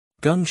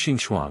Geng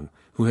Xingshuang,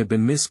 who had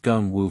been Miss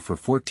Geng Wu for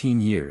 14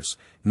 years,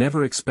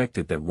 never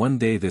expected that one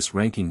day this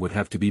ranking would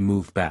have to be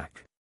moved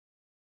back.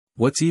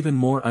 What's even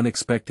more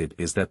unexpected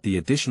is that the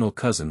additional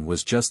cousin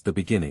was just the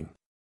beginning.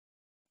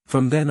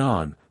 From then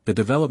on, the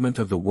development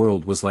of the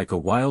world was like a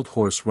wild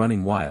horse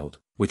running wild,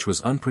 which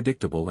was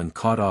unpredictable and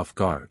caught off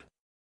guard.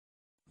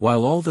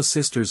 While all the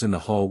sisters in the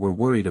hall were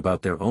worried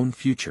about their own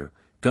future,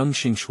 Geng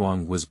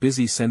Xingshuang was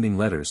busy sending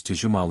letters to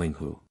Zhuma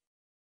Linghu.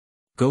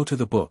 Go to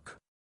the book.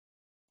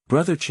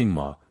 Brother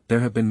Qingmo,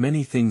 there have been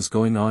many things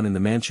going on in the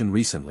mansion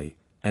recently,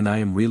 and I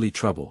am really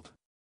troubled.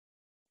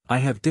 I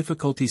have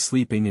difficulty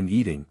sleeping and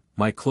eating,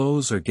 my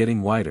clothes are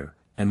getting wider,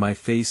 and my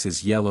face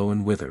is yellow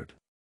and withered.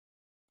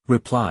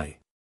 Reply.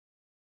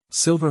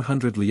 Silver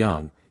 100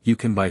 liang, you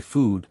can buy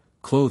food,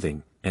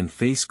 clothing, and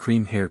face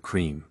cream hair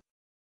cream.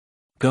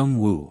 Geng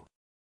Wu.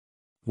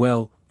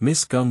 Well,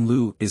 Miss Geng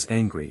Lu is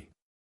angry.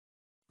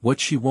 What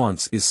she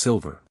wants is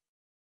silver.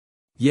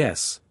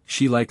 Yes,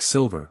 she likes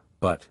silver,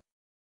 but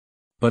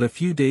a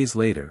few days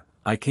later,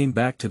 I came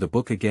back to the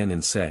book again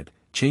and said,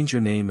 change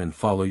your name and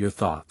follow your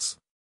thoughts.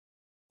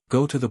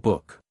 Go to the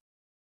book.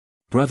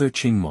 Brother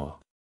Qingmo.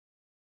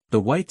 The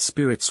white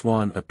spirit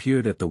swan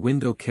appeared at the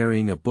window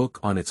carrying a book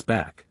on its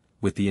back,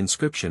 with the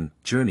inscription,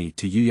 Journey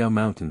to Yuyao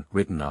Mountain,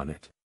 written on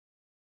it.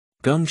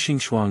 Geng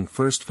Xingshuang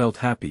first felt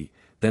happy,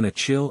 then a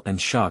chill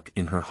and shock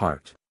in her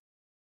heart.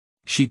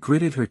 She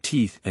gritted her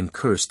teeth and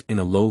cursed in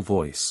a low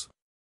voice.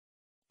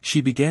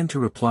 She began to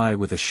reply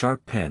with a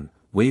sharp pen,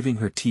 waving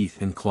her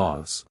teeth and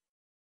claws.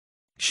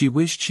 She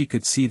wished she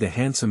could see the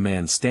handsome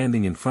man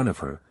standing in front of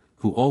her,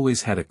 who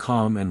always had a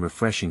calm and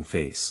refreshing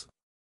face.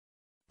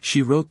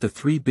 She wrote the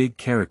 3 big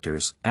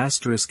characters, ****,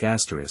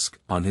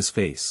 on his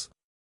face.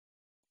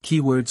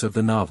 Keywords of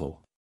the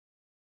novel.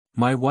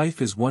 My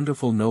wife is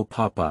wonderful, no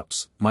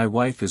pop-ups, my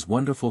wife is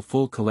wonderful,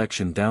 full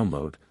collection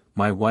download,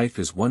 my wife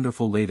is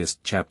wonderful, latest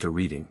chapter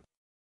reading.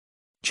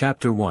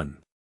 Chapter 1.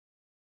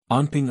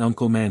 Anping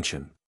Uncle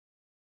Mansion.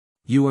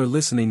 You are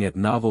listening at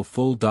Novel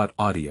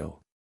Full.audio.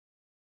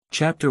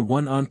 Chapter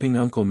 1. Anping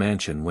Uncle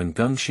Mansion. When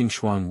Geng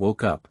Xingshuang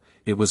woke up,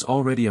 it was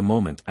already a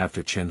moment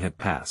after Chen had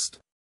passed.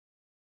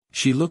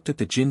 She looked at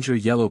the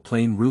ginger-yellow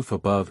plain roof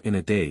above in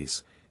a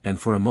daze, and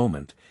for a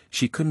moment,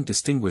 she couldn't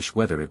distinguish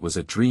whether it was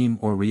a dream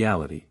or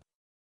reality.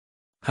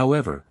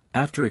 However,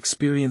 after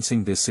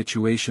experiencing this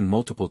situation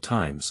multiple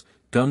times,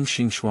 Geng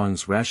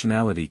Xingshuang's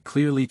rationality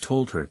clearly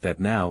told her that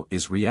now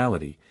is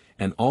reality,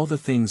 and all the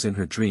things in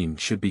her dream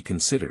should be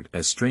considered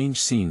as strange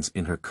scenes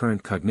in her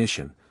current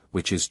cognition,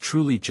 which is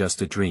truly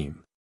just a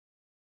dream.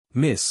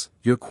 Miss,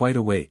 you're quite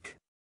awake.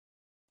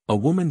 A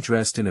woman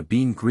dressed in a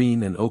bean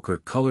green and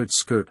ochre-colored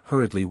skirt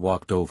hurriedly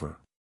walked over.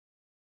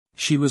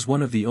 She was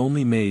one of the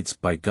only maids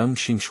by Geng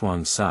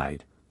Xingshuang's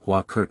side,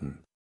 Hua Curtain.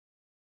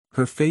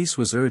 Her face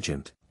was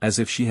urgent, as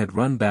if she had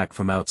run back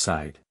from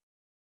outside.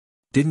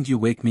 Didn't you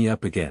wake me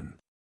up again?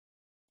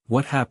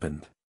 What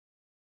happened?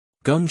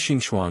 Geng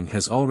Xingshuang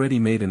has already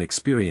made an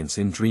experience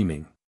in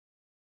dreaming.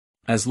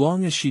 As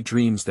long as she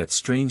dreams that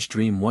strange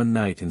dream one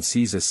night and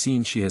sees a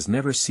scene she has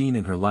never seen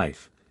in her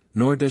life,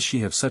 nor does she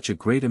have such a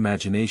great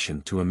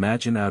imagination to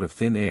imagine out of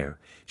thin air,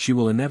 she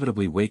will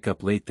inevitably wake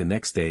up late the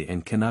next day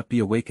and cannot be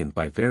awakened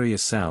by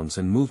various sounds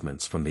and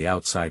movements from the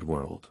outside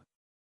world.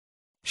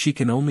 She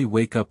can only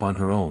wake up on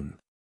her own.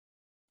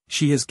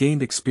 She has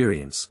gained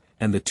experience,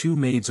 and the 2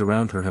 maids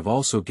around her have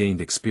also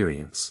gained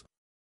experience.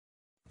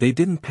 They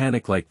didn't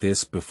panic like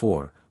this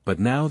before, but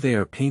now they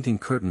are painting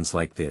curtains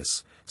like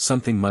this.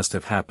 Something must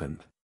have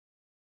happened.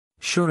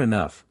 Sure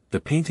enough, the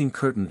painting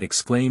curtain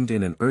exclaimed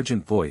in an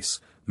urgent voice,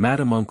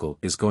 Madam Uncle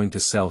is going to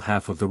sell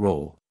half of the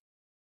roll.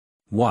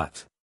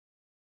 What?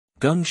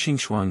 Geng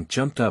Xingshuang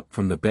jumped up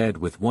from the bed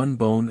with 1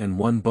 bone and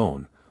 1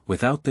 bone,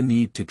 without the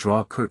need to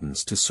draw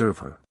curtains to serve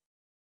her.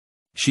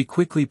 She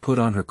quickly put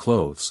on her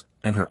clothes,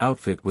 and her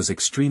outfit was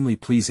extremely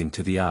pleasing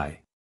to the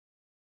eye.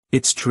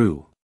 It's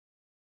true.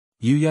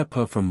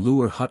 Yuyepa from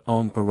Luer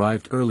Hutong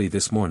arrived early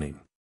this morning.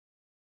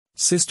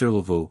 Sister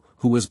Lvu,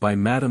 who was by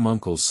Madam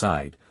Uncle's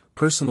side,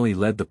 personally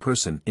led the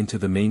person into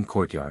the main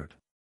courtyard.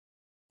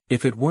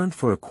 If it weren't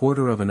for a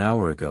quarter of an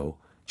hour ago,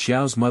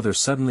 Xiao's mother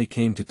suddenly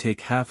came to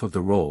take half of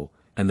the roll,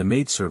 and the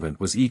maidservant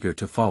was eager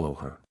to follow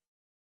her.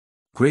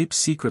 Grape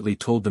secretly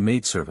told the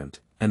maidservant,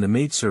 and the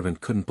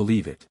maidservant couldn't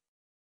believe it.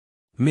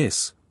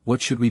 Miss,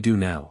 what should we do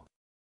now?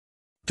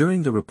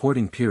 During the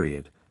reporting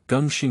period,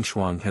 Geng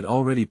Xingshuang had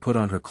already put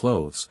on her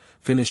clothes,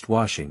 finished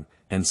washing,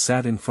 and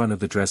sat in front of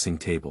the dressing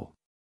table.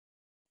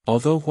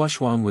 Although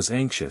Huashuang was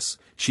anxious,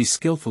 she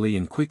skillfully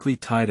and quickly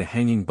tied a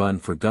hanging bun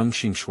for Geng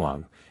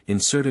Xingshuang,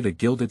 inserted a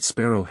gilded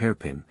sparrow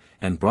hairpin,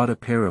 and brought a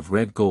pair of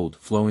red gold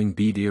flowing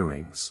bead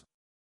earrings.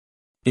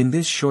 In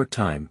this short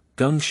time,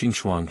 Geng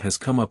Xingshuang has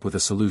come up with a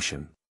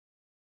solution.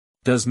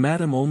 Does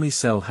Madam only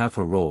sell half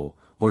a roll,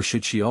 or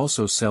should she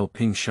also sell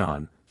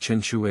Pingshan,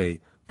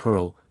 Chen-Shui,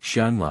 Pearl,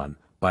 Xianglan,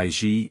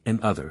 Baiji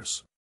and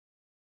others?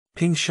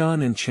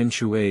 Pingshan and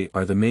Chen-Shui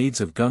are the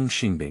maids of Geng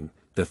Xingbing,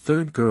 the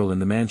 3rd girl in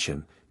the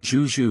mansion.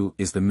 Zhu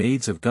is the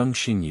maids of Geng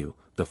Xingyu,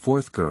 the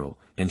 4th girl,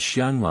 and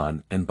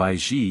Xianglan and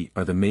Baiji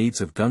are the maids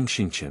of Geng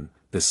Xingchen,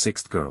 the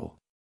sixth girl.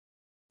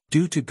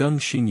 Due to Geng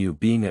Xingshuang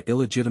being an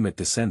illegitimate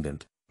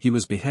descendant, he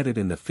was beheaded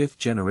in the fifth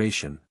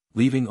generation,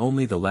 leaving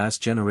only the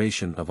last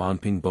generation of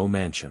Anping Bo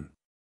mansion.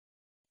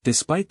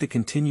 Despite the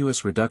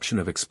continuous reduction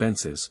of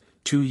expenses,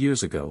 2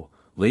 years ago,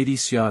 Lady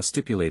Xia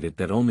stipulated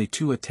that only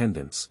 2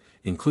 attendants,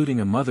 including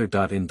a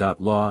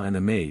mother-in-law and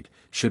a maid,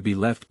 should be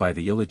left by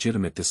the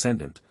illegitimate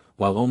descendant,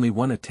 while only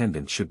 1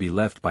 attendant should be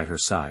left by her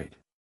side.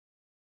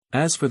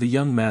 As for the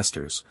young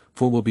masters,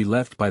 4 will be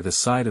left by the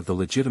side of the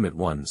legitimate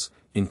ones,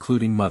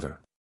 including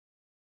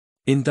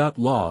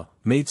mother-in-law,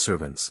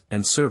 maidservants,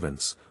 and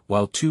servants,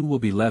 while 2 will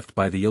be left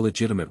by the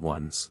illegitimate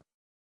ones.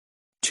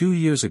 2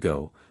 years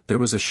ago, there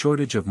was a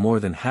shortage of more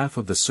than half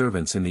of the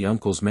servants in the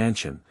uncle's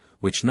mansion,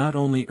 which not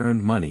only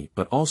earned money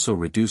but also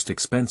reduced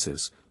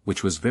expenses,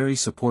 which was very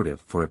supportive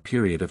for a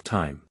period of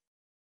time.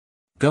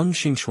 Geng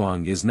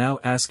Xingshuang is now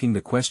asking the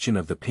question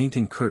of the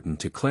painting curtain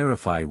to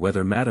clarify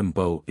whether Madame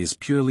Bo is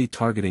purely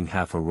targeting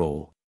half a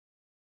role,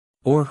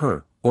 or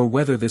her, or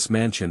whether this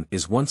mansion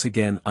is once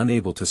again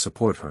unable to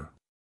support her.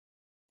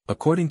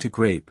 According to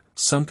Grape,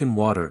 Sunken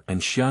Water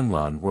and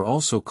Xianglan were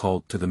also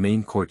called to the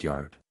main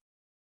courtyard.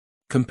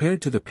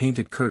 Compared to the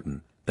painted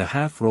curtain, the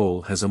half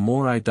roll has a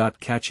more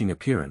eye-catching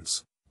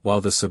appearance, while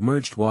the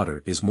submerged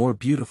water is more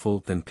beautiful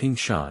than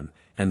Mingshang,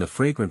 and the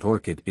fragrant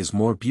orchid is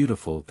more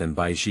beautiful than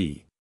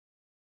Baiji.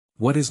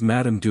 What is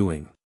Madame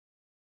doing?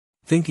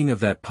 Thinking of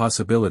that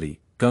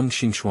possibility, Geng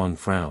Xingshuang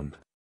frowned.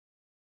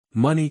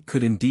 Money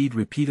could indeed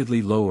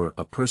repeatedly lower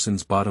a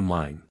person's bottom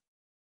line.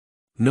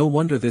 No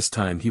wonder this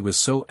time he was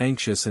so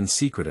anxious and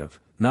secretive,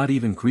 not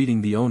even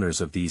greeting the owners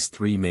of these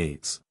 3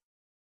 maids.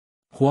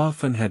 Hua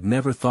Fan had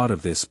never thought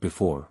of this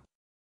before.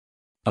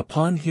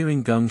 Upon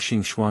hearing Geng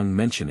Xingshuang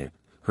mention it,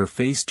 her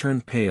face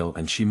turned pale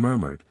and she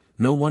murmured,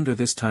 "No wonder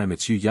this time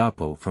it's Yu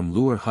Yapo from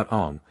Luer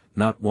Hutong,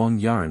 not Wang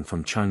Yaran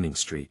from Changning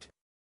Street."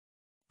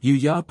 Yu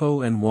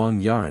Yapo and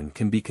Wang Yaran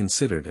can be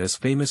considered as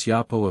famous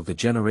Yapo of the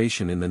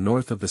generation in the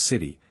north of the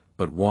city,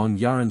 but Wang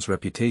Yaran's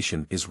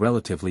reputation is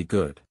relatively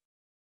good.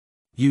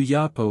 Yu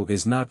Yapo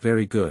is not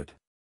very good.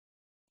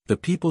 The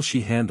people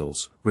she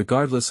handles,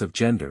 regardless of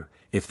gender,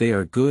 if they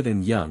are good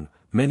and young,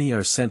 many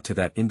are sent to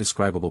that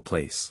indescribable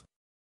place.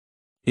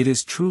 It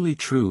is truly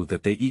true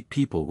that they eat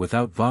people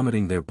without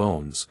vomiting their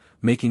bones,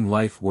 making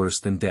life worse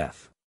than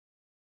death.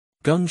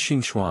 Geng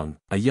Xingshuang,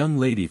 a young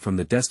lady from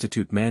the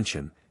destitute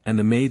mansion, and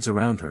the maids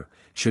around her,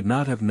 should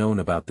not have known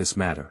about this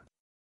matter.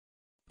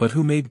 But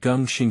who made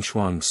Geng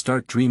Xingshuang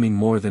start dreaming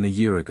more than a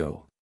year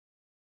ago?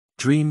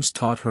 Dreams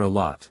taught her a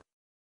lot.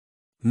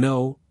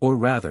 No, or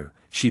rather,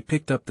 she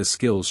picked up the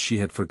skills she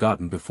had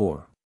forgotten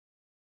before.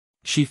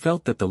 She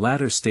felt that the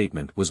latter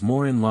statement was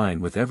more in line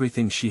with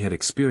everything she had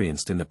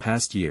experienced in the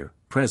past year,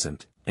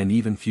 present, and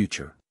even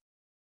future.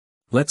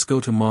 Let's go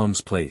to Mom's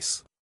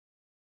place.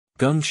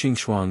 Geng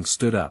Xingshuang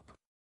stood up.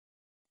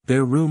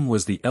 Their room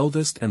was the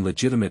eldest and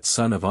legitimate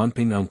son of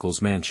Anping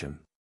uncle's mansion.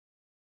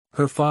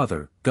 Her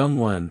father, Geng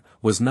Wen,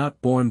 was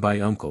not born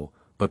by uncle,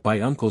 but by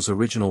uncle's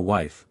original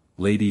wife,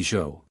 Lady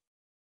Zhou.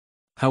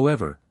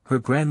 However, her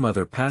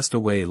grandmother passed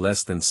away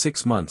less than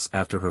 6 months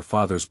after her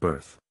father's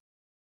birth.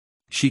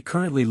 She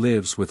currently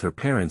lives with her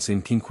parents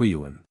in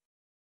Qingmo.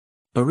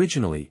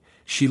 Originally,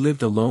 she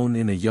lived alone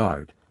in a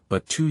yard,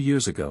 but 2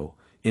 years ago,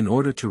 in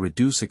order to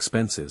reduce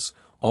expenses,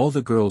 all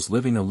the girls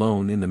living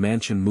alone in the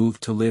mansion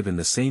moved to live in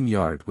the same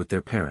yard with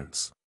their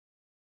parents.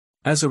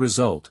 As a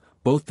result,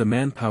 both the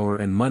manpower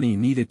and money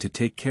needed to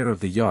take care of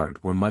the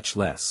yard were much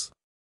less.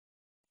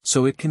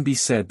 So it can be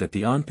said that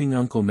the Anping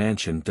uncle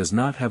mansion does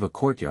not have a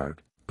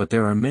courtyard, but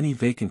there are many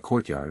vacant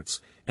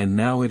courtyards, and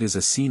now it is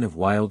a scene of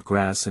wild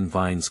grass and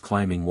vines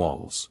climbing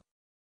walls.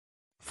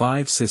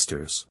 5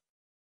 sisters.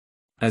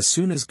 As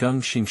soon as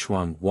Geng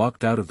Xingshuang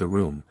walked out of the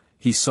room,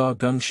 he saw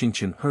Geng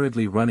Xingshuang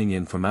hurriedly running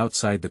in from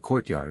outside the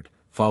courtyard,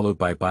 followed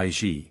by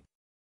Baiji.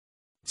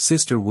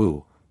 "Sister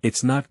Wu,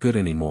 it's not good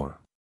anymore.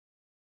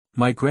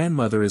 My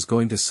grandmother is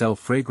going to sell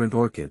fragrant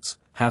orchids,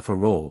 half a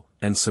roll,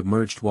 and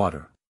submerged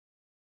water.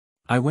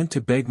 I went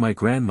to beg my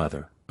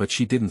grandmother, but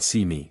she didn't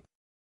see me.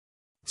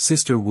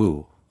 Sister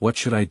Wu, what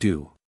should I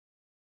do?"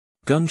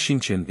 Geng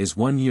Xingshuang is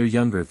 1 year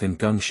younger than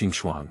Geng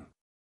Xingshuang.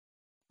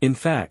 In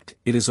fact,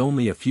 it is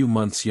only a few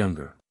months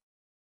younger.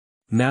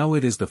 Now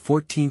it is the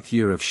 14th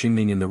year of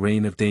Xingning in the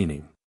reign of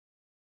Daning.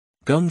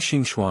 Geng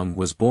Xingshuang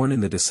was born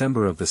in the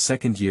December of the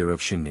 2nd year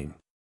of Xingning.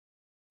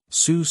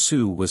 Su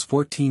Su was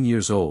 14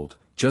 years old,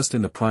 just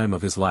in the prime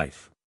of his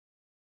life.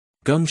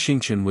 Geng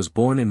Xingshuang was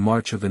born in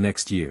March of the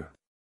next year.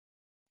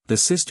 The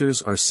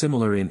sisters are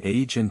similar in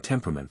age and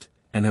temperament,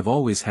 and have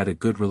always had a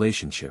good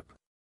relationship.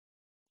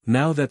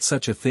 Now that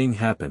such a thing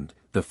happened,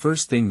 the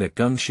first thing that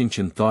Geng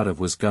Xingshuang thought of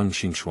was Geng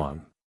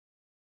Xingshuang.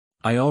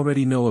 "I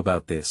already know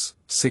about this,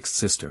 6th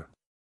sister.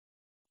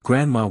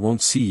 Grandma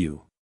won't see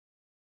you.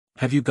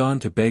 Have you gone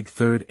to beg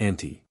 3rd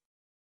auntie?"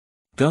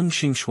 Geng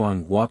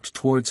Xingshuang walked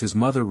towards his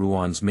mother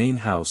Ruan's main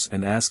house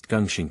and asked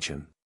Geng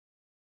Xingshuang.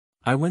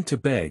 "I went to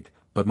beg,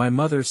 but my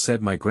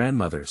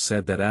grandmother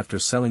said that after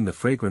selling the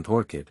fragrant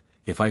orchid,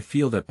 if I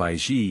feel that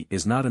Baiji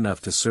is not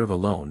enough to serve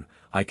alone,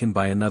 I can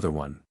buy another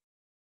one."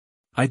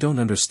 "I don't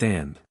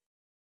understand.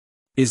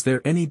 Is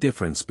there any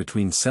difference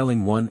between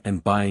selling one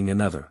and buying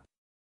another?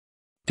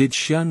 Did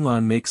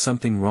Xianglan make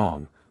something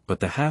wrong, but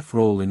the half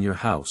roll in your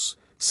house,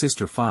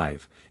 Sister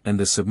 5, and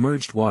the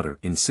submerged water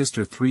in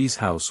Sister 3's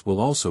house will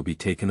also be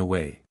taken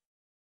away?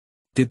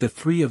 Did the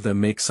three of them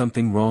make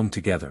something wrong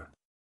together?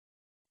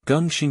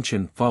 Geng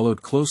Xingshuang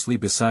followed closely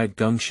beside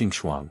Geng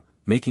Xingshuang,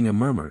 making a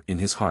murmur in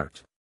his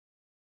heart.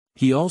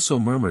 He also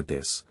murmured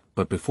this,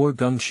 but before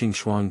Geng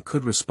Xingshuang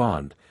could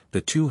respond, the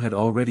two had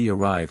already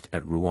arrived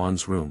at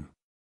Ruan's room.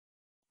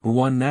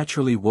 Ruan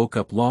naturally woke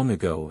up long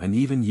ago and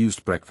even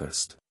used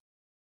breakfast.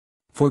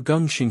 For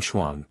Geng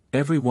Xingshuang,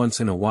 every once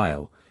in a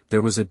while,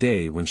 there was a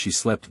day when she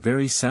slept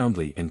very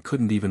soundly and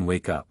couldn't even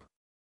wake up.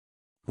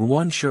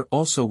 Ruan sure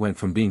also went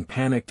from being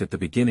panicked at the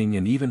beginning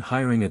and even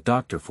hiring a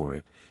doctor for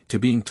it, to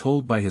being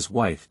told by his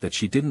wife that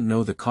she didn't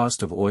know the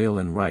cost of oil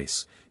and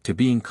rice, to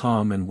being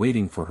calm and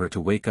waiting for her to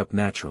wake up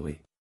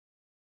naturally.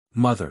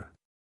 Mother.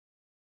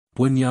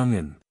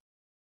 Bunyang'an.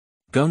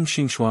 Geng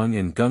Xingshuang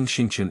and Geng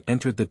Xingshuang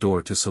entered the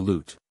door to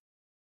salute.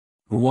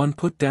 Ruan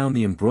put down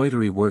the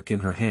embroidery work in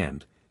her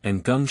hand,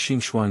 and Geng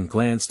Xingshuang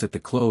glanced at the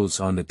clothes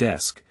on the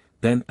desk,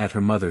 then at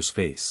her mother's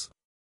face.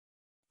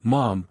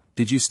 Mom,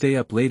 did you stay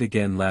up late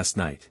again last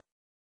night?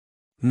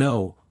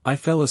 No, I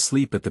fell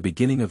asleep at the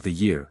beginning of the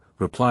year,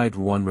 replied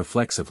Ruan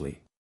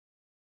reflexively.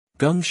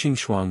 Geng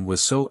Xingshuang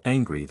was so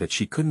angry that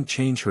she couldn't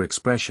change her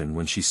expression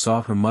when she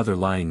saw her mother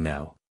lying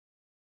now.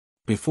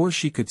 Before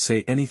she could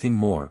say anything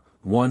more,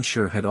 Ruan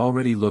sure had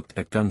already looked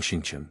at Geng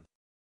Xingshuang.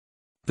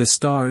 The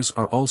stars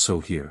are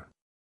also here.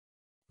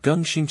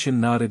 Geng Xingshuang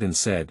nodded and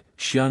said,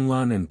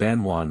 Xianglan and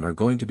Banwan are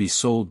going to be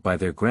sold by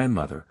their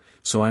grandmother,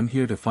 so I'm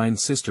here to find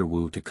Sister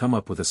Wu to come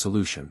up with a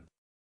solution.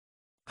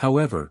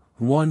 However,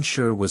 Ruan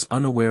sure was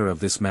unaware of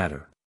this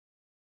matter.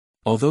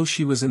 Although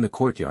she was in the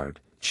courtyard,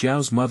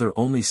 Xiao's mother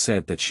only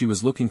said that she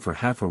was looking for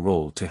half a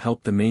roll to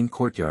help the main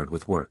courtyard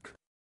with work.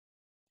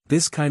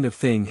 This kind of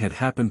thing had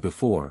happened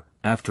before,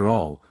 after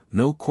all,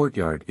 no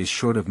courtyard is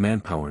short of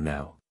manpower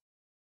now.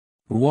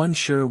 Ruan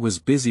sure was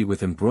busy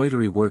with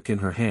embroidery work in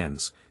her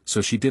hands, so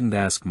she didn't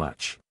ask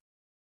much.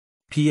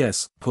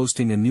 P.S.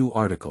 Posting a new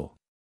article.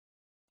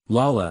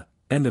 Lala,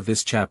 end of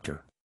this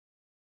chapter.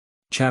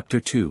 Chapter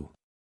 2.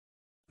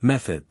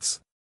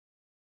 Methods.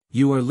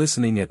 You are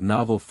listening at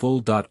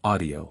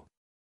novelfull.audio.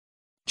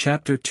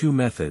 Chapter 2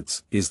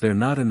 Methods. Is there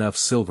not enough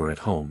silver at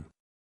home?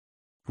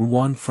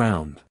 Ruan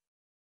frowned.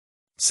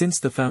 Since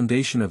the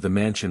foundation of the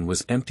mansion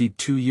was emptied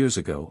 2 years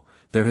ago,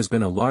 there has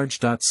been a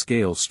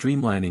large-scale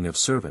streamlining of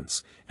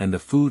servants, and the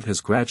food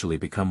has gradually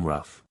become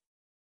rough.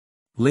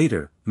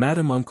 Later,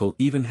 Madam Uncle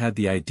even had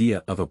the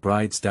idea of a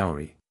bride's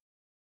dowry.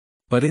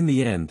 But in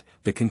the end,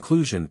 the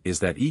conclusion is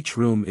that each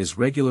room is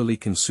regularly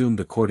consumed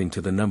according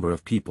to the number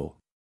of people.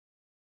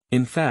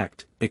 In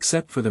fact,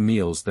 except for the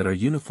meals that are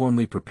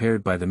uniformly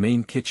prepared by the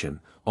main kitchen,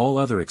 all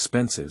other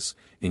expenses,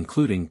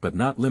 including but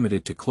not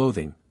limited to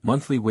clothing,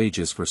 monthly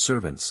wages for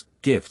servants,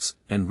 gifts,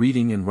 and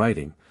reading and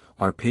writing,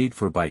 are paid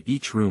for by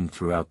each room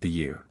throughout the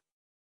year.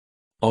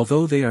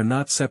 Although they are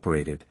not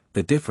separated,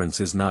 the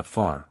difference is not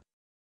far.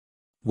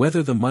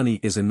 Whether the money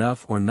is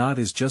enough or not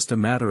is just a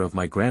matter of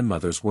my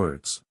grandmother's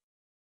words.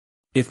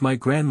 If my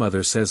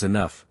grandmother says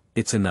enough,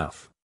 it's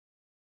enough.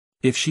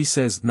 If she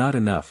says not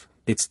enough,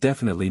 it's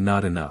definitely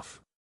not enough.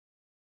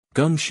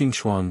 Geng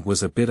Xingshuang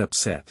was a bit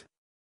upset.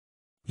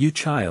 You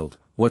child,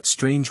 what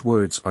strange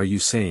words are you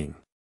saying?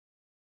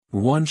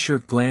 Ruan sure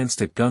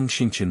glanced at Geng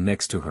Xingshuang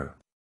next to her.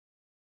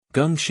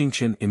 Geng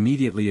Xingshuang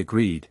immediately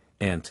agreed,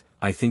 Aunt,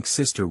 I think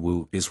Sister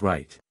Wu is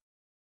right.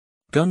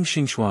 Geng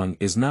Xingshuang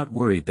is not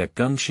worried that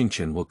Geng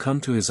Xingshuang will come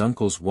to his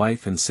uncle's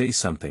wife and say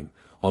something,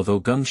 although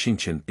Geng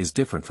Xingshuang is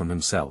different from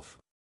himself.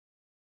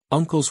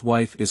 Uncle's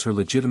wife is her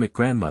legitimate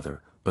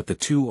grandmother, but the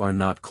two are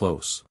not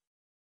close.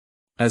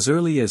 As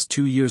early as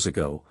 2 years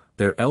ago,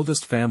 their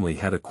eldest family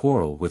had a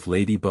quarrel with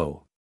Lady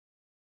Bo.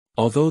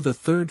 Although the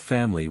third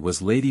family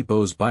was Lady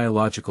Bo's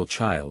biological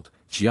child,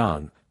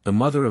 Jiang, the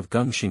mother of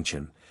Geng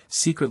Xingshuang,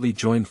 secretly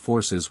joined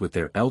forces with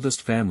their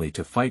eldest family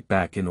to fight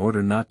back in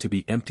order not to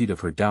be emptied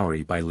of her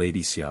dowry by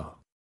Lady Xiao.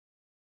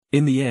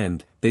 In the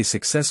end, they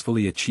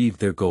successfully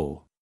achieved their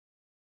goal.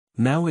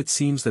 Now it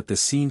seems that the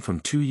scene from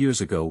 2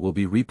 years ago will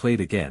be replayed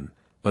again,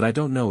 but I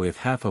don't know if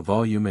half a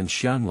volume and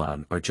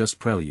Xianglan are just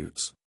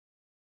preludes.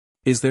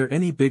 Is there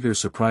any bigger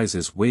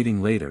surprises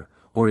waiting later,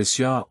 or is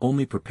Xia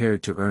only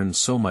prepared to earn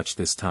so much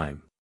this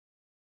time?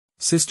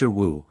 Sister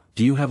Wu,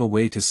 do you have a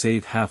way to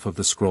save half of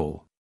the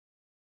scroll?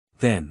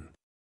 Then.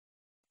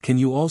 Can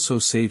you also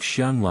save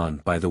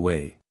Xianglan by the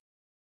way?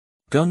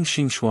 Geng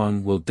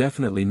Xingshuang will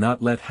definitely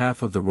not let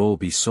half of the roll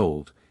be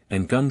sold,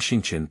 and Geng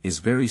Xingshuang is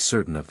very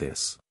certain of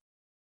this.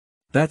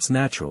 That's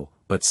natural,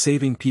 but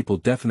saving people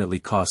definitely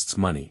costs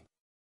money.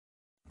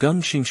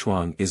 Geng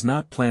Xingshuang is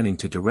not planning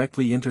to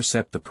directly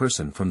intercept the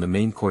person from the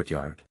main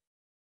courtyard.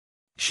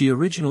 She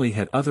originally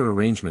had other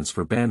arrangements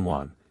for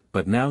Banwan,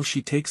 but now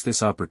she takes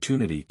this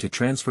opportunity to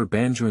transfer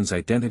Banjuan's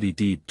identity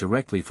deed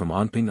directly from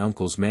Anping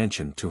uncle's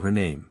mansion to her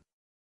name.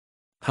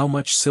 How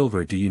much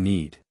silver do you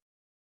need?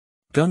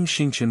 Geng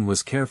Xingshuang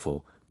was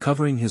careful,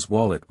 covering his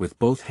wallet with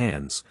both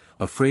hands,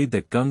 afraid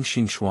that Geng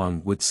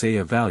Xingshuang would say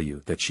a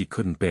value that she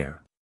couldn't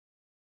bear.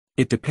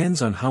 It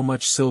depends on how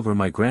much silver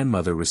my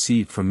grandmother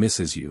received from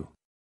Mrs. Yu.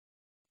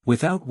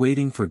 Without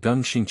waiting for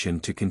Geng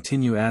Xingshuang to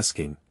continue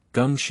asking,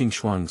 Geng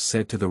Xingshuang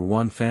said to the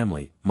Ruan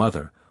family,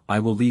 "Mother, I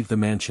will leave the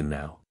mansion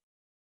now.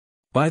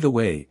 By the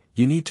way,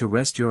 you need to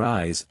rest your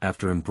eyes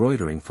after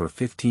embroidering for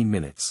 15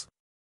 minutes.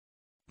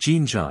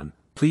 Jin Zhan,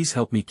 please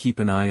help me keep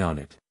an eye on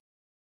it."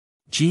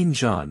 Jin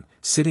Zhan,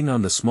 sitting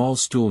on the small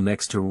stool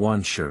next to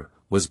Ruan Shi,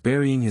 was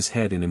burying his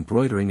head in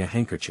embroidering a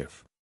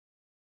handkerchief.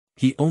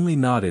 He only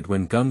nodded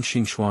when Geng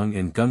Xingshuang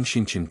and Geng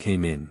Xingshuang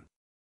came in.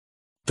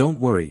 "Don't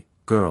worry,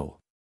 girl.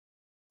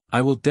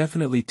 I will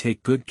definitely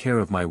take good care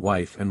of my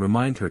wife and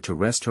remind her to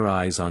rest her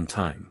eyes on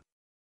time.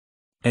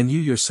 And you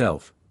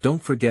yourself,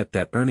 don't forget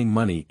that earning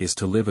money is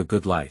to live a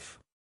good life.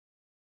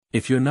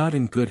 If you're not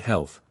in good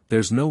health,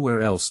 there's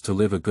nowhere else to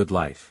live a good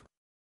life."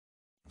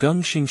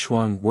 Geng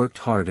Xingshuang worked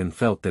hard and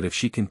felt that if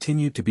she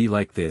continued to be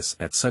like this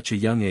at such a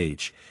young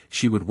age,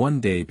 she would one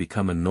day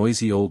become a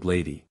noisy old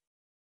lady.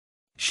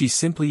 She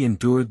simply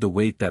endured the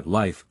weight that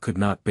life could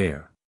not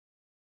bear.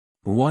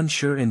 Ruan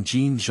Shi and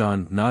Jin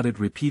Zhan nodded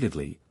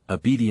repeatedly,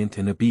 obedient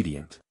and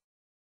obedient.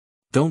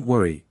 "Don't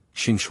worry,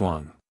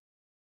 Xingshuang.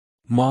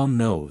 Mom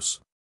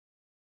knows.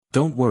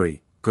 Don't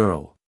worry,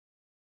 girl.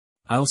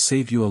 I'll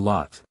save you a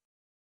lot."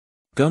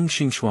 Geng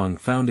Xingshuang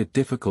found it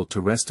difficult to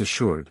rest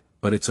assured,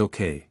 but it's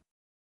okay.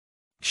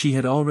 She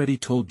had already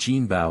told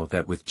Jinbao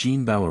that with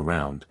Jinbao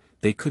around,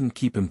 they couldn't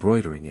keep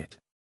embroidering it.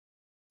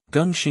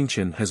 Geng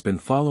Xingshuang has been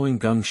following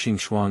Geng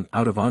Xingshuang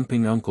out of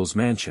Anping uncle's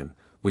mansion,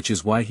 which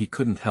is why he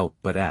couldn't help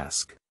but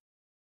ask.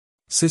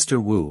 "Sister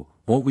Wu,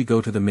 won't we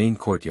go to the main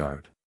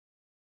courtyard?"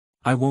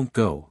 "I won't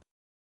go."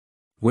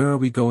 "Where are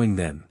we going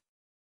then?"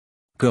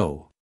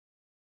 "Go.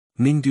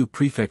 Ningdu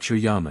Prefecture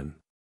Yamen."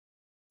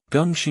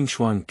 Geng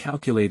Xingshuang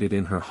calculated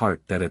in her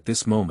heart that at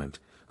this moment,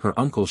 her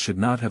uncle should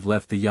not have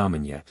left the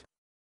Yamen yet.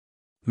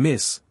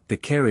 "Miss, the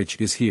carriage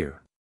is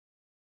here."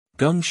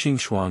 Geng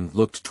Xingshuang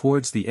looked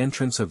towards the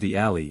entrance of the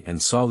alley and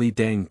saw Li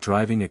Deng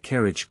driving a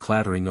carriage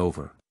clattering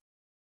over.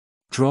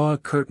 "Draw a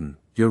curtain,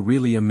 you're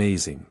really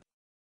amazing."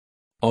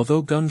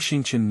 Although Geng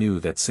Xingshuang knew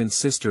that since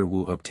Sister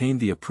Wu obtained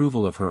the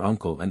approval of her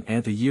uncle and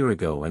aunt a year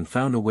ago and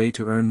found a way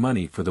to earn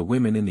money for the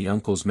women in the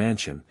uncle's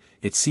mansion,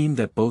 it seemed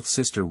that both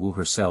Sister Wu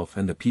herself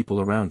and the people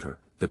around her,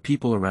 the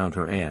people around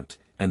her aunt,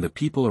 and the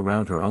people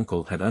around her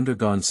uncle had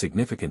undergone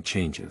significant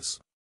changes.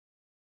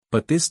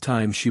 But this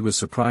time she was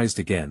surprised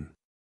again.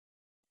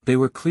 They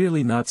were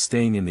clearly not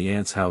staying in the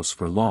aunt's house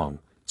for long,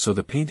 so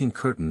the painting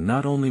curtain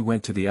not only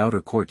went to the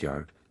outer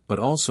courtyard, but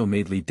also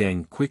made Li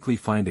Deng quickly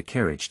find a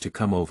carriage to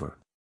come over.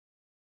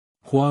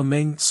 Hua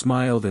Meng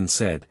smiled and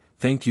said,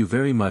 "Thank you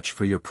very much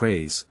for your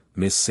praise,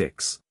 Miss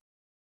Six.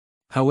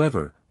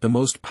 However, the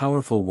most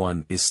powerful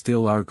one is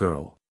still our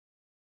girl.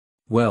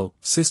 Well,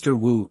 Sister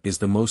Wu is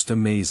the most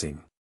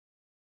amazing.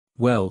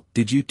 Well,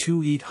 did you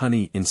two eat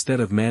honey instead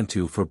of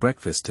mantou for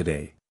breakfast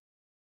today?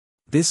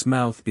 This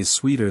mouth is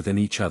sweeter than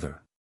each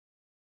other.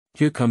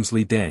 Here comes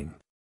Li Deng.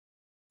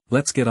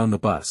 Let's get on the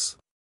bus.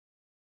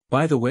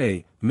 By the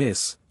way,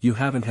 miss, you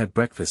haven't had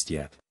breakfast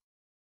yet.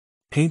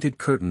 Painted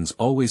curtains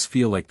always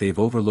feel like they've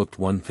overlooked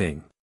one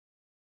thing.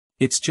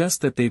 It's just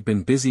that they've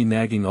been busy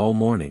nagging all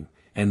morning,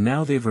 and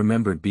now they've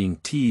remembered being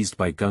teased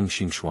by Geng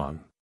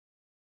Xingshuang.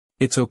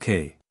 It's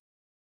okay.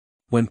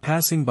 When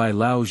passing by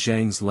Lao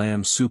Zhang's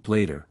lamb soup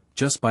later,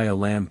 just buy a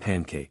lamb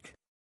pancake."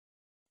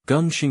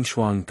 Geng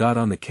Xingshuang got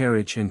on the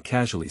carriage and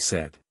casually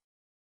said.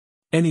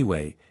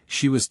 Anyway,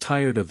 she was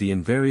tired of the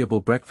invariable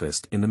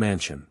breakfast in the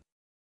mansion.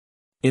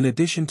 In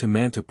addition to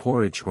manta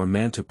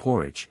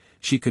porridge,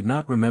 she could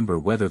not remember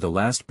whether the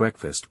last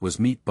breakfast was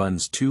meat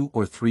buns 2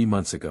 or 3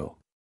 months ago.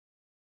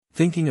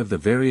 Thinking of the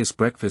various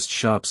breakfast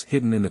shops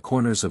hidden in the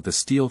corners of the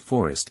steel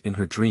forest in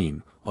her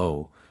dream,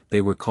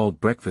 they were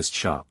called breakfast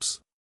shops.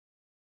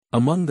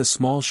 Among the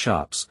small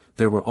shops,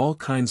 there were all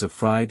kinds of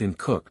fried and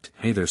cooked,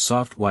 either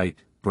soft white,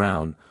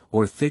 brown,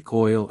 or thick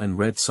oil and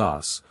red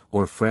sauce,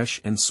 or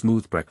fresh and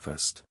smooth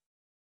breakfast.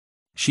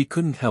 She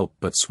couldn't help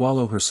but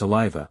swallow her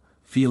saliva,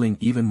 feeling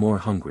even more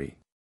hungry.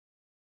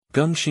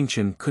 Geng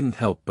Xingshuang couldn't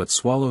help but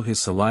swallow his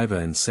saliva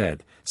and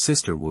said,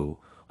 "Sister Wu,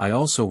 I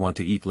also want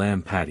to eat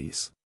lamb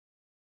patties.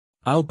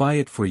 I'll buy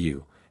it for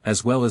you,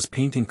 as well as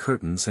painting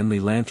curtains and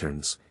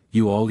lanterns,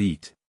 you all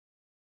eat."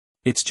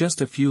 It's just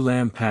a few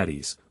lamb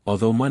patties,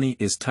 although money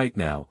is tight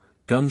now,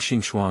 Geng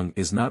Xingshuang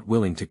is not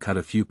willing to cut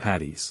a few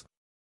patties.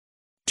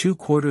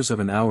 2/4 of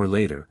an hour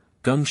later,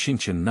 Geng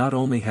Xingshuang not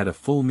only had a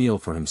full meal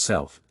for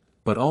himself,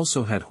 but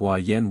also had Hua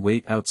Yan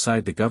wait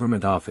outside the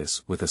government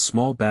office with a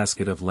small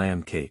basket of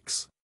lamb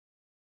cakes.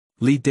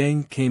 Li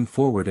Deng came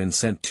forward and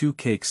sent 2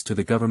 cakes to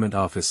the government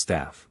office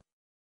staff.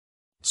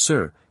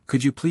 "Sir,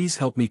 could you please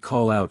help me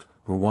call out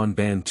Ruan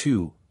Ban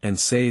Tu, and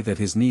say that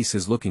his niece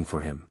is looking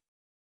for him?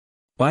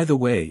 By the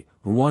way,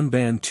 Ruan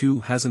Ban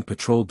Tu hasn't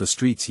patrolled the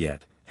streets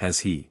yet,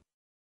 has he?"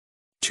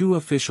 2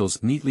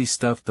 officials neatly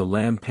stuffed the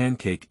lamb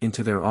pancake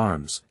into their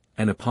arms,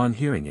 and upon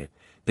hearing it,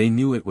 they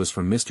knew it was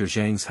from Mr.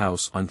 Zhang's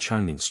house on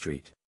Changning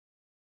Street.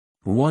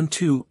 Yuan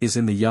too is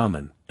in the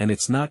yamen, and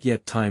it's not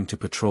yet time to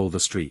patrol the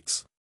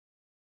streets.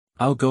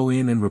 I'll go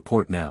in and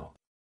report now.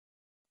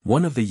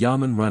 One of the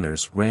yamen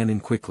runners ran in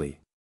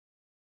quickly.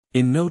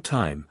 In no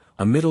time,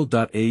 a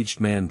middle-aged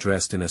man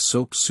dressed in a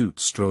soap suit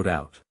strode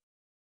out.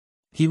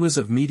 He was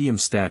of medium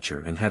stature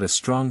and had a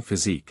strong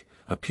physique,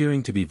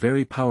 appearing to be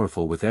very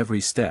powerful with every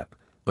step,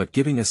 but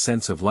giving a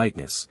sense of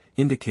lightness,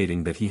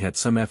 indicating that he had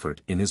some effort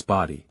in his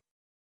body.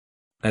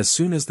 As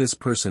soon as this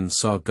person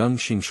saw Geng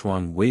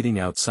Xingshuang waiting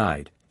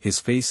outside, his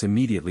face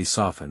immediately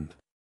softened.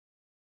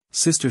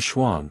 "Sister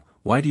Shuang,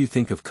 why do you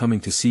think of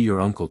coming to see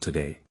your uncle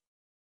today?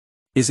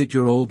 Is it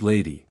your old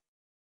lady?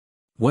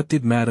 What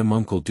did Madam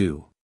Uncle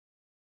do?"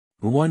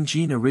 Yuan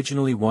Jin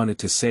originally wanted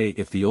to say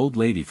if the old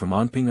lady from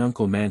Anping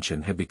Uncle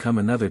Mansion had become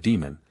another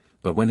demon,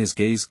 but when his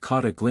gaze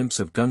caught a glimpse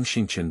of Geng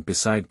Xingshuang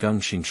beside Geng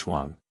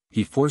Xingshuang,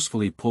 he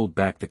forcefully pulled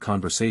back the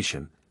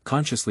conversation,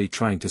 consciously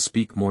trying to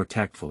speak more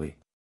tactfully.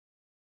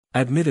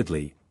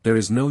 Admittedly, there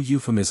is no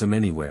euphemism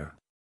anywhere.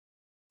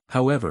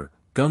 However,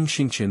 Geng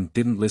Xingshuang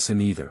didn't listen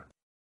either.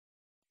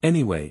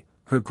 Anyway,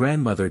 her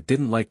grandmother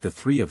didn't like the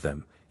three of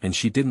them, and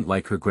she didn't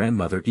like her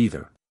grandmother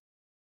either.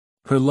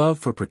 Her love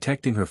for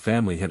protecting her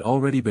family had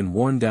already been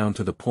worn down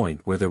to the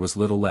point where there was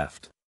little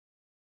left.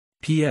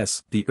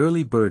 P.S. The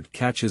early bird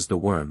catches the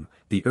worm.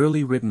 The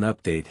early written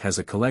update has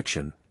a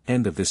collection.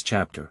 End of this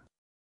chapter.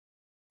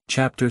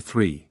 Chapter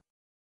 3.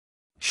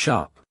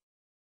 Shop.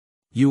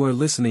 You are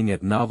listening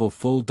at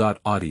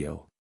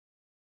novelfull.audio.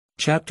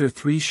 Chapter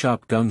 3.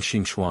 Shop. Geng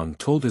Xingshuang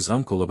told his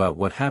uncle about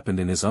what happened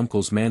in his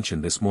uncle's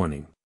mansion this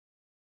morning.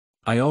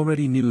 I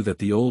already knew that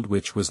the old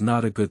witch was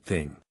not a good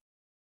thing.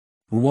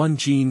 Yuan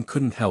Jin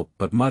couldn't help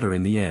but mutter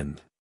in the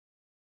end.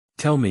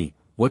 Tell me,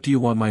 what do you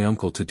want my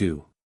uncle to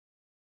do?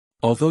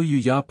 Although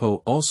Yu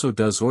Yapo also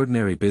does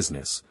ordinary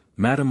business,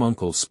 Madam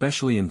Uncle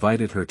specially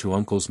invited her to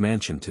Uncle's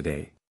mansion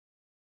today.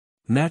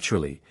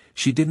 Naturally,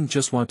 she didn't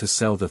just want to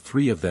sell the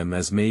three of them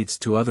as maids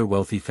to other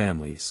wealthy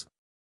families.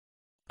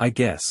 I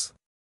guess.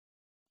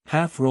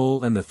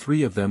 Half-Roll and the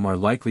three of them are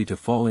likely to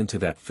fall into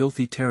that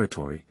filthy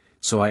territory,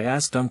 so I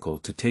asked Uncle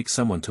to take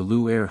someone to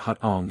Lu'er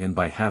Hutong and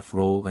buy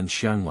Half-Roll and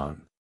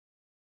Xianglan.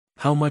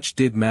 How much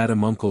did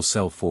Madam Uncle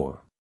sell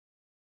for?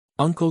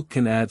 Uncle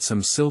can add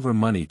some silver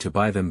money to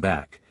buy them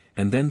back,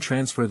 and then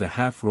transfer the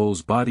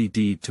Half-Roll's body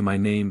deed to my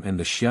name and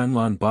the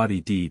Xianglan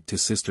body deed to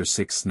Sister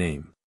Six's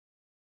name.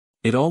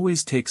 It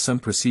always takes some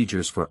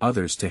procedures for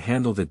others to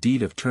handle the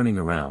deed of turning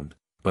around,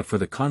 but for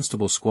the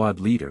constable squad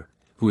leader,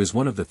 who is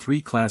one of the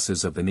three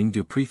classes of the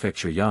Ningdu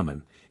Prefecture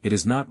Yamen, it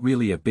is not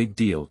really a big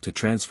deal to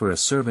transfer a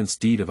servant's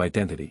deed of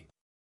identity.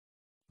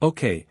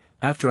 Okay,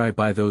 after I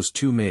buy those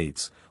two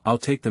maids, I'll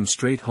take them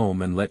straight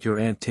home and let your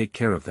aunt take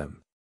care of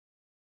them.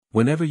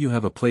 Whenever you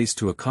have a place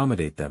to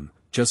accommodate them,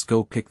 just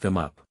go pick them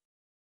up.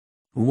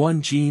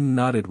 Yuan Jin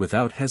nodded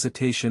without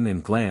hesitation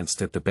and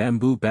glanced at the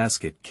bamboo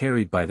basket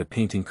carried by the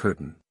painting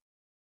curtain.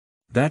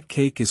 That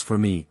cake is for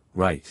me,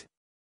 right?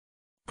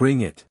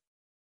 Bring it.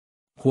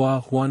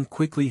 Hua Huan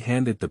quickly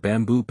handed the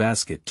bamboo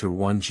basket to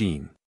Yuan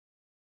Jin.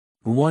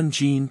 Yuan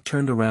Jin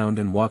turned around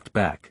and walked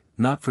back,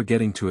 not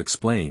forgetting to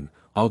explain,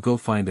 I'll go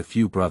find a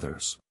few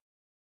brothers.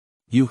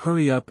 You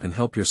hurry up and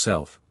help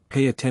yourself,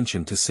 pay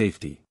attention to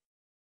safety.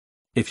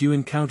 If you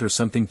encounter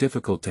something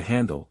difficult to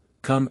handle,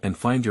 come and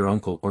find your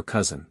uncle or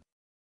cousin.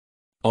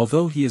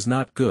 Although he is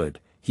not good,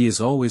 he is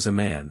always a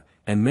man,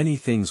 and many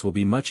things will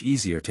be much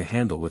easier to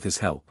handle with his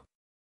help.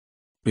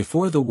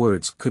 Before the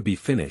words could be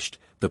finished,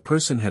 the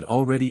person had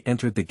already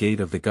entered the gate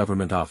of the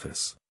government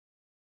office.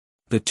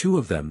 The two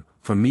of them,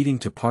 from meeting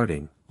to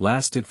parting,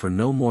 lasted for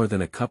no more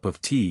than a cup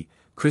of tea,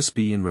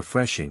 crispy and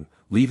refreshing,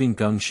 leaving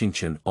Geng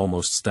Xingshuang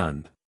almost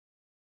stunned.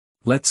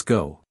 Let's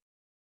go.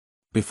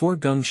 Before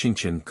Geng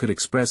Xingshuang could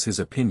express his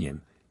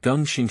opinion,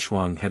 Geng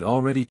Xingshuang had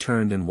already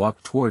turned and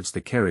walked towards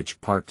the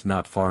carriage parked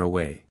not far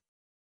away.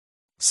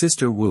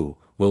 Sister Wu,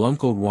 will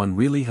Uncle Yuan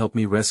really help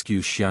me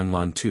rescue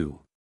Xianglan too?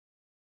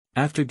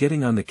 After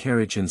getting on the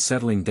carriage and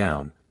settling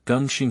down,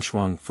 Geng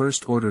Xingshuang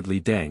first ordered Li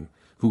Deng,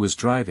 who was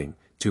driving,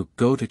 to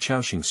go to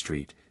Chaoxing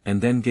Street,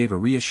 and then gave a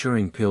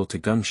reassuring pill to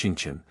Geng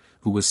Xingshuang,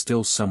 who was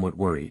still somewhat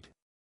worried.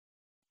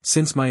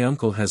 Since my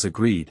uncle has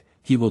agreed,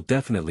 he will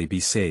definitely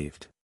be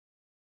saved.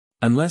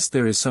 Unless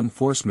there is some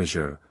force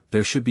majeure,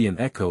 there should be an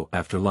echo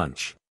after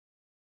lunch.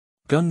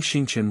 Geng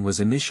Xingshuang was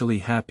initially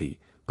happy,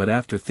 but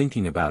after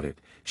thinking about it,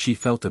 she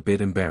felt a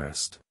bit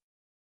embarrassed.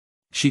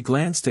 She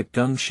glanced at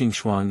Geng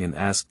Xingshuang and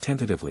asked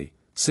tentatively,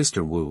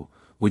 Sister Wu,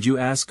 would you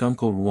ask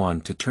Uncle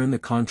Yuan to turn the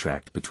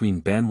contract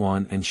between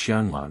Banwan and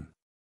Xianglan?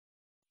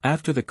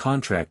 After the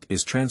contract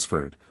is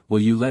transferred, will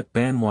you let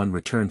Banwan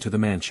return to the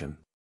mansion?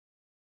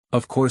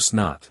 Of course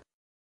not.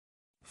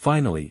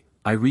 Finally,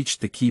 I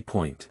reached the key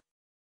point.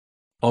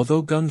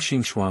 Although Geng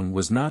Xingshuang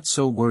was not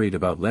so worried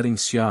about letting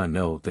Xia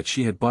know that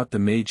she had bought the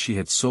maid she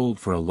had sold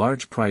for a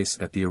large price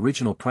at the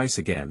original price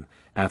again,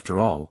 after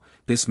all,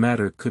 this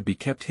matter could be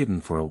kept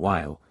hidden for a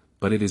while,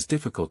 but it is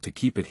difficult to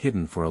keep it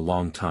hidden for a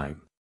long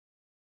time.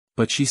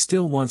 But she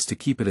still wants to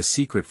keep it a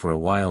secret for a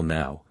while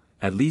now,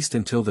 at least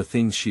until the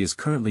things she is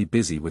currently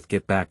busy with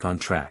get back on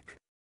track.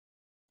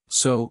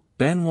 So,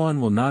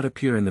 Banwan will not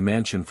appear in the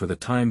mansion for the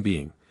time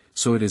being,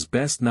 so it is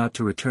best not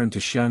to return to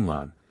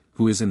Xianglan,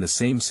 who is in the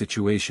same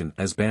situation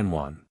as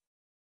Banwan.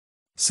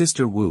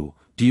 Sister Wu,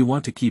 do you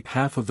want to keep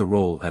half of the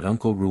roll at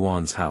Uncle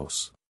Ruan's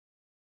house?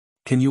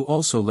 Can you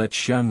also let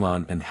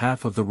Xianglan and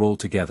half of the roll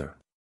together?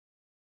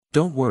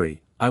 Don't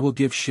worry, I will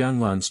give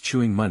Xianglan's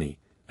chewing money,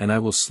 and I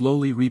will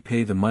slowly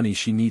repay the money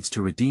she needs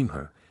to redeem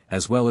her,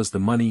 as well as the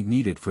money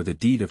needed for the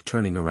deed of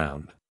turning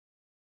around.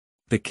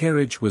 The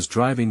carriage was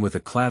driving with a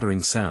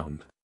clattering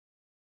sound.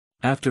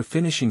 After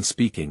finishing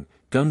speaking,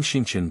 Geng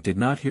Xingshuang did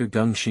not hear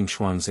Geng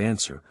Xingshuang's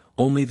answer,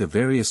 only the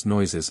various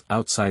noises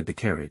outside the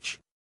carriage.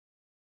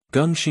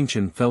 Geng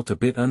Xingshuang felt a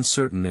bit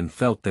uncertain and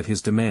felt that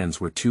his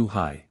demands were too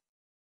high.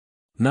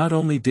 Not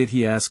only did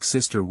he ask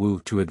Sister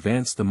Wu to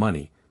advance the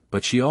money,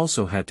 but she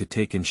also had to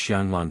take in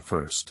Xianglan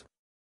first.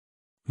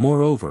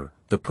 Moreover,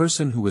 the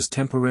person who was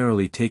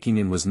temporarily taking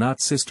in was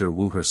not Sister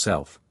Wu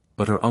herself,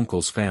 but her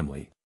uncle's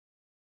family.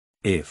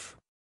 If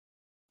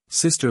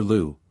Sister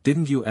Lu,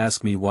 didn't you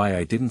ask me why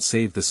I didn't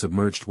save the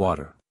submerged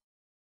water?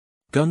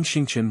 Geng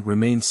Xingshuang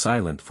remained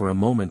silent for a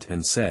moment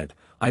and said,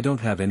 I don't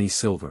have any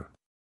silver.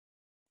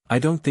 I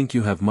don't think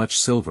you have much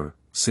silver,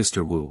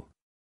 Sister Wu.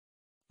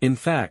 In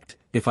fact,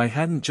 if I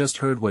hadn't just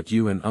heard what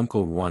you and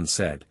Uncle Ruan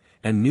said,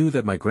 and knew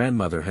that my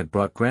grandmother had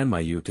brought Grandma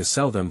Yu to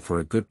sell them for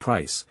a good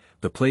price,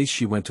 the place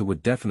she went to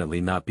would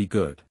definitely not be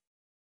good.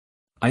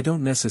 I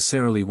don't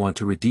necessarily want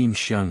to redeem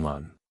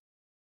Xianglan.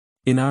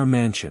 In our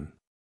mansion,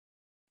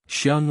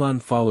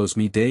 Xianglan follows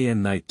me day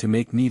and night to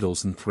make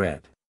needles and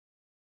thread.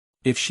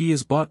 If she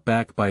is bought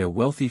back by a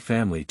wealthy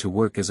family to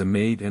work as a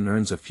maid and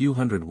earns a few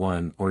hundred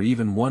yuan or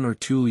even 1 or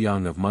 2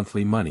 yang of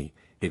monthly money,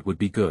 it would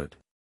be good.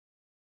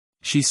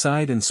 She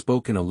sighed and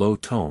spoke in a low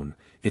tone,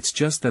 it's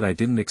just that I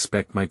didn't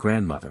expect my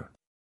grandmother.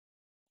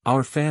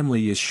 Our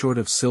family is short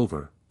of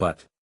silver,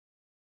 but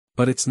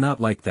it's not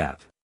like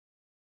that.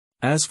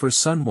 As for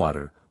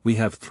Sunwater, we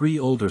have 3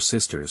 older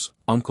sisters,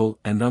 uncle,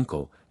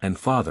 and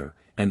father,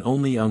 and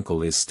only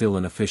uncle is still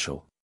an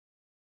official.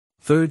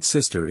 Third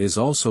sister is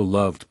also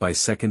loved by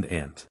second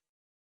aunt.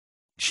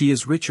 She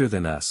is richer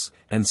than us,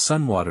 and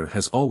Sunwater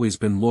has always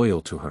been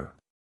loyal to her.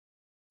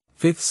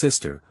 Fifth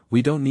sister,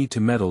 we don't need to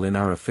meddle in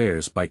our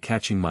affairs by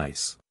catching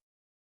mice.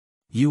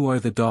 You are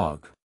the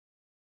dog.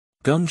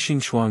 Geng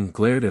Xingshuang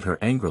glared at her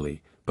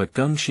angrily, but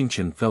Geng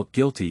Xingshuang felt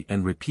guilty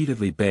and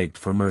repeatedly begged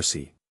for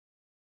mercy.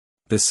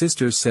 The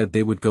sisters said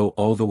they would go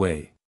all the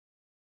way.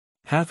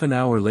 Half an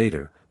hour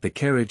later, the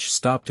carriage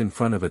stopped in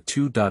front of a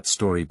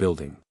 2-story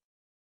building.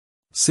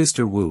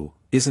 Sister Wu,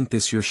 isn't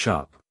this your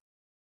shop?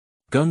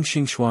 Geng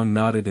Xingshuang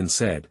nodded and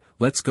said,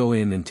 let's go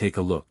in and take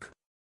a look.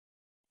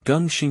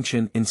 Geng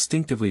Xingshuang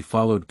instinctively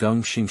followed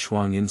Geng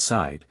Xingshuang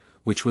inside,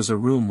 which was a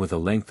room with a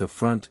length of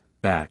front,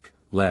 back,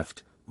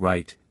 left,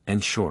 right,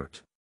 and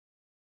short.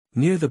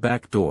 Near the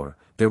back door,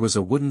 there was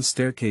a wooden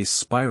staircase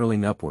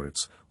spiraling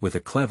upwards, with a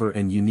clever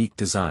and unique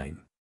design.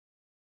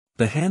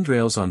 The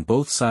handrails on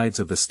both sides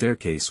of the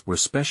staircase were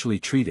specially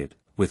treated,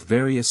 with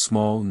various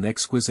small and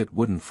exquisite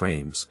wooden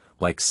frames,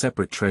 like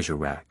separate treasure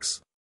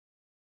racks.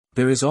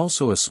 There is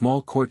also a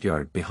small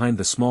courtyard behind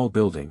the small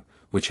building,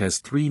 which has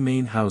 3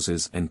 main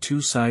houses and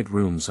 2 side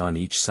rooms on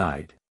each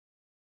side.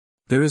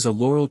 There is a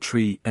laurel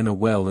tree and a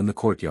well in the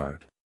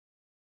courtyard.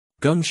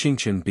 Geng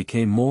Xingshuang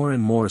became more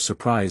and more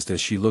surprised as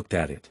she looked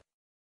at it.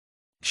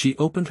 She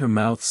opened her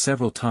mouth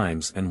several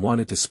times and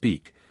wanted to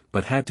speak,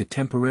 but had to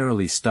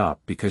temporarily stop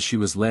because she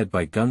was led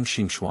by Geng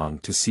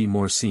Xingshuang to see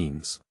more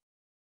scenes.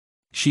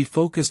 She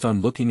focused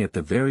on looking at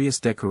the various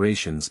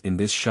decorations in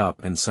this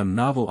shop and some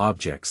novel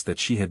objects that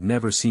she had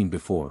never seen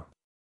before.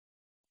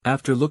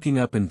 After looking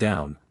up and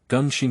down,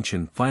 Geng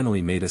Xingshuang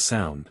finally made a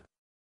sound.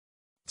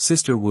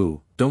 Sister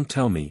Wu, don't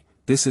tell me,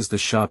 this is the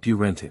shop you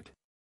rented.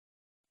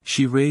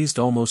 She raised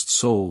almost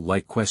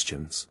soul-like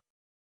questions.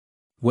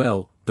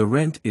 Well, the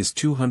rent is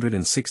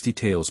 260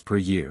 taels per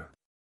year.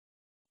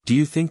 Do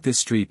you think this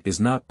street is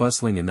not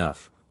bustling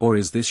enough, or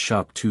is this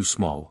shop too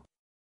small?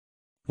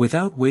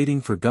 Without waiting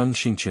for Geng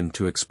Xingshuang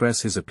to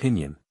express his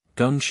opinion,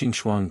 Geng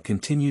Xingshuang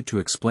continued to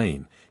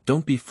explain,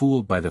 don't be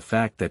fooled by the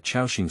fact that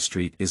Chaoxing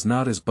Street is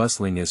not as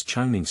bustling as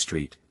Changning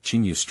Street,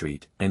 Qingyu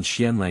Street, and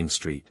Xianlang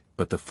Street,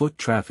 but the foot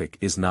traffic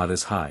is not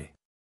as high.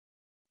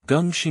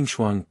 Geng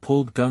Xingshuang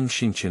pulled Geng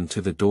Xingshuang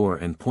to the door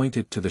and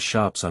pointed to the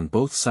shops on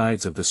both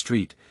sides of the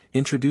street,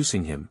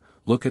 introducing him,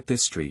 look at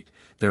this street,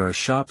 there are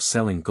shops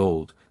selling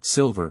gold,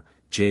 silver,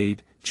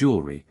 jade,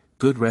 jewelry,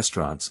 good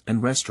restaurants,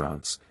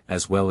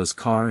 as well as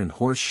car and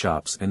horse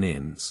shops and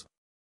inns.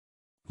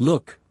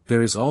 Look,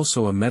 there is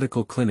also a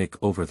medical clinic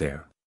over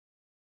there.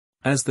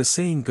 As the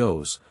saying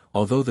goes,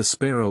 although the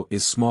sparrow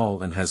is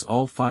small and has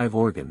all 5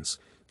 organs,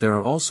 there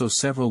are also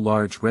several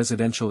large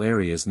residential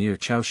areas near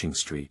Chaoxing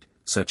Street,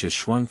 such as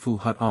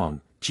Shuangfu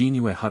Hutong,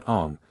 Jinyue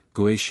Hutong,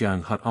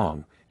 Guixiang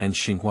Hutong, and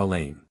Xinghua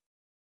Lane.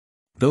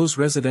 Those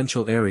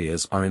residential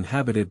areas are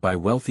inhabited by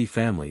wealthy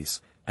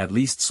families, at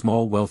least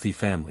small wealthy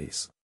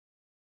families.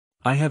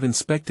 I have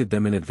inspected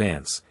them in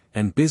advance,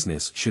 and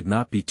business should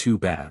not be too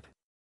bad.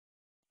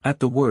 At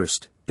the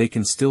worst, they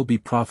can still be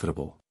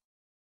profitable.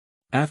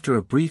 After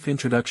a brief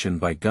introduction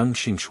by Geng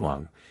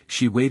Xingshuang,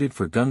 she waited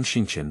for Geng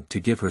Xingchen to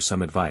give her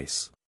some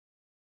advice.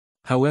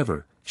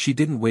 However, she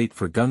didn't wait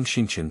for Geng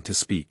Xingchen to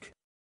speak.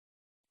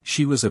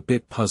 She was a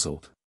bit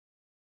puzzled.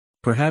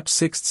 Perhaps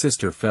Sixth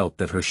Sister felt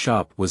that her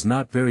shop was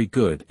not very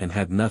good and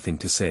had nothing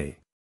to say.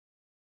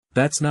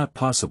 That's not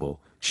possible,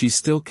 she's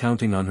still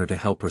counting on her to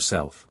help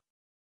herself.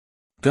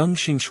 Geng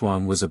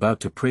Xingshuang was about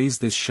to praise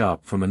this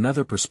shop from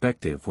another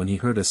perspective when he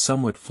heard a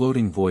somewhat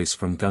floating voice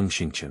from Geng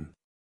Xingchen.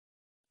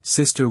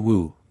 Sister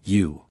Wu,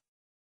 you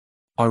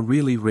are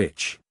really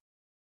rich.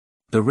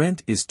 The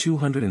rent is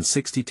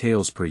 260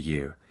 taels per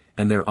year,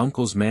 and their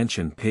uncle's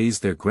mansion pays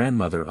their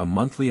grandmother a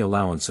monthly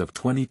allowance of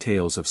 20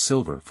 taels of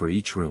silver for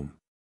each room.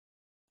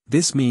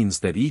 This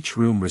means that each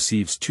room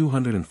receives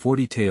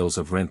 240 taels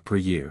of rent per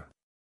year.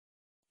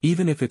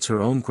 Even if it's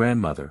her own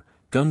grandmother,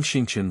 Geng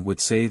Xingchen would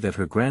say that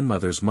her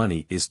grandmother's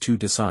money is too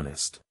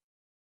dishonest.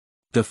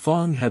 De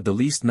Fong had the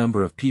least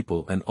number of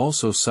people and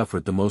also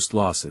suffered the most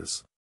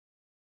losses.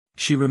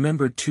 She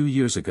remembered 2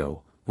 years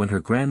ago, when her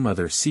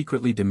grandmother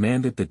secretly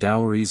demanded the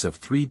dowries of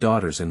 3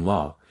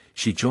 daughters-in-law,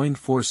 she joined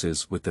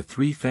forces with the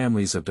 3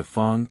 families of De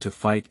Fong to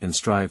fight and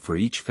strive for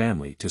each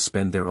family to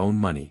spend their own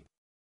money.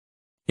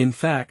 In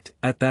fact,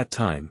 at that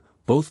time,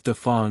 both De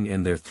Fong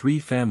and their 3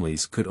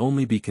 families could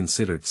only be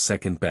considered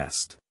second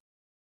best.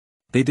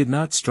 They did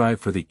not strive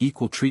for the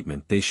equal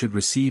treatment they should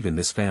receive in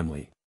this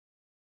family.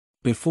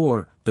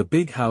 Before, the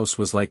big house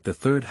was like the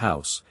third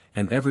house,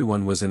 and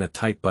everyone was in a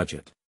tight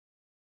budget.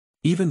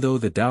 Even though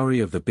the dowry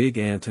of the big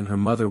aunt and her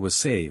mother was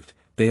saved,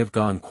 they have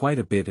gone quite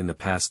a bit in the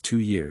past 2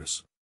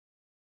 years.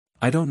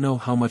 I don't know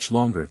how much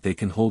longer they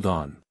can hold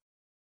on.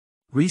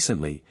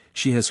 Recently,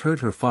 she has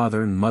heard her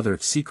father and mother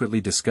secretly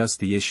discuss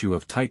the issue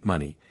of tight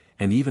money,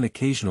 and even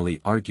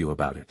occasionally argue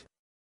about it.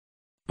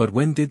 But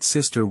when did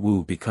Sister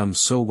Wu become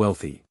so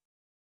wealthy?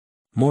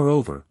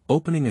 Moreover,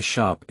 opening a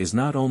shop is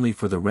not only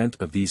for the rent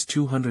of these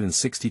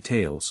 260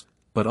 taels,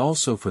 but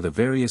also for the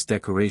various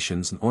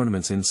decorations and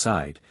ornaments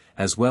inside,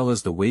 as well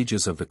as the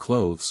wages of the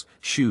clothes,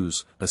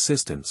 shoes,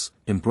 assistants,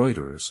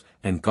 embroiderers,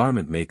 and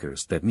garment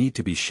makers that need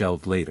to be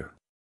shelved later.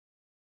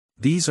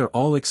 These are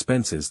all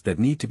expenses that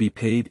need to be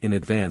paid in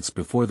advance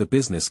before the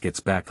business gets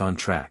back on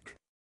track.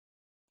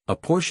 A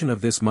portion of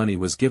this money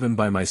was given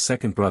by my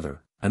second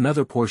brother,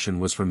 another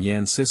portion was from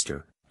Yan's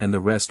sister, and the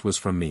rest was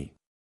from me.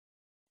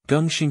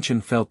 Geng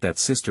Xingchen felt that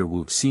Sister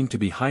Wu seemed to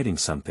be hiding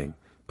something,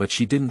 but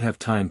she didn't have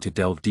time to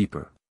delve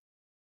deeper.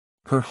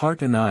 Her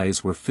heart and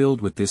eyes were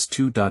filled with this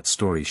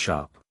two-story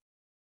shop.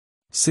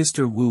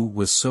 Sister Wu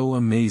was so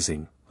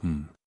amazing,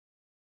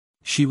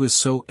 She was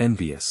so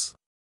envious.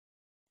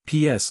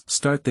 P.S.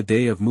 Start the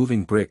day of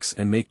moving bricks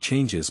and make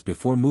changes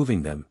before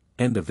moving them.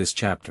 End of this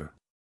chapter.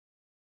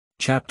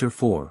 Chapter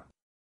 4.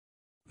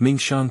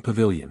 Mingshang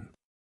Pavilion.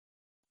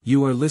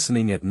 You are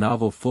listening at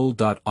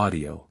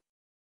novelfull.audio.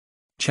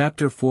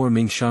 Chapter 4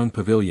 Mingshang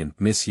Pavilion.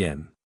 Miss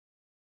Yen.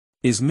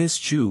 Is Miss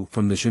Chu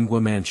from the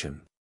Zhengua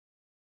mansion?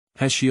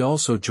 Has she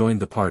also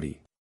joined the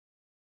party?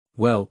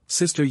 Well,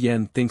 Sister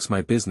Yen thinks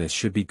my business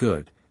should be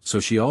good, so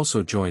she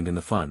also joined in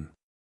the fun.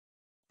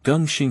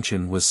 Geng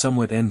Xingchen was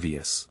somewhat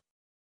envious.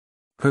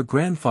 Her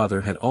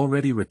grandfather had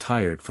already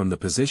retired from the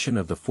position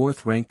of the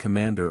 4th-rank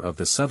commander of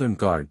the Southern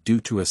Guard due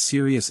to a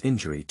serious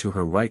injury to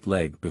her right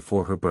leg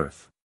before her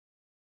birth.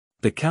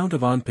 The Count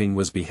of Anping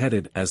was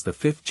beheaded as the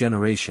 5th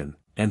generation,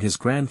 and his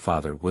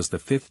grandfather was the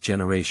 5th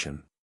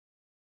generation.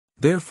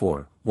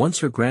 Therefore, once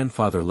her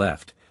grandfather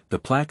left, the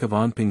plaque of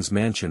Anping's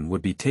mansion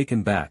would be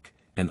taken back,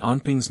 and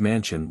Anping's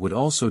mansion would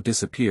also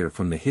disappear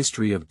from the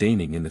history of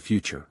Daning in the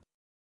future.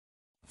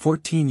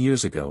 14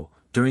 years ago,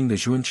 during the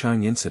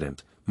Zhuanchang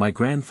incident, my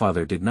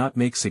grandfather did not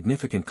make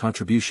significant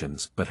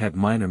contributions but had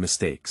minor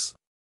mistakes.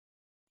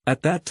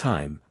 At that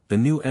time, the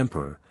new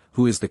emperor,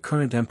 who is the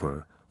current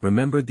emperor,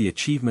 remembered the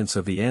achievements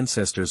of the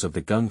ancestors of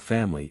the Geng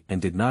family and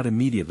did not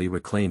immediately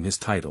reclaim his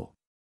title.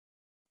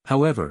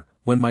 However,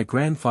 when my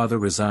grandfather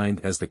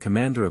resigned as the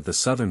commander of the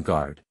Southern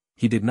Guard,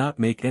 he did not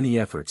make any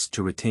efforts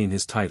to retain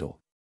his title.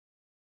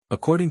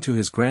 According to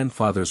his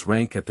grandfather's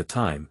rank at the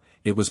time,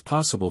 it was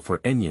possible for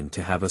Enyin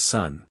to have a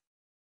son.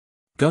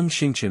 Geng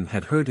Xingchen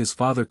had heard his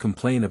father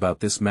complain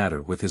about this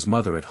matter with his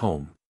mother at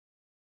home.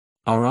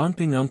 Our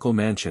Anping uncle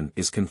mansion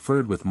is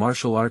conferred with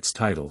martial arts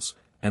titles,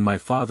 and my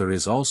father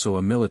is also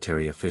a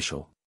military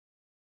official.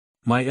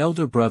 My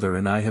elder brother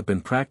and I have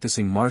been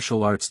practicing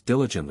martial arts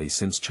diligently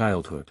since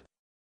childhood.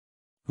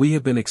 We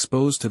have been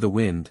exposed to the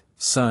wind,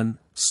 sun,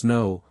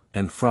 snow,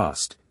 and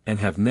frost, and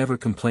have never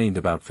complained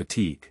about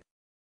fatigue.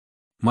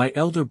 My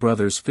elder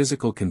brother's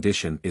physical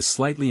condition is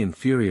slightly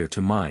inferior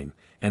to mine,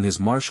 and his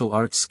martial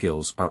arts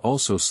skills are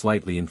also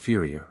slightly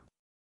inferior.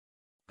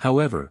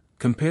 However,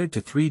 compared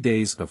to 3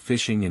 days of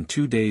fishing and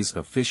 2 days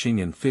of fishing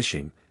and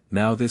fishing,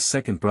 now this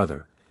second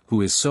brother,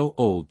 who is so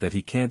old that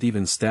he can't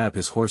even stab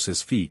his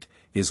horse's feet,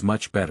 is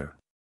much better.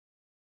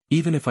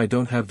 Even if I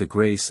don't have the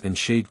grace and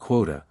shade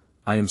quota,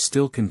 I am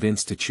still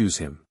convinced to choose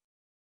him.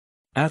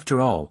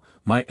 After all,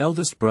 my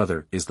eldest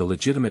brother is the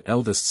legitimate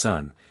eldest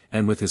son,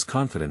 and with his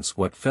confidence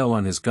what fell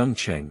on his Geng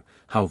Cheng,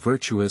 how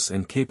virtuous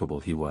and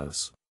capable he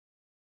was.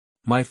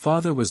 My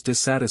father was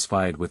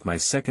dissatisfied with my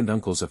second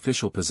uncle's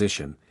official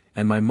position,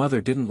 and my mother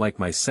didn't like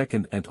my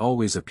second aunt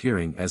always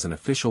appearing as an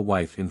official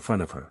wife in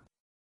front of her.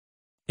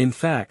 In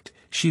fact,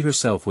 she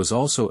herself was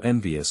also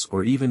envious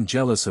or even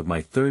jealous of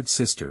my third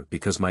sister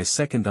because my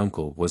second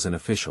uncle was an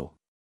official.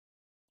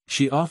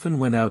 She often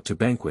went out to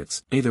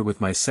banquets, either with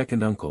my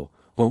second uncle,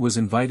 or was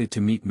invited to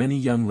meet many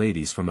young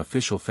ladies from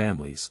official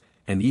families,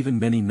 and even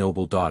many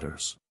noble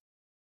daughters.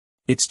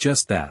 It's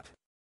just that.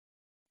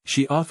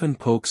 She often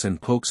pokes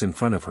and pokes in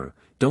front of her,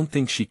 don't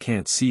think she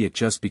can't see it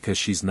just because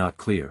she's not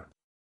clear.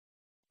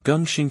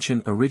 Geng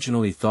Xingshuang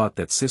originally thought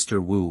that Sister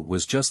Wu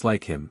was just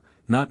like him,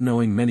 not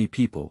knowing many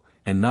people,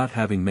 and not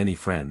having many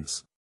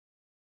friends.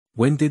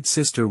 When did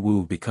Sister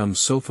Wu become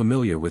so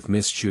familiar with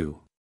Miss Zhu?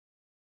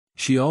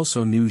 She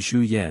also knew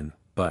Zhu Yan,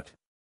 but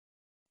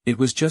it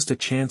was just a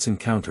chance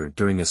encounter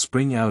during a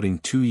spring outing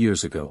 2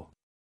 years ago.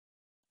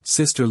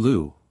 Sister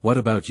Lu, what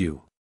about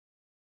you?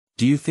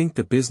 Do you think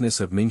the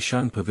business of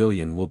Mingshang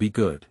Pavilion will be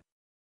good?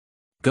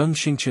 Geng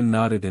Xingshuang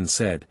nodded and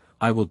said,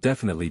 I will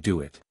definitely do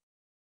it.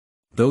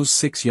 Those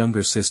 6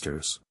 younger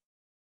sisters.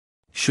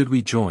 Should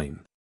we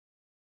join?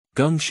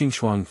 Geng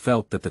Xingshuang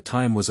felt that the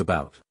time was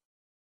about.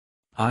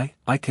 I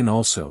can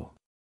also.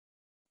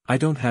 I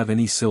don't have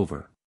any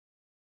silver.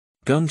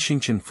 Geng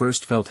Xingshuang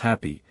first felt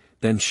happy,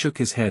 then shook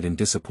his head in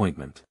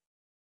disappointment.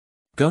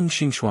 Geng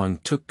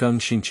Xingshuang took Geng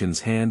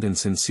Xingshuang's hand and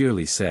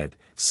sincerely said,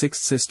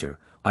 Sixth sister,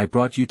 I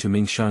brought you to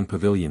Mingshang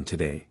Pavilion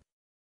today.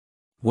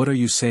 What are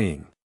you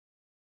saying?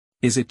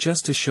 Is it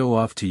just to show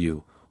off to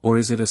you, or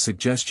is it a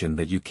suggestion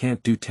that you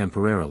can't do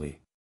temporarily?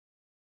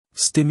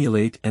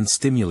 Stimulate and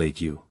stimulate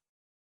you.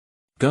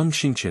 Geng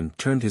Xingshuang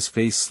turned his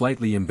face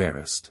slightly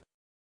embarrassed.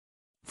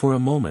 For a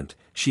moment,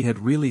 she had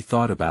really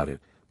thought about it,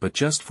 but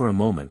just for a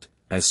moment,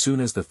 as soon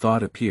as the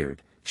thought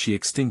appeared, she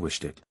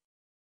extinguished it.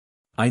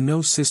 I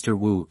know Sister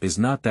Wu is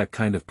not that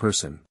kind of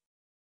person.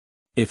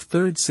 If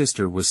third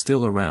sister was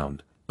still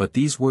around, but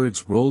these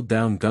words rolled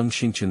down Geng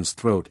Xingshuang's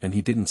throat and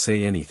he didn't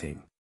say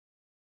anything.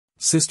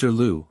 Sister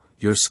Lu,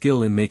 your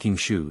skill in making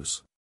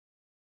shoes.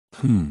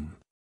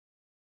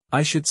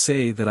 I should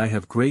say that I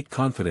have great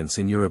confidence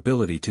in your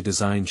ability to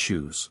design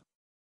shoes.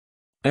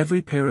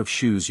 Every pair of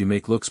shoes you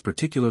make looks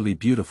particularly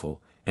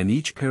beautiful, and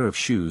each pair of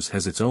shoes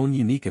has its own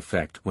unique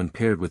effect when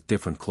paired with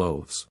different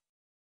clothes.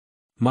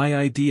 My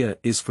idea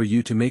is for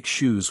you to make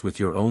shoes with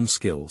your own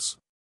skills.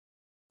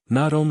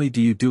 Not only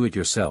do you do it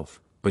yourself,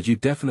 but you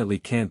definitely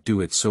can't do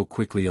it so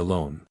quickly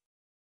alone.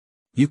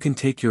 You can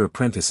take your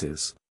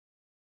apprentices.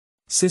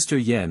 Sister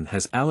Yan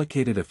has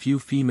allocated a few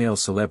female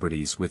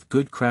celebrities with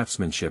good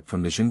craftsmanship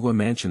from the Qingmo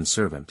mansion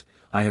servant.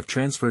 I have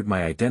transferred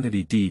my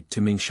identity deed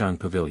to Mingshang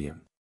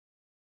Pavilion.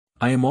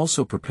 I am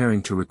also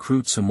preparing to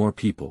recruit some more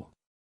people.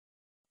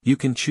 You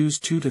can choose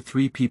 2 to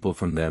 3 people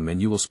from them and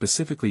you will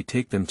specifically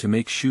take them to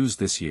make shoes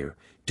this year,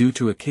 due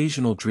to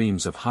occasional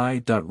dreams of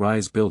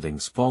high-rise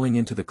buildings falling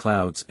into the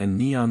clouds and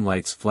neon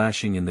lights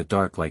flashing in the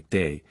dark like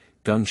day.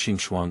 Geng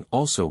Xingshuang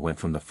also went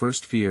from the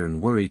first fear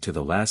and worry to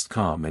the last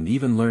calm and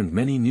even learned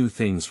many new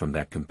things from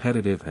that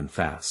competitive and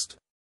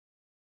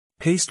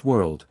fast-paced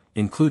world,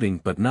 including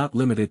but not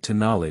limited to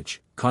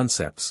knowledge,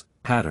 concepts,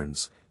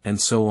 patterns, and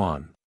so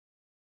on.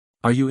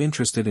 Are you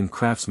interested in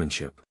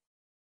craftsmanship?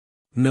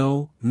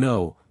 No,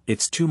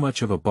 it's too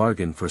much of a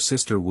bargain for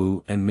Sister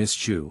Wu and Miss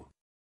Zhu.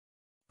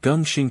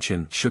 Geng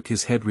Xingshuang shook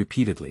his head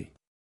repeatedly.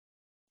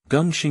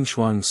 Geng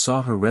Xingshuang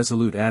saw her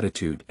resolute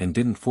attitude and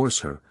didn't force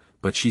her,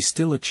 but she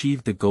still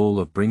achieved the goal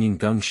of bringing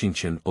Geng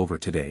Xingshuang over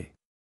today.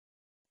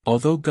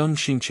 Although Geng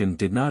Xingshuang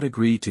did not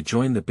agree to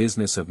join the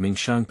business of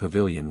Mingshang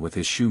Pavilion with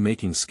his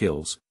shoemaking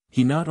skills,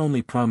 he not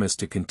only promised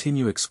to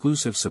continue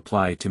exclusive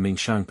supply to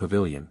Mingshang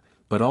Pavilion,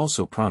 but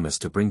also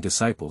promised to bring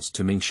disciples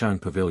to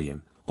Mingshang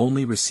Pavilion,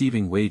 only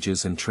receiving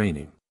wages and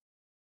training.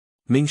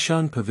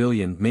 Mingshang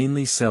Pavilion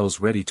mainly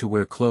sells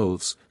ready-to-wear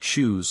clothes,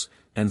 shoes,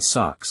 and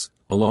socks,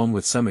 along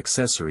with some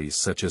accessories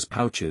such as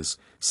pouches,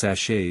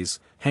 sachets,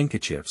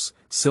 handkerchiefs,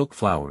 silk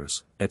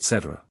flowers,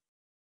 etc.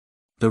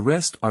 The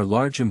rest are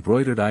large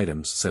embroidered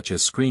items such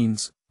as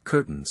screens,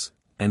 curtains,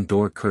 and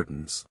door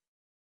curtains.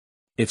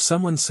 If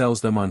someone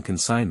sells them on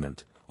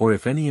consignment, or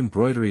if any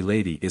embroidery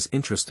lady is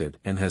interested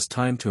and has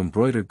time to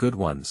embroider good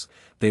ones,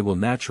 they will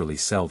naturally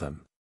sell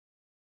them.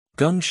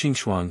 Geng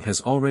Xingshuang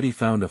has already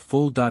found a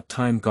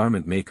full-time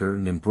garment maker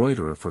and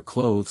embroiderer for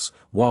clothes,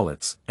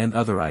 wallets, and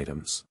other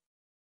items.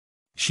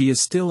 She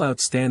is still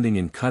outstanding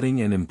in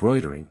cutting and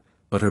embroidering,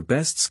 but her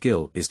best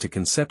skill is to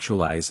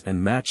conceptualize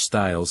and match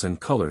styles and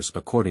colors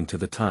according to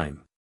the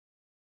time.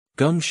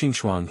 Geng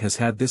Xingshuang has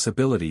had this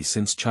ability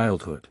since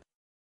childhood.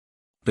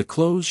 The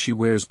clothes she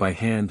wears by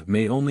hand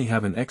may only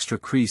have an extra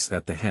crease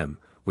at the hem,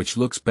 which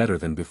looks better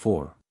than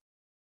before.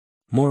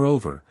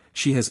 Moreover,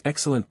 she has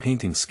excellent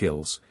painting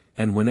skills,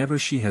 and whenever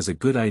she has a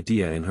good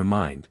idea in her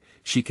mind,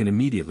 she can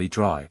immediately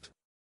draw it.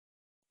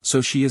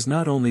 So she is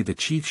not only the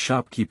chief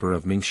shopkeeper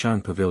of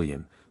Mingshang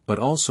Pavilion, but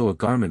also a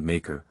garment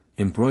maker,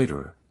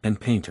 embroiderer, and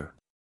painter.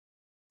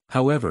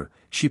 However,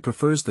 she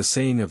prefers the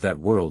saying of that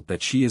world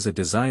that she is a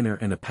designer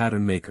and a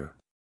pattern maker.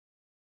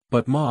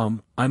 But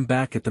Mom, I'm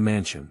back at the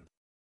mansion.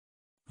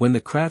 When the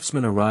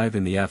craftsmen arrive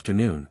in the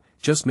afternoon,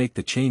 just make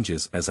the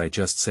changes as I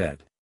just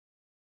said.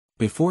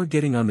 Before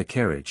getting on the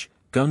carriage,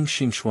 Geng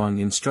Xingshuang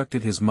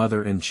instructed his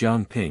mother and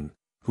Anping,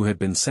 who had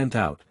been sent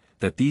out,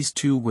 that these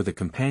two were the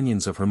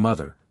companions of her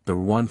mother, the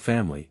Ruan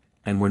family,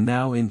 and were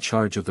now in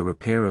charge of the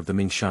repair of the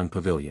Mingshang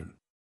Pavilion.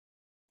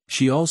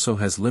 She also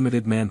has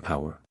limited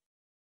manpower.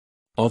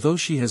 Although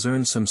she has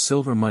earned some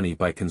silver money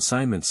by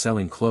consignment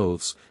selling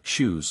clothes,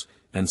 shoes,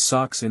 and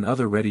socks in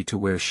other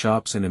ready-to-wear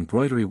shops and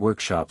embroidery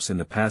workshops in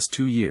the past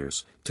 2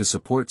 years, to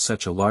support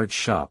such a large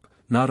shop,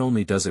 not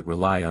only does it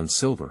rely on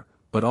silver,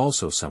 but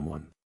also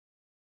someone.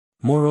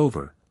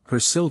 Moreover, her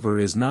silver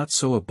is not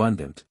so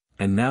abundant,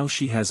 and now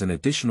she has an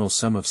additional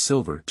sum of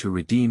silver to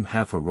redeem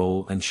half a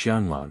roll and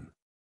xianglan.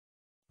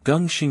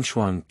 Geng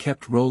Xingshuang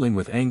kept rolling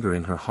with anger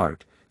in her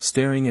heart,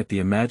 staring at the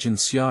imagined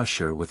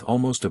Xiaoshi with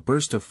almost a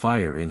burst of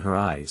fire in her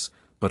eyes,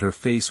 but her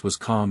face was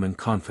calm and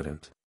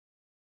confident.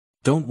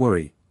 Don't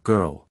worry,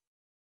 girl.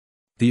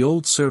 The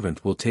old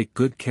servant will take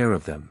good care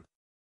of them.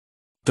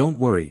 Don't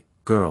worry,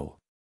 girl.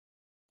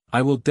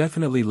 I will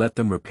definitely let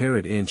them repair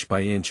it inch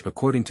by inch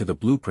according to the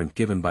blueprint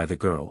given by the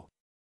girl.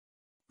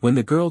 When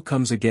the girl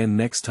comes again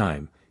next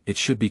time, it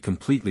should be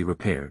completely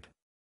repaired.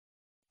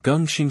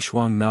 Geng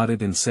Xingshuang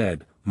nodded and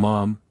said,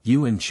 Mom,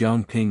 you and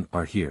Anping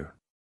are here.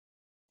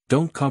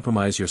 Don't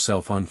compromise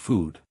yourself on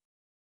food.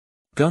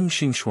 Geng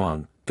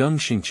Xingshuang, Geng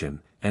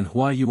Xingchen, and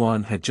Hua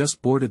Yuan had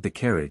just boarded the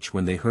carriage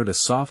when they heard a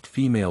soft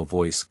female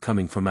voice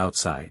coming from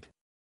outside.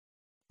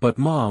 But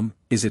Mom,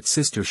 is it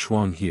Sister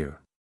Shuang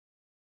here?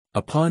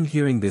 Upon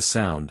hearing this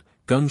sound,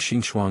 Geng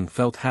Xingshuang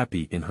felt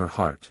happy in her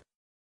heart.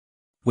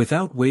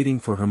 Without waiting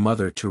for her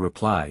mother to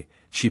reply,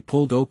 she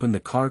pulled open the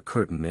car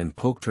curtain and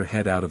poked her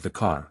head out of the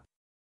car.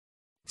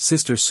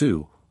 Sister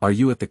Su, are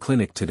you at the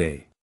clinic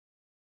today?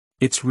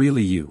 It's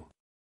really you.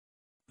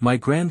 My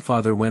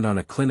grandfather went on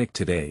a clinic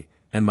today,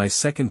 and my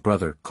second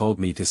brother called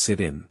me to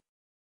sit in.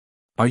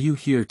 Are you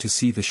here to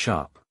see the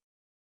shop?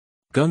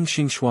 Geng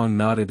Xingshuang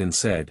nodded and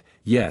said,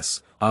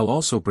 Yes, I'll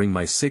also bring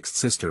my sixth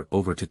sister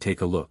over to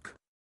take a look.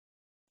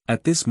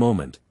 At this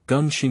moment,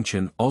 Geng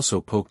Xingchen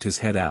also poked his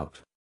head out.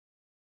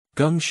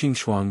 Geng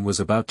Xingshuang was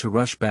about to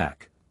rush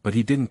back, but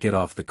he didn't get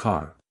off the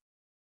car.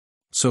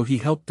 So he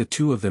helped the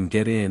two of them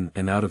get in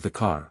and out of the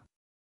car.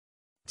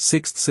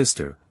 Sixth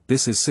sister,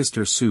 this is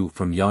Sister Su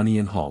from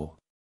Yannian Hall.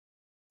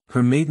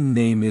 Her maiden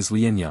name is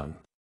Lianyang.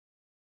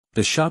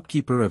 The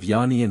shopkeeper of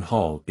Yannian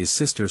Hall is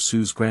Sister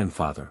Su's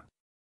grandfather.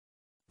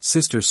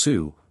 Sister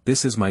Su,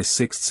 this is my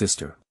sixth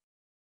sister.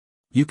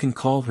 You can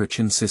call her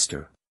Chin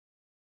sister.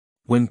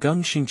 When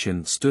Geng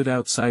Xingchen stood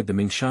outside the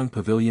Mingshang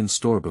Pavilion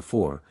store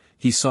before,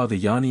 he saw the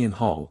Yannian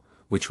Hall,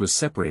 which was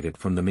separated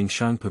from the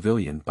Mingshang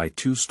Pavilion by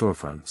 2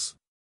 storefronts.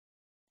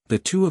 The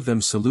two of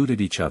them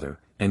saluted each other,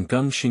 and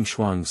Geng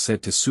Xingshuang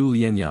said to Su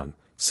Lianyang,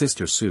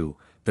 Sister Su,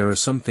 there are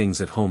some things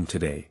at home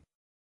today.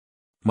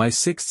 My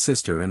sixth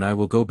sister and I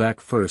will go back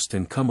first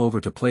and come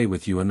over to play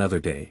with you another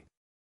day.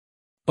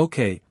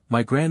 Okay,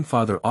 my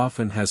grandfather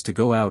often has to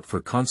go out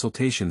for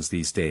consultations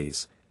these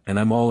days, and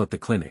I'm all at the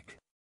clinic.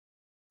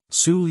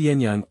 Su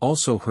Lianyang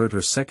also heard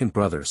her second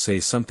brother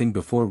say something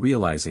before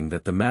realizing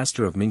that the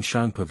master of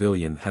Mingshang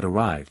Pavilion had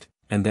arrived,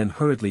 and then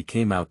hurriedly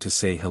came out to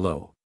say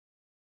hello.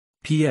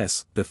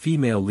 P.S. The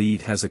female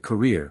lead has a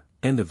career,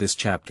 end of this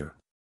chapter.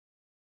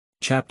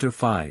 Chapter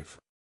 5.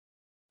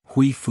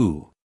 Hui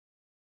Fu.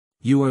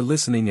 You are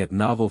listening at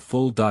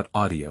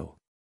novelfull.audio.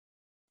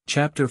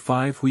 Chapter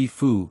 5. Hui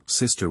Fu,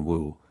 Sister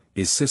Wu,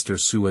 is Sister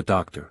Su a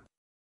doctor?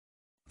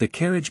 The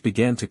carriage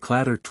began to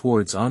clatter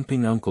towards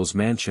Anping uncle's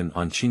mansion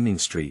on Qingming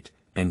Street,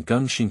 and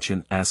Geng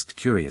Xingchen asked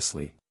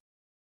curiously.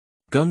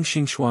 Geng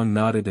Xingshuang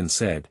nodded and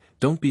said,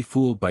 Don't be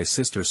fooled by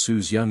Sister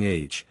Su's young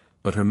age,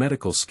 but her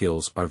medical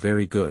skills are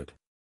very good.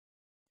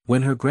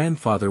 When her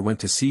grandfather went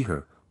to see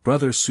her,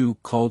 Brother Su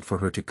called for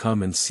her to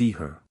come and see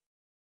her.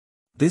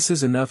 This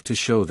is enough to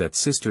show that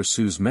Sister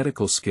Su's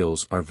medical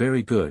skills are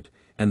very good,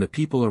 and the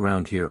people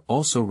around here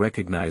also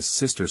recognize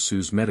Sister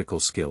Su's medical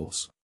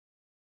skills.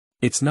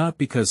 It's not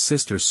because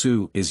Sister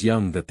Su is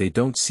young that they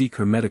don't seek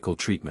her medical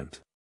treatment.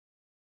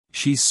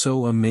 She's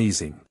so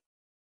amazing.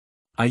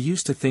 I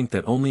used to think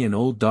that only an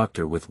old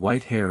doctor with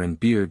white hair and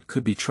beard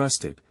could be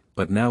trusted,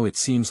 but now it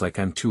seems like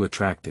I'm too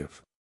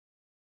attractive.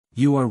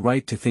 You are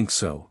right to think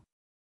so.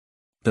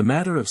 The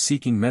matter of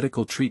seeking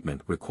medical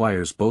treatment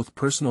requires both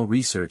personal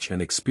research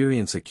and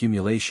experience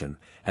accumulation,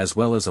 as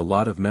well as a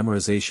lot of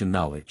memorization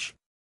knowledge.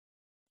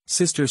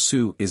 Sister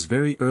Su is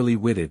very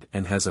early-witted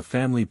and has a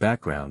family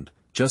background,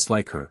 just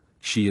like her,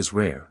 she is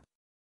rare.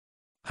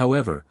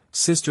 However,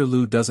 Sister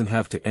Lu doesn't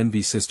have to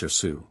envy Sister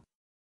Su.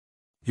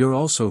 You're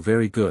also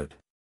very good.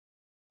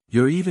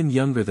 You're even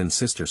younger than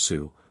Sister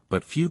Su,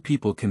 but few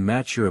people can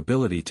match your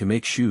ability to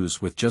make shoes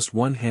with just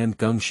one hand.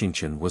 Geng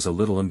Xingchen was a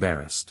little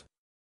embarrassed.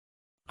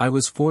 I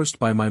was forced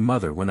by my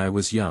mother when I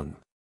was young.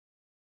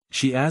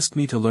 She asked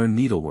me to learn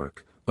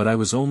needlework, but I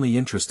was only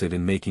interested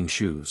in making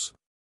shoes.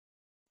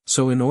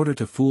 So in order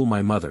to fool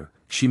my mother,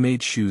 she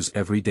made shoes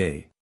every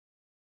day.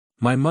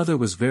 My mother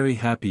was very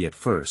happy at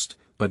first,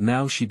 but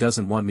now she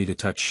doesn't want me to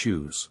touch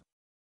shoes.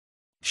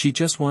 She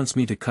just wants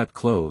me to cut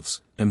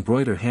clothes,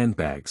 embroider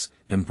handbags,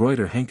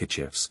 embroider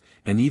handkerchiefs,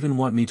 and even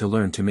want me to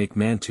learn to make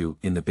mantu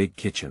in the big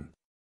kitchen.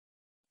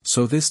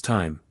 So this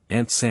time,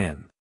 Aunt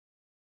San.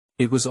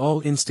 It was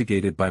all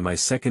instigated by my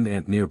second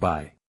aunt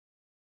nearby.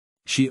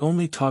 She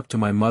only talked to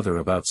my mother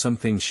about some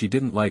things she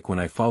didn't like when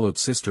I followed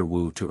Sister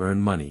Wu to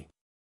earn money.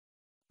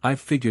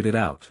 I've figured it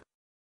out.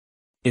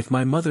 If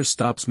my mother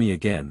stops me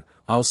again,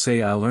 I'll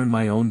say I'll earn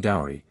my own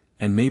dowry,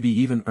 and maybe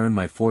even earn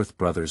my fourth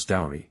brother's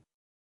dowry.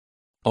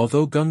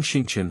 Although Geng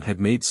Xingshuang had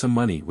made some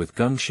money with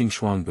Geng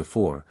Xingshuang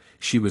before,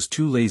 she was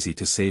too lazy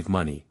to save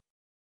money.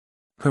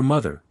 Her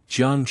mother,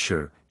 Jiang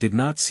Shi, did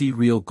not see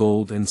real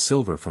gold and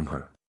silver from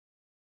her.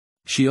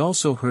 She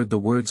also heard the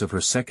words of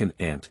her second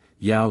aunt,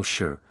 Yao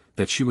Shi,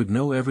 that she would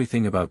know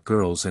everything about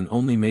girls and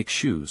only make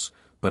shoes,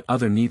 but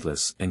other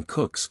needless and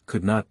cooks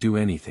could not do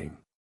anything.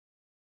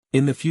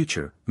 In the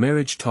future,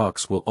 marriage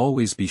talks will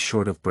always be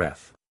short of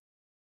breath.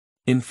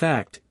 In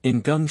fact,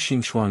 in Geng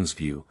Xingshuang's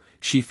view,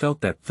 she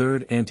felt that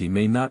third auntie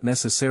may not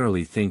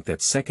necessarily think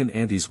that second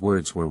auntie's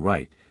words were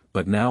right,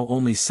 but now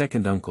only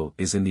second uncle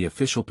is in the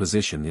official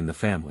position in the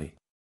family.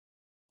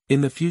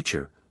 In the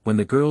future, when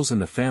the girls in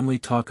the family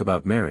talk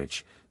about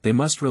marriage, they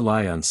must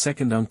rely on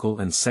second uncle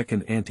and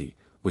second auntie,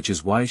 which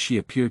is why she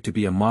appeared to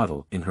be a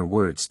model in her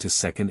words to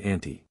second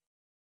auntie.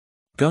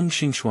 Geng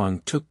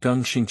Xingshuang took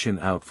Geng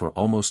Xingshuang out for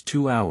almost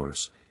 2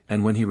 hours,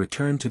 and when he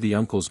returned to the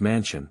uncle's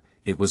mansion,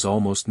 it was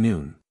almost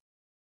noon.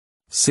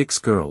 6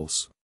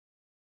 girls.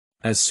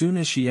 As soon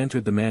as she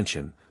entered the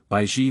mansion,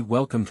 Baiji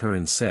welcomed her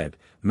and said,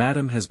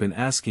 "Madam has been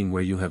asking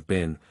where you have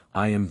been,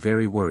 I am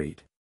very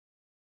worried.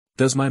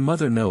 Does my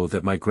mother know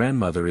that my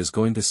grandmother is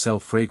going to sell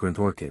fragrant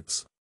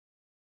orchids?"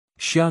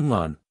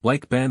 Xianglan,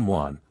 like Ban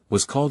Wan,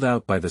 was called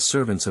out by the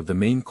servants of the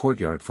main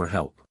courtyard for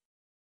help.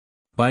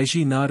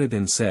 Baiji nodded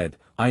and said,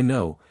 "I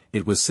know,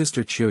 it was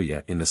Sister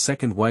Chiuya in the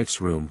second wife's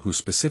room who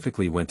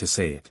specifically went to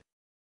say it."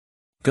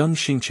 Geng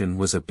Xingshuang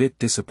was a bit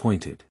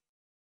disappointed.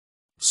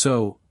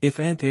 "So, if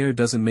Aunt Air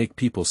doesn't make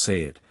people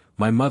say it,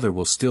 my mother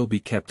will still be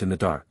kept in the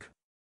dark."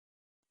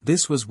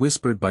 This was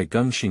whispered by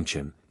Geng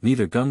Xingshuang,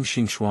 neither Geng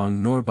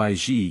Xingshuang nor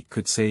Baiji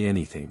could say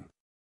anything.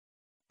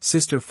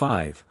 "Sister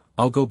 5,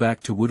 I'll go back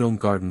to Wudong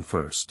Garden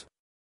first."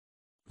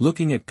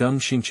 Looking at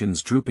Geng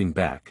Xingshuang's drooping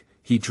back,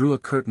 he drew a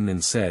curtain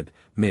and said,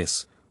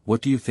 "Miss,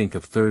 what do you think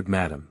of third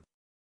madam?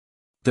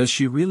 Does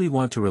she really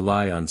want to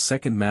rely on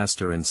second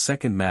master and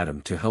second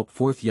madam to help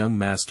fourth young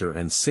master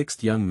and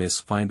sixth young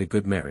miss find a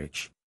good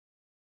marriage?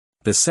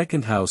 The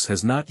second house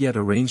has not yet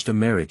arranged a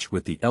marriage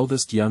with the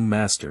eldest young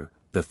master,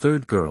 the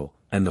third girl,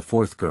 and the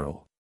fourth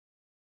girl.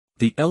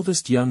 The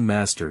eldest young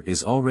master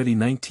is already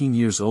 19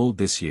 years old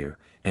this year,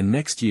 and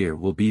next year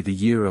will be the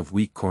year of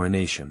weak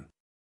coronation.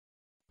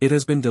 It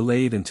has been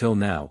delayed until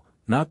now,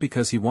 not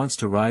because he wants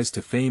to rise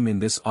to fame in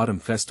this autumn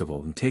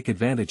festival and take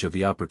advantage of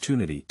the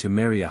opportunity to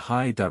marry a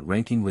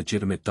high-ranking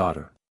legitimate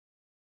daughter.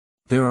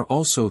 There are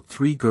also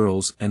 3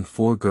 girls and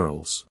 4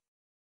 girls.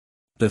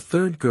 The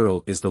third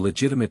girl is the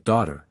legitimate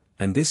daughter,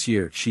 and this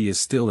year she is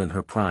still in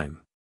her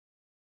prime.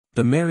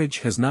 The marriage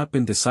has not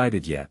been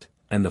decided yet,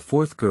 and the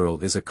fourth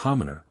girl is a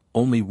commoner,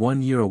 only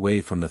 1 year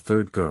away from the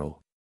third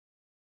girl.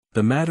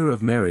 The matter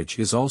of marriage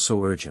is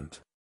also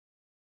urgent.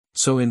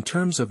 So in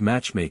terms of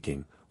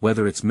matchmaking,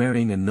 whether it's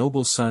marrying a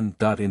noble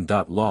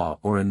son-in-law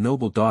or a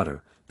noble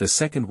daughter, the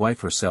second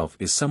wife herself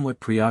is somewhat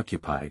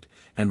preoccupied,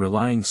 and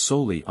relying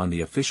solely on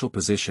the official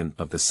position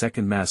of the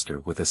second master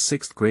with a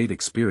 6th grade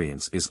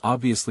experience is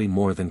obviously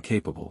more than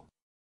capable.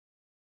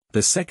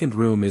 The second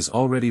room is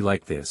already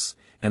like this,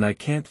 and I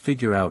can't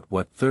figure out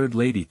what third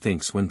lady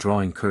thinks when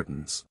drawing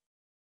curtains.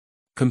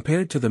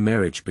 Compared to the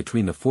marriage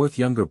between the fourth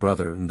younger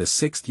brother and the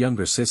 6th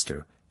younger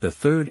sister, the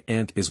third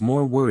aunt is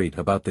more worried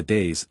about the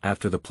days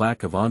after the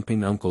plaque of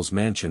Anping uncle's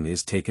mansion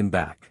is taken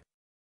back.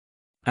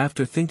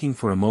 After thinking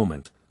for a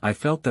moment, I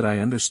felt that I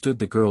understood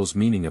the girl's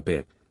meaning a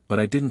bit, but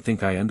I didn't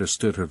think I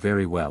understood her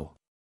very well.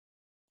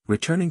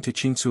 Returning to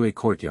Qingmo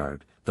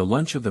courtyard, the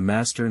lunch of the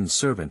master and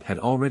servant had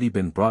already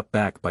been brought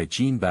back by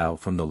Jin Bao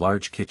from the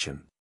large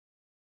kitchen.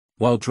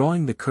 While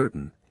drawing the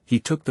curtain, he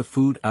took the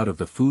food out of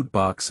the food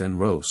box and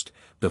roast.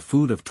 The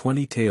food of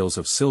 20 taels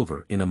of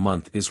silver in a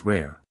month is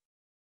rare.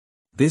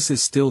 This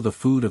is still the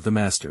food of the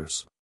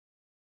masters.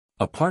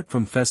 Apart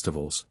from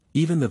festivals,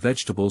 even the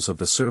vegetables of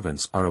the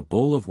servants are a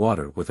bowl of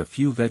water with a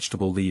few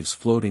vegetable leaves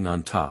floating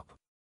on top.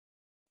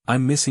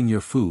 "I'm missing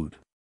your food,"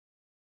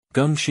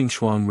 Geng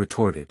Xingshuang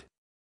retorted.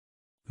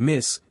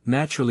 "Miss,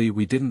 naturally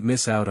we didn't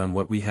miss out on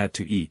what we had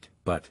to eat,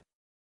 but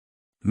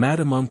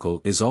Madam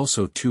Uncle is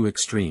also too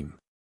extreme.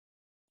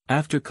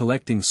 After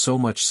collecting so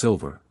much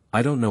silver,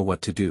 I don't know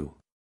what to do.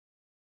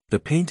 The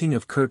painting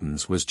of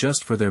curtains was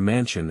just for their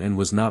mansion and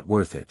was not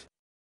worth it."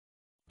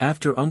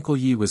 After Uncle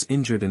Yi was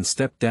injured and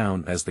stepped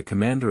down as the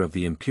commander of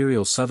the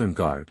Imperial Southern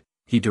Guard,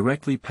 he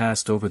directly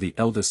passed over the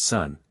eldest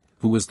son,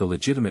 who was the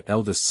legitimate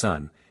eldest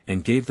son,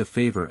 and gave the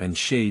favor and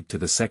shade to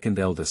the second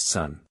eldest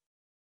son.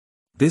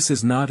 This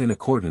is not in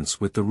accordance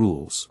with the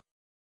rules.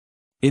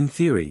 In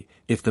theory,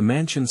 if the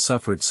mansion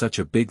suffered such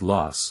a big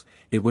loss,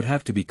 it would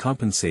have to be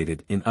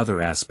compensated in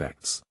other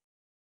aspects.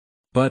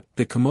 But,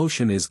 the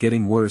commotion is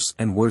getting worse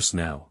and worse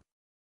now.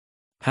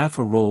 Half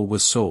a roll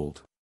was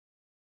sold.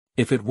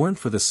 If it weren't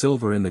for the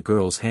silver in the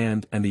girl's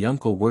hand and the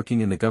uncle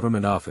working in the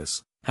government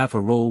office, half a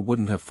roll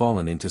wouldn't have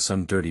fallen into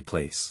some dirty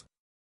place.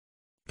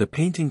 The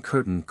painting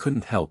curtain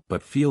couldn't help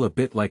but feel a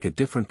bit like a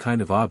different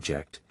kind of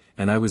object,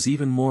 and I was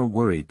even more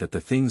worried that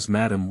the things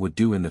Madame would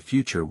do in the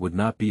future would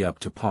not be up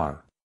to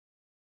par.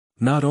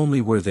 Not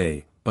only were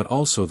they, but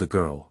also the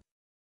girl.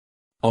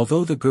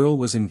 Although the girl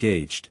was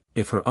engaged,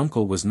 if her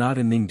uncle was not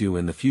in Ningdu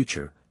in the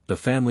future, the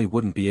family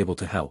wouldn't be able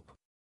to help.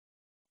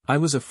 I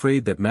was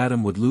afraid that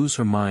Madame would lose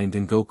her mind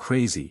and go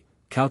crazy,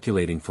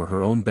 calculating for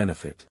her own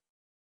benefit.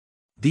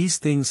 These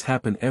things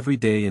happen every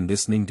day in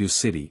this Ningdu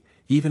city.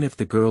 Even if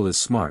the girl is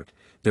smart,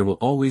 there will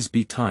always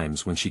be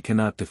times when she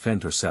cannot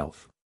defend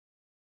herself.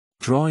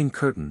 Drawing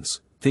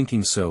curtains,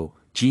 thinking so,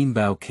 Jin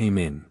Bao came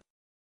in.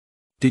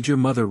 Did your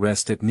mother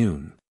rest at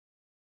noon?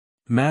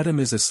 Madame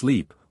is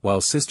asleep,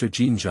 while Sister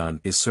Jinjan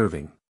is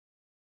serving.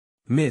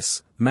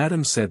 Miss,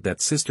 Madame said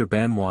that Sister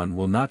Banwan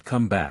will not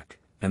come back,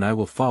 and I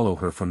will follow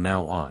her from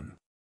now on.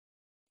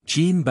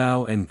 Jin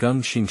Bao and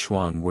Geng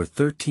Xingshuang were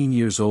 13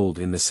 years old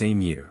in the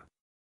same year.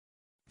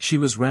 She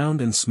was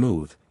round and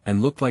smooth,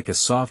 and looked like a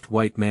soft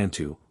white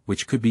mantu,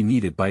 which could be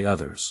kneaded by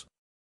others.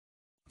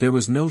 There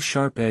was no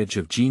sharp edge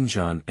of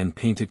Jinjan and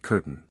painted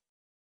curtain.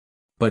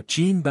 But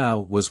Jin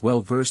Bao was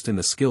well versed in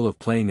the skill of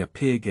playing a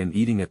pig and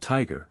eating a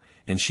tiger,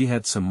 and she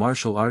had some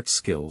martial arts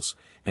skills,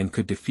 and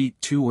could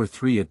defeat 2 or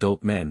 3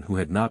 adult men who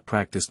had not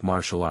practiced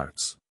martial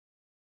arts.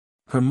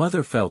 Her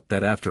mother felt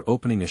that after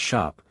opening a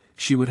shop,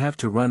 she would have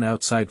to run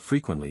outside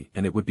frequently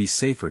and it would be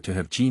safer to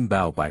have Jin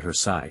Bao by her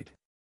side.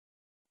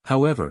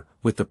 However,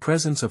 with the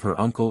presence of her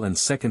uncle and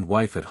second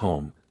wife at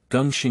home,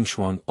 Geng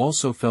Xingshuang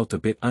also felt a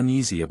bit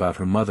uneasy about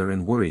her mother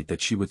and worried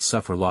that she would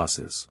suffer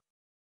losses.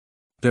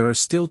 There are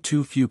still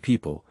too few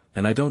people,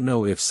 and I don't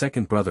know if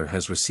second brother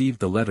has received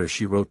the letter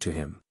she wrote to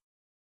him.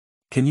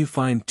 Can you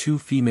find 2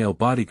 female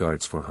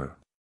bodyguards for her?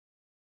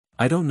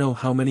 I don't know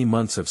how many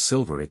months of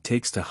silver it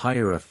takes to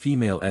hire a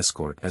female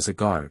escort as a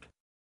guard.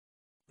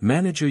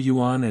 Manager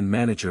Yuan and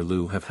Manager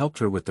Lu have helped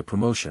her with the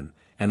promotion,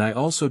 and I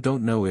also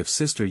don't know if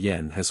Sister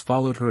Yen has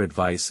followed her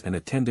advice and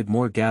attended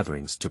more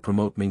gatherings to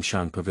promote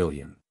Mingshang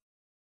Pavilion.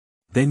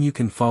 Then you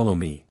can follow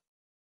me.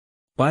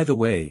 By the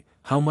way,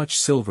 how much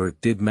silver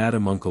did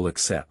Madam Uncle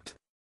accept?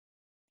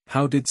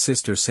 How did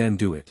Sister San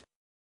do it?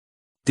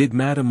 Did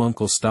Madam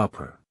Uncle stop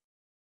her?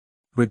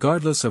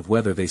 Regardless of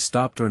whether they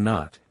stopped or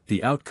not,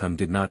 the outcome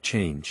did not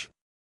change.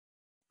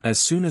 As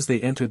soon as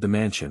they entered the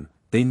mansion,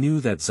 they knew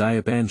that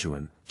Xia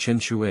Banjuan, Chen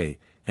Shui,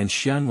 and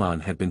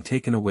Xianglan had been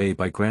taken away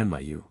by Grandma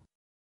Yu.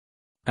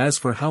 As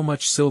for how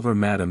much silver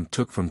Madame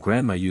took from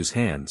Grandma Yu's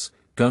hands,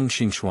 Geng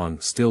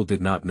Xingshuang still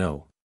did not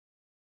know.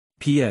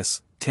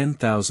 P.S.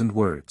 10,000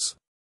 words.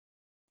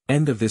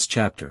 End of this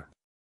chapter.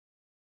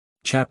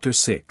 Chapter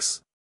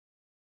 6.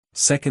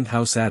 Second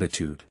House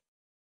Attitude.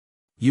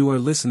 You are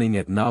listening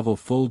at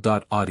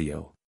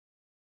novelfull.audio.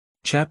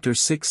 Chapter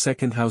 6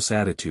 Second House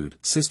Attitude.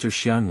 Sister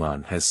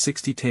Xianglan has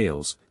 60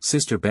 taels,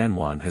 Sister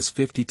Banwan has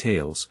 50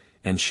 taels,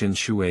 and Shen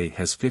Shui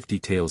has 50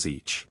 taels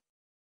each.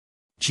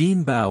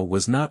 Jin Bao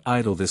was not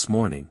idle this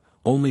morning,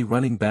 only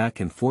running back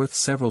and forth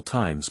several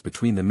times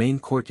between the main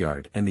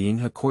courtyard and the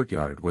Yinghe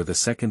courtyard where the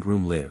second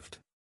room lived.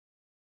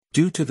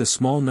 Due to the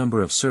small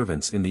number of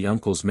servants in the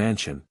uncle's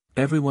mansion,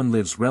 everyone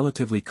lives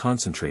relatively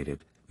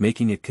concentrated,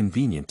 making it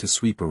convenient to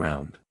sweep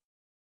around.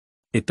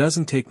 It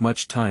doesn't take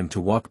much time to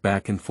walk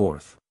back and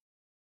forth.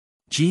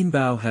 Jin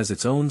Bao has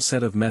its own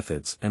set of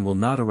methods and will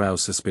not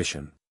arouse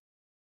suspicion.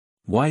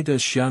 Why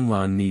does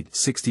Xianglan need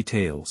 60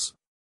 taels?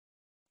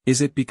 Is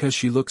it because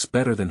she looks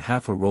better than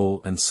half a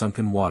roll and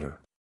sunken water?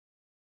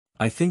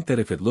 I think that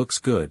if it looks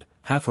good,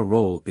 half a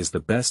roll is the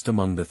best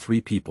among the 3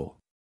 people.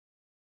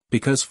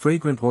 Because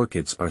fragrant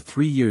orchids are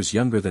 3 years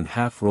younger than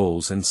half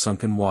rolls and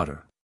sunken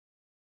water.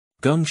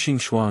 Geng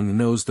Xingshuang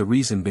knows the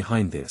reason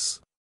behind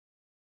this.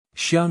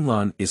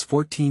 Xianglan is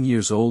 14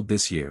 years old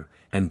this year,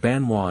 and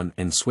Banwan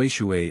and Sui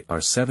Shui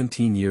are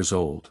 17 years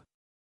old.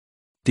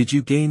 Did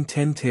you gain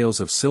 10 taels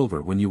of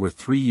silver when you were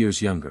 3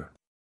 years younger?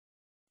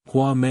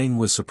 Hua Meng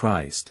was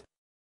surprised.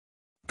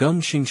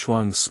 Geng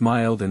Xingshuang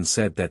smiled and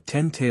said that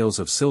 10 taels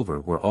of silver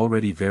were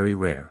already very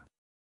rare.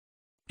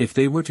 If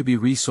they were to be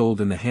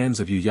resold in the hands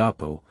of Yu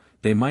Yapo,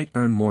 they might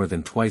earn more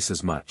than twice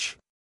as much.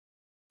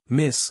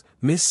 Miss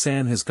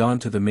San has gone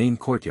to the main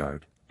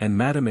courtyard, and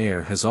Madame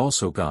Air has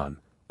also gone,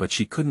 but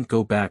she couldn't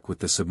go back with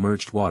the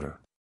submerged water.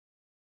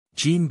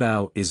 Jin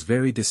Bao is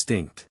very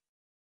distinct.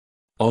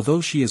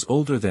 Although she is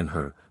older than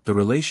her, the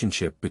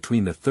relationship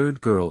between the third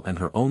girl and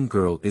her own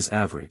girl is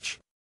average.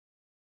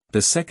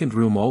 The second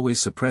room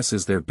always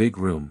suppresses their big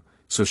room,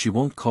 so she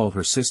won't call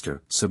her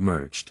sister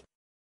submerged.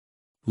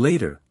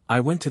 Later, I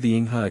went to the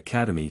Yinghe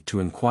Academy to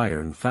inquire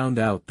and found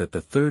out that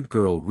the third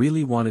girl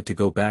really wanted to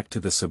go back to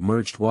the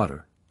submerged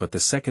water, but the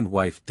second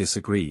wife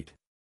disagreed.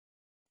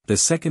 The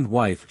second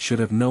wife should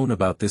have known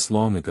about this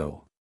long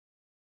ago.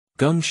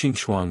 Geng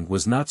Xingshuang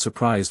was not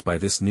surprised by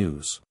this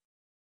news.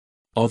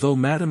 Although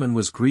Madame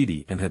was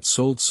greedy and had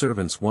sold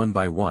servants one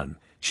by one,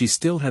 she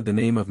still had the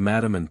name of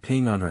Madame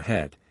Anping on her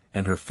head,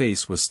 and her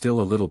face was still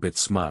a little bit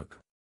smug.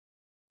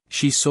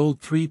 She sold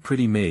 3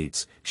 pretty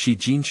maids, Shi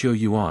Jinqiu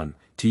Yuan,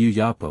 Tiu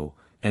Yapo,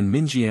 and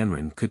Min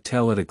Jianren could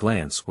tell at a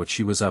glance what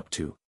she was up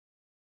to.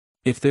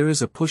 If there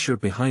is a pusher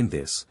behind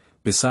this,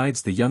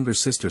 besides the younger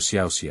sister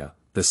Xiaoxia,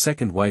 the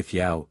second wife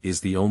Yao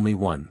is the only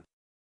one.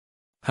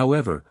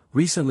 However,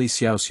 recently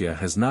Xiaoxia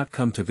has not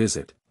come to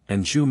visit,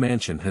 and Zhu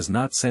Mansion has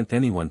not sent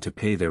anyone to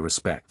pay their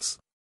respects.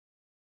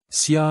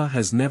 Xia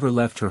has never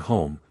left her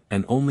home,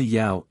 and only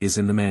Yao is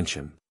in the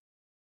mansion.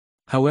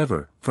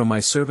 However, from my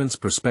servant's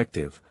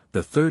perspective,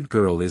 the third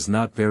girl is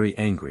not very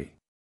angry.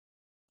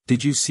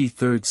 Did you see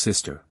third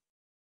sister?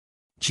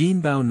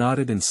 Jin Bao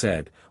nodded and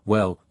said,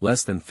 well,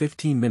 less than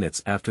 15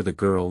 minutes after the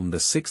girl and the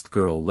sixth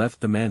girl left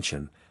the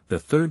mansion, the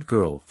third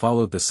girl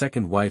followed the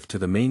second wife to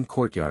the main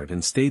courtyard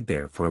and stayed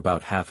there for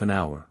about half an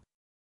hour.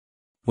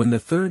 When the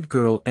third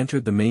girl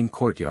entered the main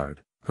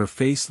courtyard, her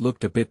face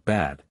looked a bit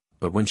bad,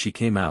 but when she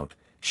came out,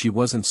 she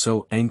wasn't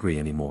so angry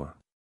anymore.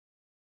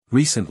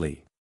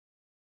 Recently,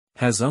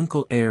 has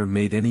Uncle Heir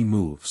made any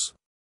moves?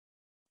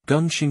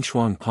 Geng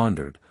Xingshuang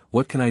pondered,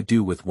 what can I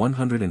do with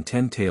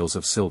 110 taels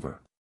of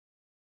silver?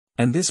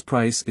 And this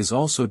price is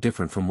also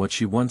different from what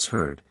she once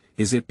heard.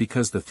 Is it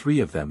because the 3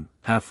 of them,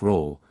 half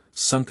roll,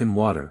 sunken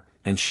water,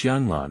 and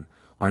Xianglan,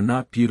 are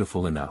not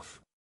beautiful enough?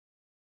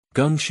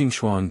 Geng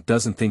Xingshuang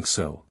doesn't think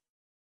so.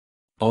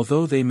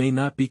 Although they may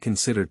not be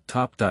considered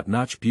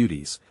top-notch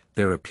beauties,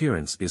 their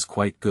appearance is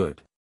quite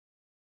good.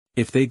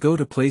 If they go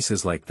to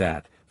places like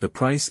that, the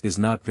price is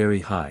not very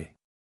high.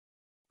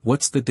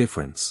 What's the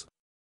difference?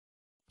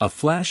 A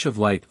flash of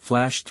light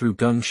flashed through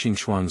Geng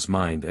Xingshuang's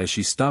mind as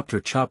she stopped her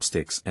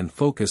chopsticks and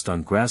focused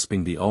on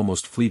grasping the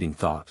almost fleeting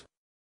thought.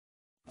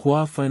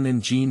 Hua Fen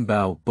and Jin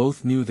Bao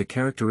both knew the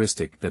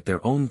characteristic that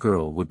their own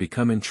girl would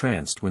become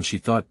entranced when she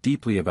thought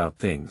deeply about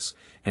things,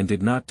 and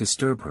did not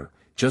disturb her,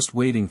 just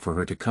waiting for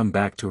her to come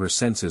back to her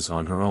senses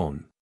on her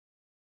own.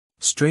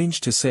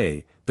 Strange to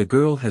say, the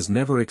girl has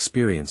never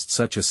experienced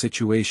such a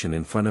situation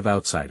in front of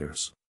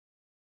outsiders.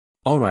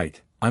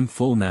 Alright, I'm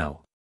full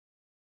now.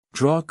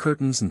 Draw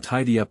curtains and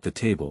tidy up the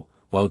table,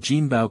 while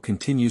Jin Bao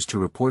continues to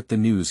report the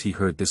news he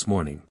heard this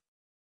morning.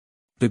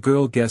 The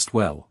girl guessed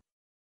well.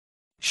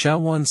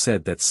 Xiaowan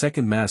said that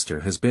second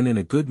master has been in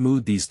a good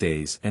mood these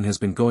days and has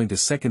been going to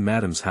second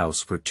madam's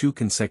house for 2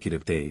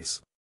 consecutive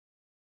days.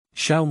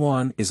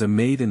 Xiaowan is a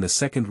maid in the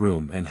second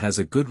room and has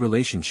a good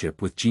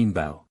relationship with Jin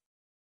Bao.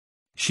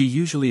 She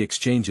usually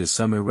exchanges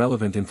some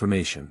irrelevant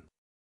information.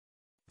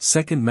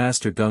 Second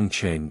Master Geng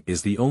Cheng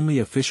is the only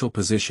official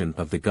position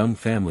of the Geng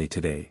family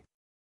today.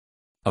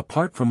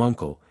 Apart from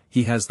uncle,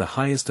 he has the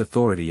highest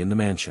authority in the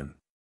mansion.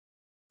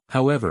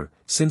 However,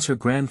 since her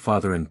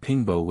grandfather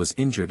Anping was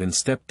injured and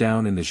stepped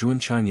down in the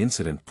Zhuanchang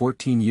incident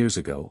 14 years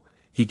ago,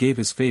 he gave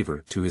his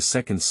favor to his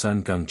second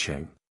son Geng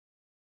Cheng.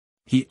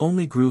 He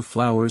only grew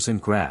flowers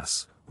and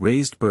grass,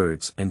 raised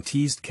birds and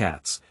teased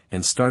cats,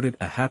 and started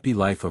a happy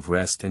life of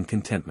rest and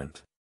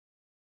contentment.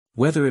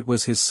 Whether it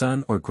was his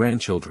son or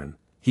grandchildren,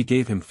 he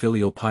gave him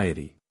filial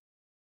piety.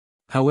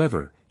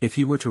 However, if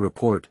he were to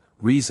report,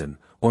 reason,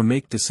 or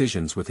make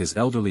decisions with his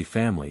elderly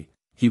family,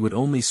 he would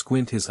only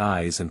squint his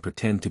eyes and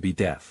pretend to be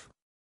deaf.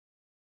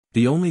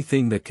 The only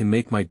thing that can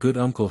make my good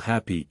uncle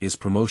happy is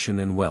promotion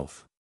and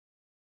wealth.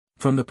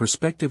 From the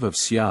perspective of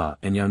Xia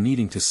and Yao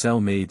needing to sell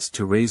maids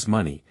to raise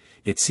money,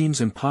 it seems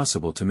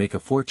impossible to make a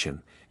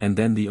fortune, and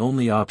then the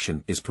only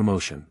option is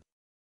promotion.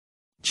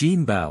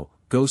 Jin Bao,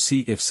 go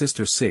see if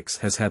Sister Six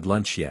has had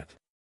lunch yet.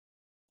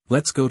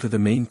 Let's go to the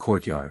main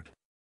courtyard.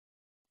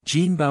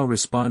 Jin Bao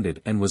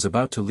responded and was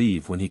about to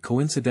leave when he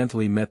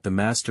coincidentally met the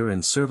master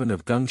and servant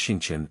of Geng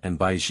Xingshuang and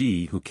Bai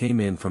Ji who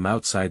came in from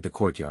outside the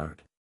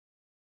courtyard.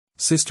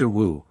 Sister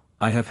Wu,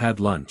 I have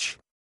had lunch.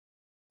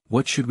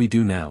 What should we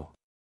do now?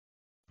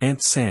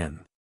 Aunt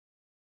San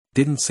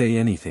didn't say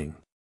anything.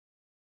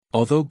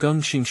 Although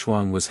Geng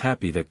Xingshuang was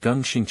happy that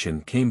Geng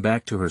Xingshuang came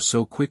back to her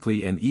so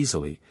quickly and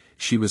easily,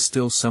 she was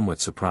still somewhat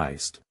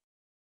surprised.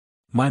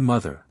 My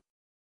mother.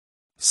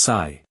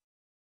 Sigh.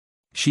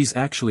 She's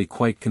actually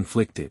quite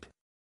conflicted.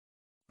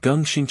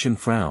 Geng Xingshuang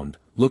frowned,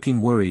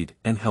 looking worried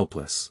and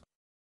helpless.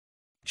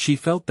 She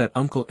felt that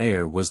Uncle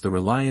Heir was the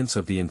reliance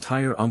of the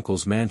entire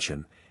uncle's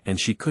mansion, and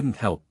she couldn't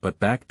help but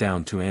back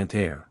down to Aunt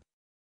Heir.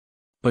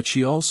 But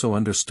she also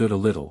understood a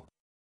little.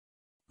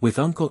 With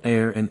Uncle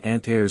Heir and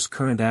Aunt Heir's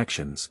current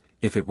actions,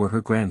 if it were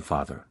her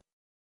grandfather,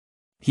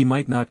 he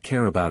might not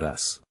care about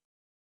us.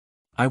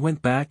 I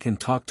went back and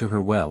talked to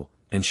her well,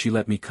 and she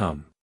let me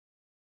come.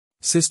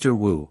 Sister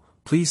Wu,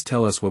 please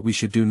tell us what we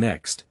should do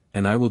next,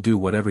 and I will do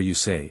whatever you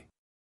say.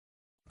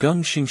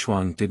 Geng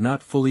Xingshuang did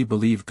not fully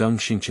believe Geng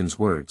Xingshuang's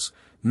words,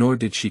 nor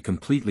did she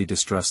completely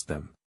distrust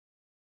them.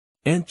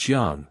 Aunt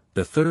Jiang,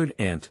 the third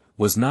aunt,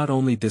 was not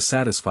only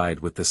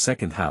dissatisfied with the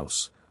second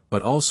house,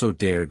 but also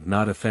dared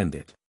not offend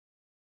it.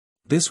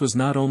 This was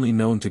not only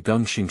known to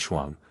Geng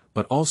Xingshuang,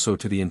 but also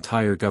to the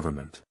entire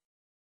government.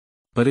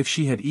 But if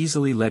she had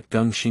easily let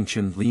Geng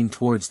Xingshuang lean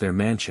towards their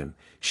mansion,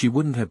 she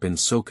wouldn't have been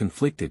so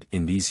conflicted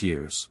in these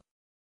years.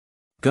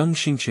 Geng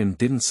Xingshuang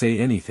didn't say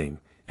anything,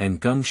 and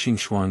Geng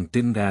Xingshuang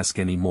didn't ask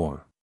any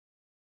more.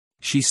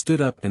 She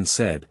stood up and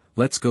said,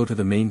 "Let's go to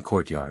the main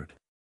courtyard.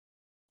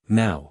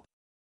 Now."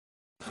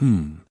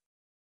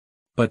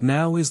 But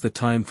now is the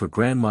time for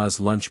Grandma's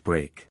lunch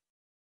break.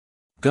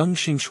 Geng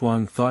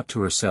Xingshuang thought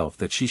to herself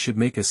that she should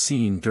make a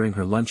scene during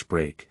her lunch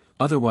break,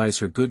 otherwise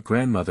her good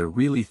grandmother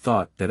really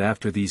thought that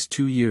after these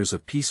 2 years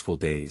of peaceful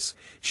days,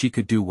 she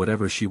could do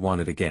whatever she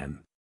wanted again.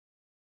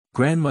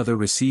 Grandmother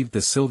received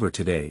the silver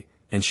today,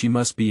 and she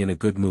must be in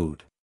a good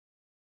mood.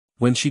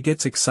 When she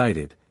gets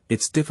excited,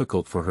 it's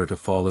difficult for her to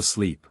fall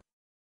asleep.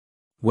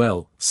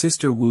 Well,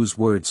 Sister Wu's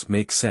words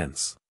make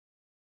sense.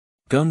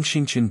 Geng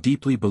Xingshuang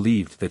deeply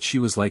believed that she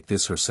was like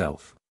this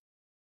herself.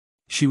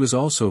 She was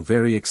also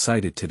very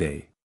excited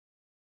today.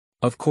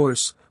 Of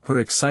course, her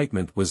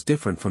excitement was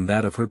different from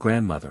that of her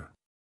grandmother.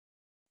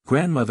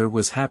 Grandmother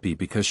was happy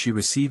because she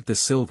received the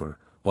silver,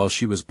 while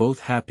she was both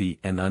happy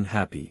and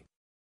unhappy.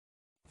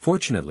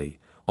 Fortunately,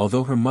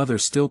 although her mother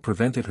still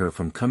prevented her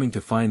from coming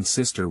to find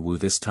Sister Wu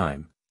this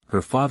time,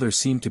 her father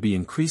seemed to be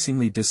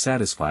increasingly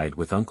dissatisfied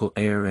with Uncle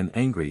Air and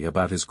angry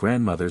about his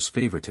grandmother's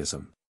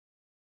favoritism.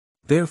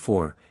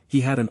 Therefore,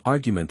 he had an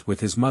argument with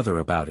his mother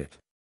about it.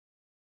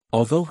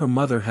 Although her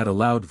mother had a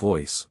loud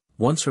voice,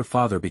 once her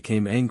father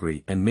became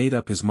angry and made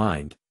up his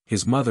mind,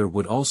 his mother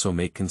would also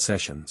make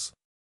concessions.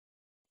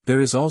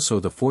 There is also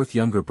the fourth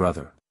younger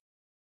brother.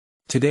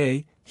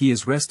 Today, he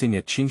is resting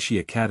at Qingxi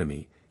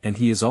Academy, and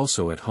he is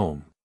also at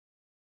home.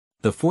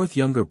 The fourth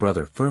younger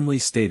brother firmly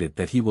stated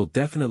that he will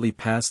definitely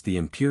pass the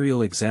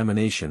imperial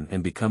examination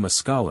and become a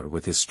scholar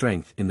with his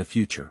strength in the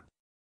future.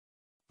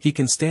 He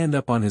can stand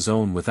up on his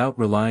own without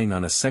relying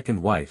on a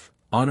second wife,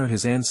 honor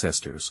his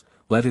ancestors,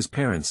 let his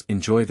parents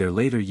enjoy their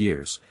later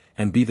years,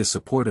 and be the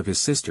support of his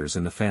sisters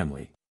in the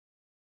family.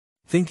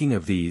 Thinking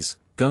of these,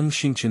 Geng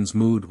Xingshuang's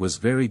mood was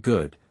very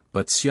good,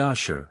 but Xia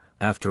Shi,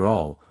 after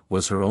all,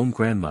 was her own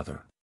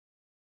grandmother.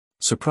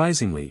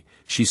 Surprisingly,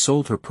 she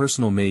sold her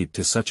personal maid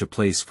to such a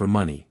place for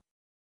money.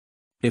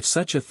 If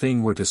such a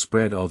thing were to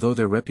spread, although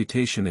their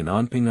reputation in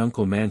Anping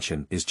Uncle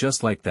Mansion is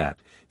just like that,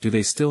 do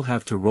they still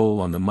have to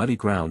roll on the muddy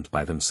ground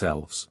by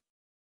themselves?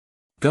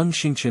 Geng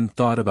Xingshuang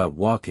thought about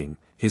walking,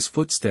 his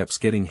footsteps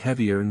getting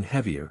heavier and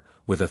heavier,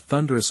 with a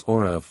thunderous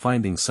aura of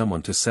finding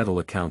someone to settle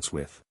accounts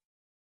with.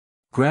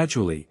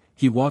 Gradually,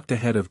 he walked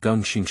ahead of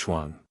Geng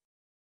Xingshuang.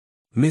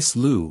 "Miss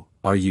Lu,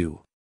 are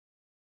you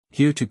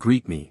here to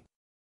greet me?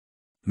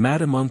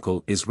 Madam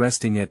Uncle is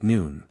resting at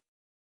noon."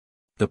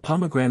 The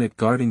pomegranate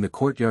guarding the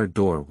courtyard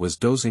door was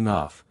dozing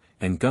off,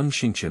 and Geng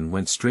Xingshuang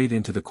went straight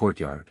into the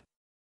courtyard.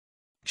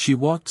 She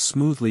walked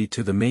smoothly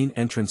to the main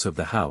entrance of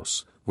the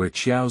house, where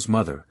Qiao's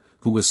mother,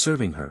 who was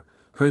serving her,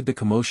 heard the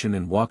commotion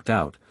and walked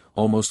out,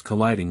 almost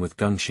colliding with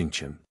Geng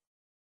Xingshuang.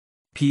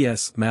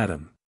 P.S.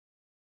 Madam.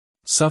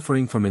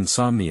 Suffering from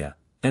insomnia,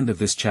 end of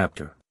this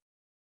chapter.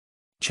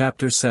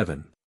 Chapter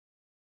 7.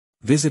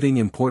 Visiting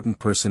important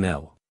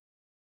personnel.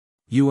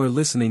 You are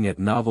listening at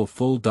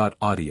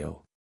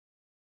novelfull.audio.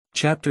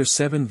 Chapter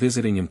 7.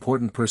 Visiting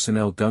important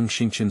personnel. Geng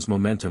Xingshuang's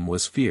momentum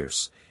was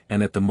fierce,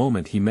 and at the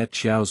moment he met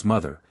Qiao's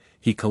mother,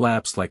 he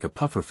collapsed like a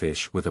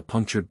pufferfish with a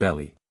punctured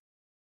belly.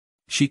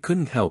 She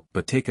couldn't help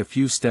but take a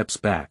few steps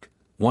back,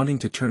 wanting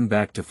to turn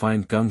back to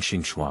find Geng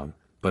Xingshuang,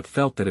 but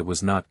felt that it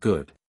was not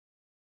good.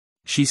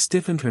 She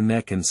stiffened her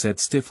neck and said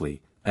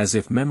stiffly, as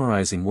if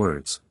memorizing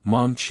words,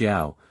 "Mom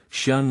Qiao,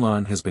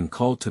 Xianlan has been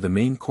called to the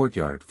main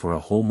courtyard for a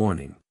whole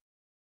morning.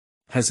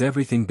 Has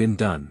everything been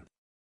done?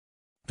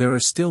 There are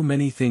still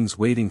many things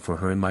waiting for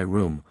her in my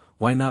room,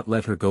 why not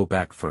let her go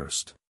back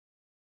first?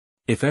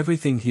 If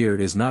everything here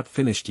is not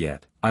finished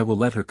yet, I will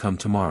let her come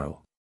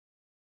tomorrow."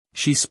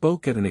 She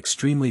spoke at an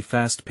extremely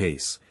fast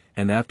pace,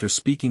 and after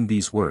speaking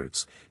these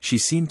words, she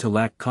seemed to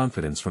lack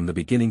confidence from the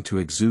beginning to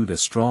exude a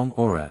strong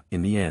aura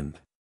in the end.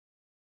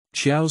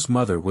 Qiao's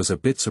mother was a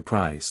bit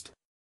surprised.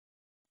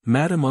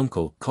 Madam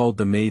Uncle called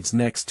the maids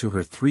next to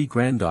her 3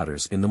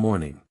 granddaughters in the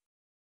morning.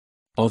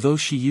 Although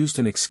she used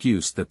an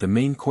excuse that the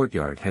main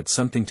courtyard had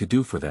something to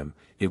do for them,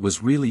 it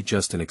was really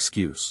just an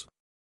excuse.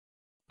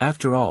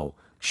 After all,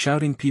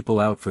 shouting people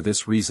out for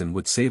this reason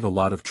would save a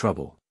lot of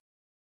trouble.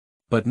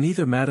 But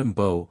neither Madame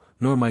Bo,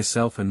 nor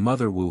myself and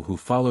Mother Wu, who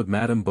followed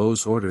Madame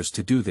Bo's orders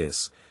to do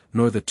this,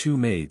 nor the 2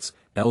 maids,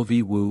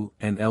 LV Wu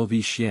and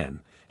LV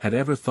Xian, had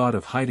ever thought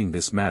of hiding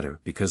this matter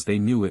because they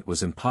knew it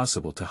was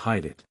impossible to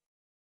hide it.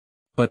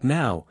 But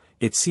now,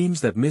 it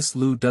seems that Miss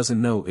Lu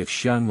doesn't know if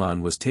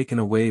Xianglan was taken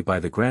away by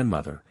the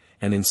grandmother,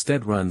 and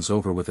instead runs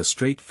over with a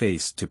straight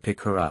face to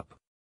pick her up.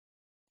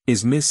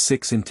 Is Miss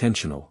Six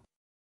intentional?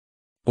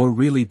 Or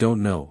really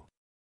don't know?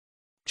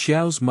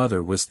 Qiao's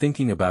mother was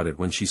thinking about it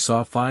when she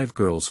saw 5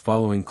 girls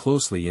following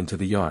closely into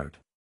the yard.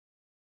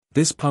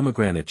 This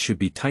pomegranate should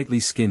be tightly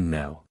skinned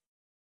now.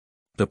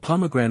 The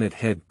pomegranate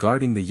head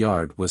guarding the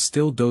yard was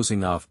still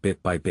dozing off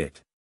bit by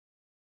bit.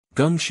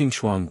 Geng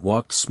Xingshuang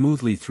walked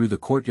smoothly through the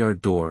courtyard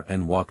door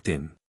and walked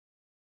in.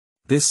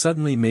 This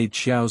suddenly made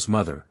Qiao's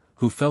mother,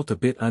 who felt a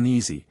bit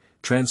uneasy,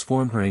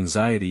 transform her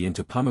anxiety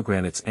into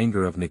pomegranate's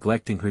anger of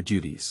neglecting her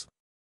duties.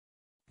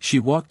 She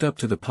walked up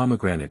to the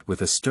pomegranate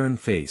with a stern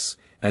face,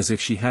 as if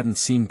she hadn't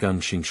seen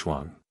Geng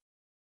Xingshuang.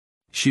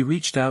 She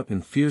reached out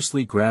and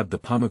fiercely grabbed the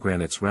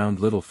pomegranate's round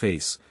little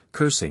face,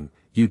 cursing,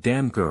 "You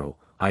damn girl,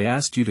 I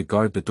asked you to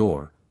guard the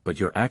door, but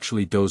you're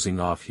actually dozing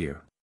off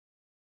here.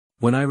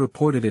 When I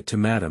reported it to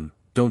Madam,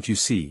 don't you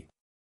see?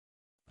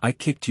 I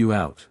kicked you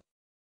out."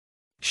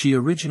 She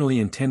originally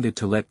intended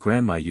to let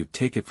Grandma Yu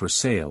take it for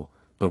sale,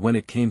 but when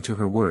it came to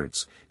her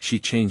words, she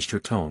changed her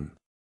tone.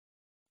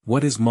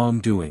 "What is Mom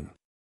doing?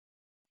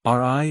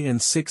 Are I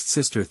and sixth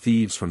sister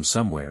thieves from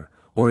somewhere,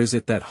 or is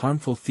it that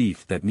harmful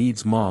thief that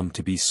needs Mom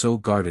to be so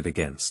guarded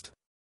against?"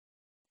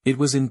 It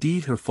was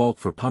indeed her fault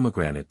for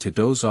Pomegranate to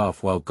doze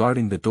off while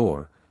guarding the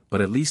door, but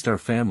at least our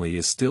family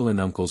is still in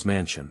Uncle's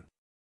mansion.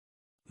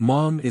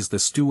 Mom is the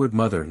steward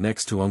mother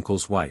next to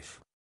Uncle's wife.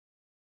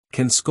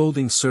 Can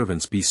scolding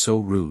servants be so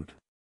rude?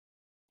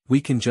 We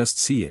can just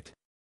see it.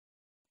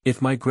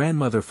 If my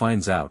grandmother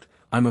finds out,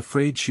 I'm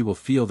afraid she will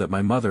feel that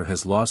my mother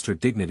has lost her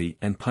dignity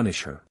and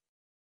punish her.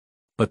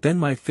 But then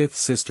my fifth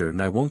sister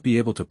and I won't be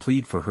able to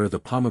plead for her. The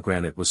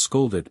pomegranate was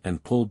scolded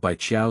and pulled by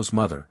Qiao's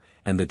mother,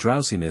 and the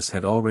drowsiness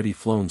had already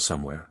flown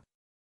somewhere.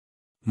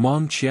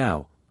 "Mom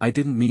Qiao, I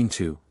didn't mean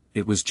to,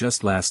 it was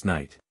just last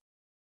night."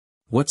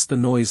 "What's the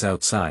noise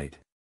outside?"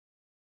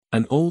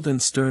 An old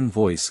and stern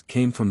voice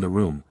came from the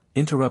room,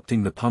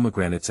 interrupting the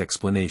pomegranate's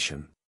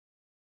explanation.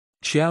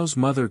 Qiao's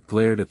mother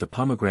glared at the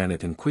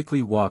pomegranate and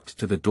quickly walked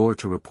to the door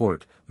to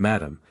report,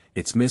 "Madam,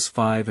 it's Miss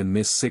 5 and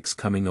Miss 6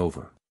 coming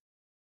over."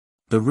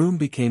 The room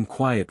became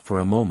quiet for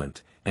a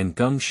moment, and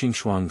Geng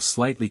Xingshuang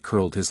slightly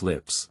curled his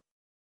lips.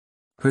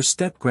 Her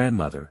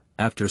step-grandmother,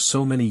 after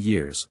so many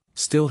years,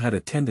 still had a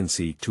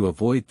tendency to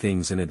avoid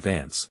things in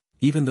advance,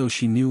 even though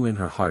she knew in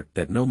her heart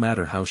that no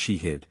matter how she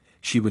hid,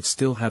 she would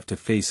still have to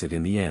face it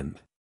in the end.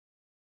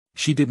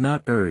 She did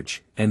not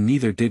urge, and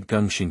neither did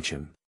Geng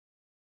Xingshuang.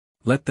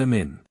 "Let them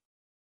in."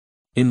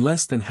 In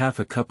less than half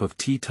a cup of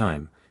tea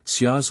time,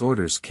 Xia's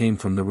orders came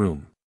from the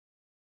room.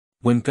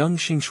 When Geng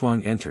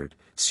Xingshuang entered,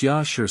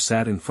 Xia Shi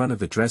sat in front of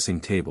the dressing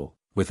table,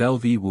 with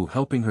LV Wu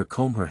helping her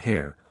comb her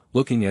hair,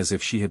 looking as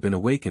if she had been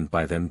awakened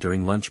by them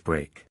during lunch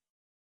break.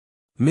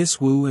 "Miss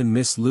Wu and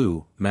Miss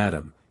Lu,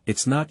 Madam,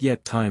 it's not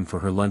yet time for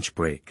her lunch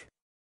break.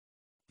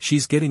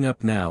 She's getting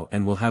up now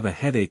and will have a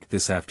headache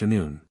this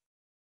afternoon."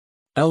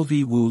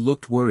 LV Wu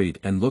looked worried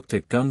and looked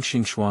at Geng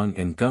Xingshuang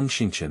and Geng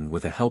Xingshuang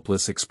with a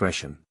helpless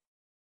expression.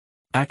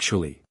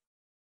 "Actually,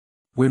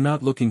 we're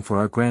not looking for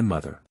our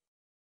grandmother.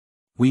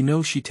 We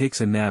know she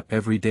takes a nap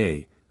every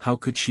day, how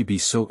could she be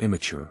so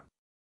immature?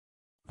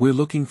 We're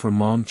looking for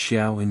Mom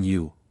Qiao and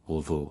you,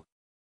 Ulvu."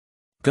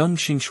 Geng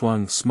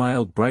Xingshuang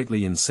smiled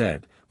brightly and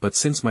said, "But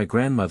since my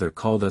grandmother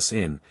called us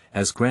in,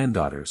 as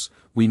granddaughters,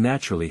 we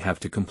naturally have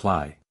to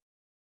comply."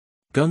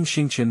 Geng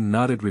Xingshuang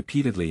nodded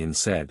repeatedly and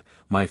said,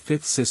 "My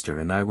fifth sister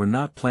and I were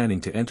not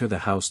planning to enter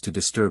the house to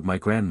disturb my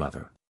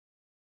grandmother.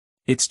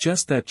 It's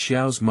just that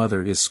Qiao's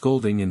mother is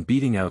scolding and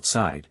beating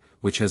outside,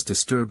 which has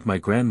disturbed my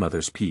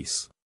grandmother's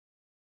peace.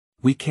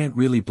 We can't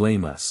really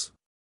blame us."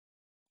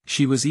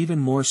 She was even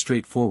more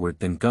straightforward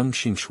than Geng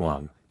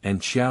Xingshuang,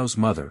 and Qiao's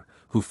mother,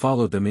 who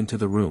followed them into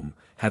the room,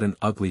 had an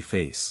ugly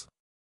face.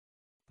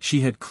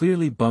 She had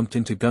clearly bumped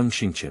into Geng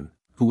Xingshuang,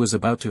 who was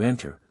about to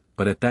enter,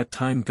 but at that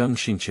time Geng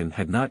Xingshuang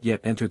had not yet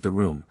entered the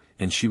room,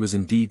 and she was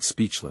indeed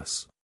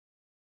speechless.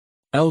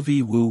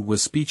 LV Wu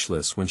was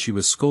speechless when she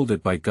was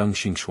scolded by Geng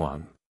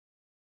Xingshuang.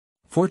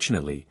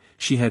 Fortunately,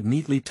 she had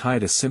neatly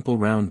tied a simple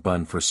round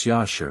bun for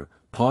Xia Shi,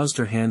 paused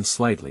her hand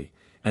slightly,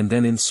 and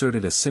then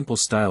inserted a simple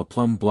style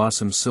plum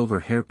blossom silver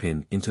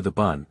hairpin into the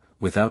bun,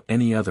 without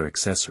any other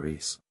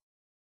accessories.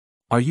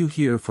 "Are you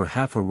here for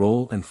half a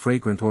roll and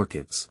fragrant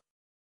orchids?"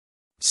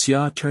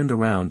 Xia turned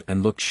around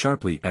and looked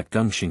sharply at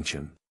Geng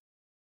Xingshuang.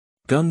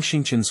 Geng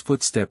Xingshuang's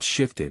footsteps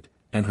shifted,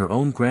 and her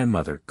own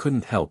grandmother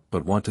couldn't help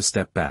but want to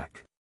step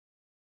back.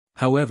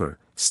 However,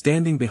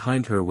 standing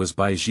behind her was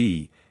Bai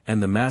Ji,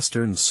 and the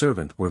master and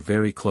servant were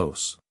very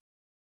close.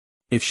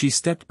 If she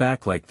stepped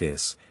back like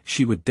this,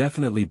 she would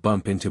definitely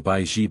bump into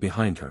Bai Ji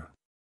behind her.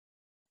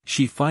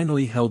 She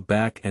finally held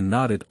back and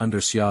nodded under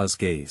Xia's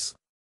gaze.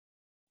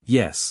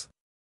 Yes.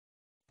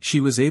 She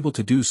was able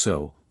to do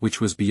so,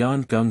 which was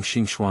beyond Geng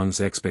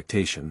Xingshuang's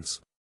expectations.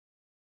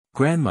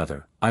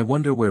 "Grandmother, I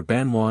wonder where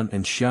Banwan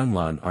and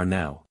Xianglan are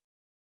now."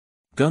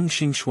 Geng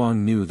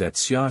Xingshuang knew that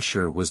Xia Shi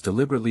was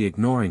deliberately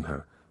ignoring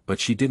her, but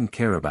she didn't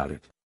care about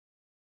it.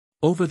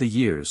 Over the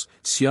years,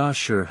 Xia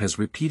Shi has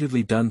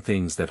repeatedly done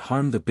things that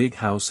harm the big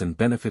house and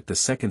benefit the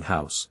second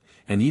house,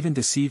 and even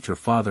deceived her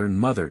father and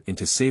mother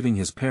into saving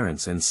his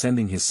parents and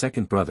sending his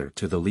second brother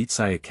to the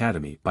Litsai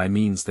Academy by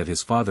means that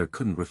his father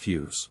couldn't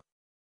refuse.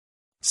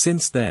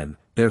 Since then,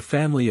 their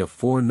family of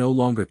four no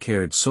longer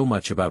cared so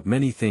much about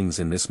many things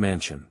in this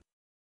mansion.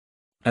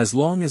 As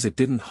long as it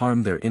didn't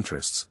harm their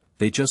interests,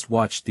 they just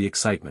watched the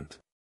excitement.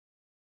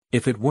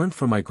 "If it weren't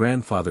for my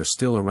grandfather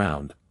still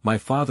around, my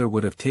father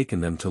would have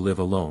taken them to live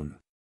alone."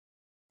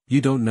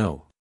 "You don't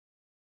know."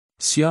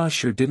 Xia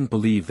Shi didn't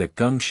believe that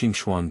Geng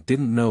Xingshuang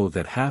didn't know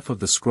that half of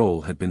the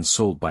scroll had been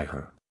sold by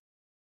her.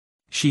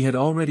 She had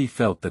already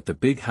felt that the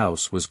big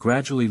house was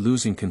gradually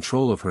losing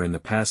control of her in the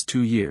past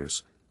 2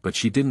 years, but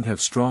she didn't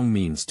have strong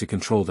means to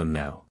control them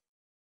now.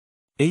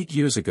 8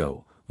 years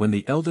ago, when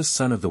the eldest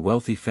son of the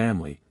wealthy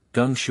family,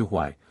 Geng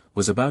Xingshuang,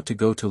 was about to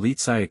go to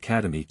Litsai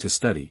Academy to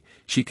study,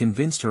 she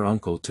convinced her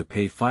uncle to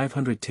pay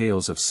 500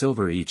 taels of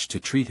silver each to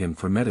treat him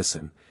for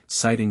medicine,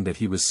 citing that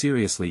he was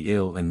seriously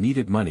ill and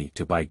needed money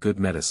to buy good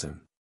medicine.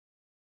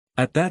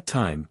 At that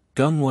time,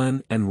 Geng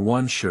Wen and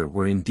Wan Shi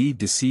were indeed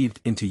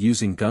deceived into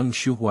using Geng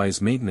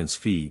Xingshuang's maintenance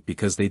fee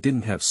because they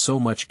didn't have so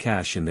much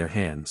cash in their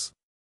hands.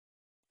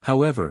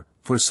 However,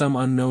 for some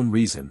unknown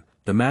reason,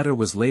 the matter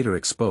was later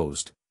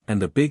exposed,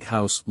 and the big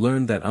house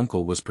learned that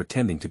uncle was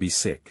pretending to be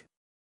sick.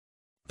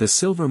 The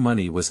silver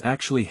money was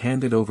actually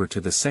handed over to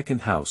the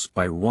second house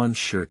by Wan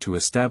Shi to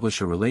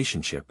establish a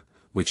relationship,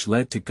 which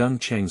led to Geng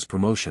Cheng's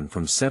promotion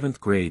from 7th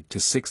grade to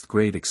 6th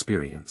grade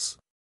experience.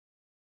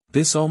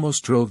 This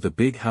almost drove the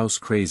big house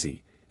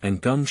crazy,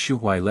 and Geng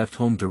Xingshuang left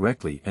home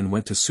directly and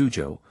went to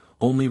Suzhou,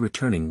 only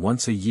returning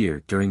once a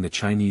year during the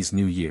Chinese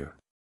New Year.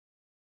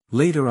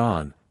 Later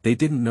on, they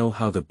didn't know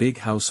how the big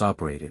house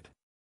operated.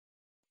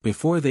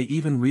 Before they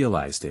even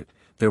realized it,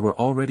 there were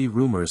already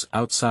rumors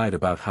outside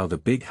about how the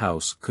big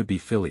house could be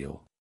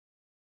filial.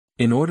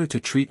 In order to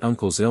treat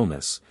uncle's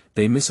illness,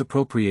 they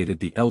misappropriated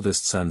the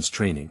eldest son's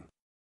training.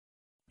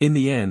 In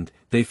the end,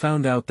 they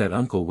found out that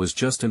uncle was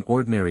just an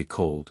ordinary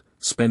cold,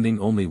 spending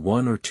only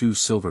 1 or 2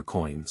 silver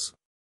coins.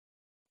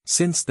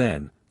 Since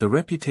then, the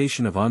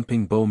reputation of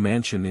Anping Bo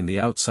Mansion in the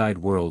outside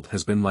world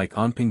has been like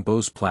Anping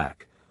Bo's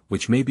plaque,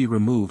 which may be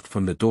removed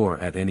from the door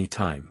at any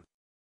time.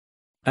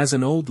 As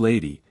an old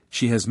lady,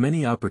 she has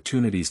many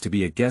opportunities to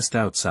be a guest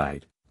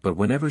outside, but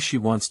whenever she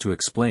wants to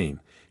explain,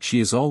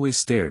 she is always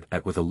stared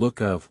at with a look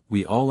of,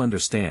 "We all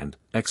understand,"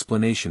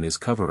 explanation is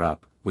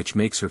cover-up, which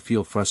makes her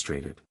feel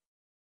frustrated.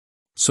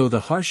 So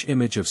the harsh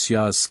image of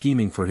Xia's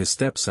scheming for his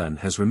stepson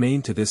has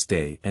remained to this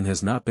day and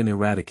has not been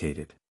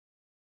eradicated.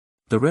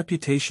 The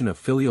reputation of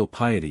filial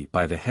piety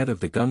by the head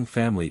of the Geng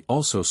family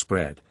also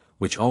spread,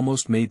 which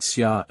almost made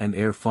Xia and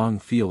Fang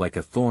feel like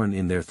a thorn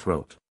in their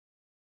throat.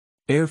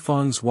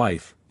 Fang's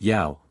wife,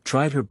 Yao,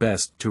 tried her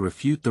best to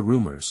refute the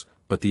rumors,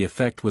 but the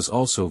effect was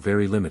also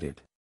very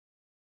limited.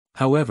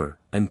 However,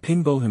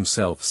 Anping Bo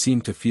himself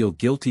seemed to feel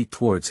guilty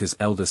towards his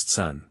eldest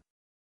son.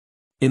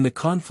 In the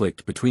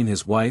conflict between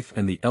his wife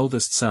and the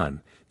eldest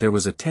son, there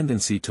was a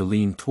tendency to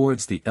lean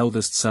towards the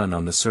eldest son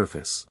on the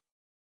surface.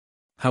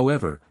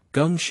 However,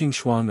 Geng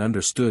Xingshuang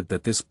understood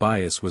that this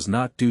bias was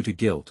not due to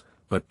guilt,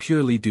 but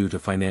purely due to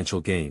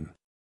financial gain.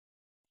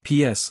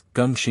 P.S.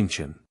 Geng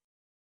Xingshuang.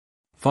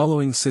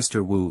 Following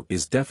Sister Wu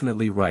is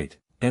definitely right.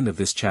 End of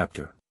this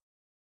chapter.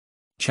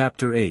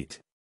 Chapter 8.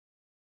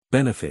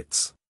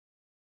 Benefits.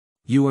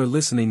 You are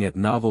listening at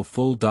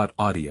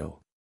novelfull.audio.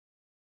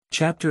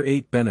 Chapter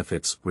 8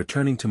 Benefits.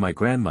 Returning to my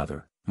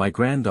grandmother, my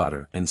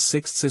granddaughter and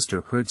 6th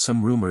sister heard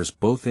some rumors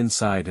both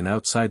inside and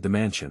outside the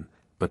mansion,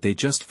 but they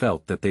just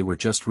felt that they were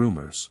just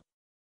rumors.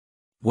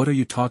 What are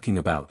you talking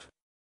about?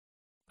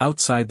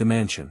 Outside the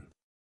mansion.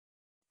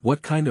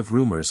 What kind of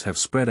rumors have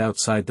spread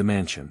outside the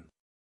mansion?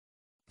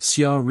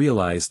 Xia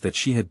realized that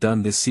she had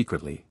done this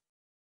secretly.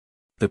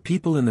 The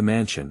people in the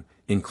mansion,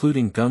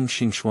 including Geng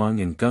Xingshuang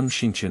and Geng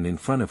Xingshuang in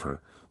front of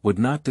her, would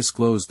not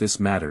disclose this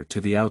matter to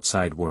the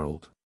outside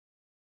world.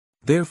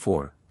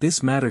 Therefore,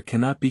 this matter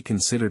cannot be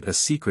considered a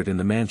secret in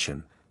the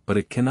mansion, but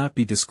it cannot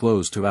be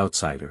disclosed to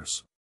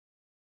outsiders.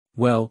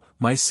 Well,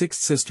 my 6th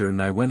sister and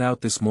I went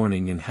out this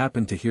morning and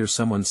happened to hear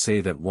someone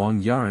say that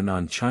Wang Yaran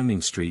on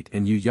Changning Street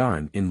and Yu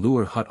Yaran in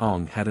Luer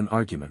Hutong had an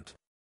argument.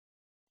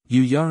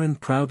 Yu Yaran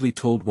proudly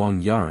told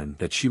Wang Yaran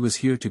that she was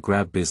here to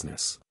grab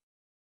business.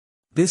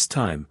 This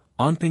time,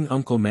 Anping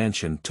Uncle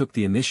Mansion took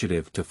the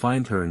initiative to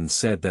find her and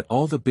said that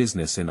all the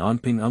business in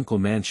Anping Uncle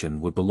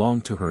Mansion would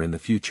belong to her in the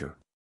future.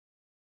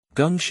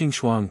 Geng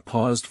Xingshuang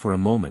paused for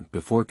a moment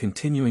before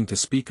continuing to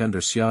speak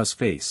under Xia's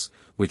face,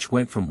 which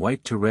went from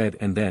white to red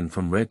and then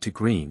from red to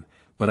green,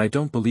 but I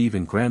don't believe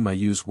in Grandma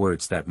Yu's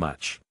words that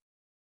much.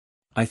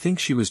 I think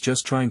she was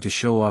just trying to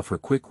show off her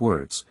quick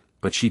words,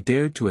 but she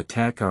dared to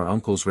attack our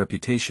uncle's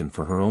reputation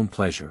for her own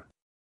pleasure.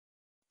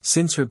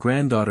 Since her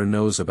granddaughter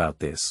knows about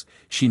this,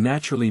 she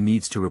naturally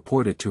needs to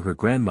report it to her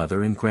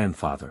grandmother and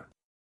grandfather.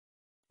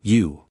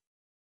 You.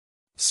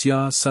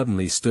 Xia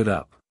suddenly stood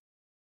up.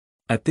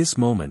 At this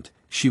moment,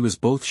 she was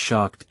both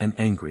shocked and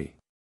angry.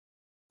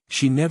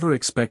 She never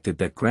expected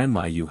that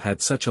Grandma Yu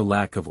had such a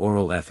lack of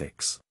oral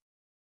ethics.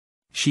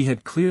 She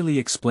had clearly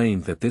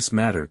explained that this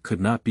matter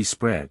could not be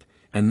spread,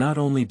 and not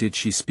only did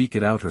she speak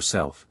it out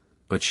herself,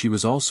 but she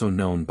was also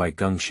known by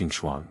Geng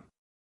Xingshuang.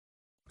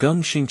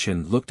 Geng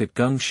Xingshuang looked at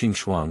Geng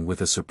Xingshuang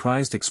with a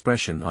surprised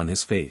expression on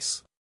his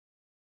face.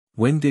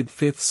 When did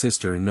 5th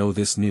sister know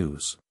this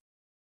news?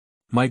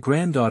 My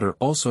granddaughter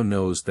also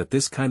knows that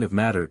this kind of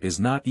matter is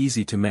not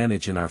easy to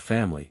manage in our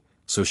family,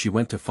 so she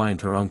went to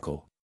find her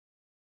uncle.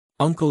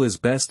 Uncle is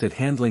best at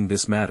handling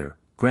this matter,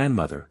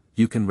 grandmother,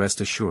 you can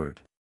rest assured.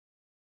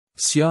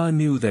 Xia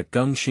knew that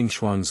Geng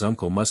Xingshuang's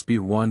uncle must be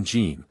Ruan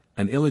Jin,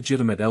 an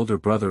illegitimate elder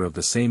brother of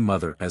the same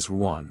mother as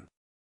Ruan.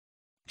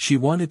 She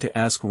wanted to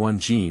ask Ruan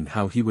Jin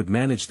how he would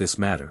manage this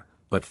matter,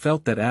 but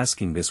felt that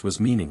asking this was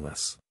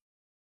meaningless.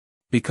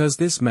 Because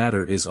this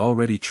matter is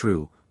already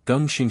true, Geng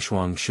Geng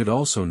Xingshuang should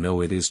also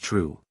know it is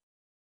true.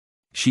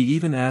 She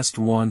even asked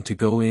Wan to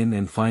go in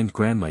and find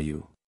Grandma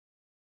Yu.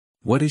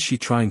 What is she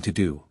trying to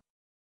do?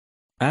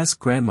 Ask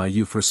Grandma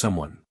Yu for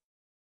someone.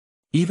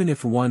 Even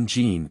if Wan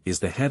Jin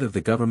is the head of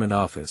the government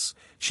office,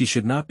 she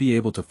should not be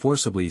able to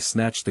forcibly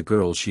snatch the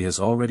girl she has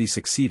already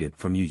succeeded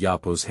from Yu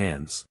Yapo's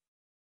hands.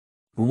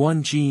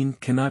 Wan Jin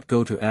cannot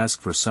go to ask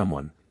for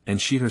someone,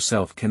 and she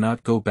herself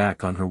cannot go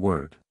back on her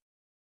word.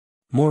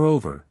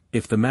 Moreover,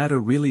 if the matter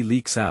really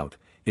leaks out,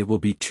 it will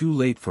be too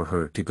late for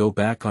her to go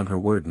back on her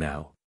word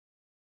now.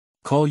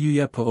 Call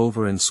Yu Yapo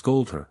over and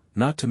scold her,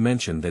 not to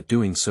mention that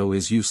doing so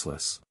is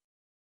useless.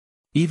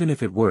 Even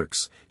if it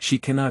works, she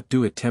cannot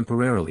do it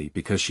temporarily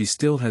because she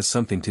still has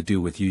something to do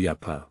with Yu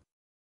Yapo.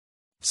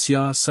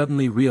 Xia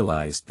suddenly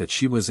realized that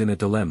she was in a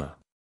dilemma.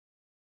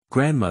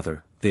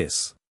 Grandmother,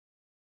 this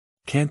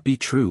can't be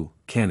true,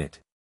 can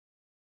it?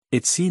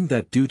 It seemed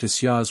that due to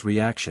Xia's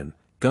reaction,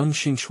 Geng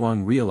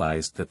Xingshuang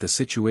realized that the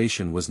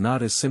situation was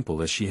not as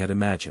simple as she had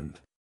imagined.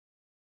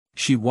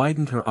 She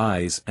widened her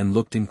eyes and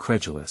looked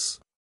incredulous.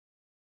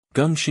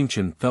 Geng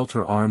Xingshuang felt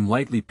her arm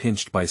lightly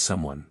pinched by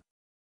someone.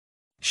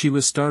 She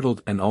was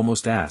startled and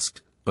almost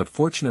asked, but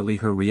fortunately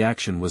her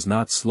reaction was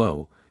not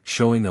slow,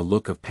 showing a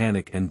look of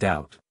panic and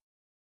doubt.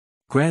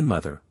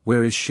 Grandmother,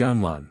 where is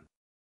Xianglan?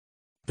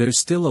 There's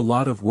still a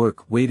lot of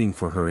work waiting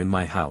for her in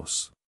my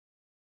house.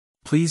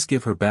 Please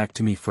give her back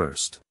to me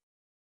first.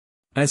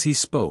 As he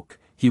spoke,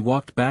 he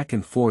walked back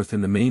and forth in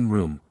the main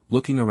room,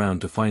 looking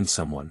around to find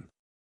someone.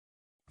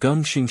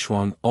 Geng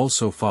Xingshuang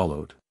also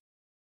followed.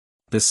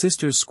 The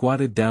sisters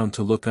squatted down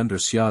to look under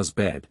Xia's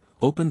bed,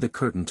 opened the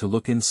curtain to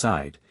look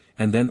inside,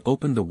 and then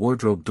opened the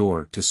wardrobe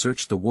door to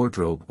search the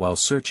wardrobe. While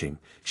searching,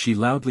 she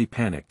loudly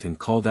panicked and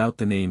called out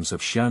the names of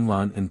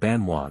Xianglan and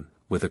Banwan,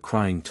 with a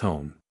crying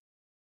tone.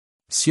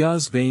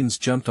 Xia's veins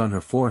jumped on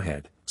her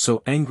forehead,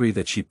 so angry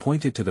that she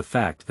pointed to the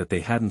fact that they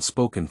hadn't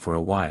spoken for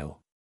a while.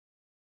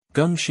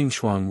 Geng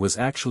Xingshuang was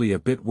actually a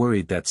bit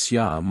worried that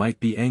Xia might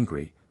be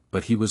angry,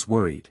 but he was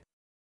worried.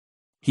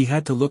 He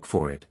had to look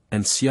for it,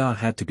 and Xia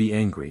had to be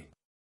angry.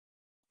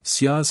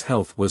 Xia's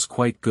health was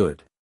quite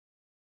good.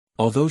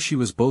 Although she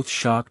was both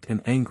shocked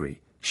and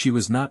angry, she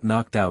was not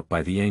knocked out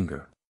by the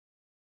anger.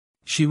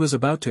 She was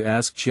about to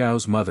ask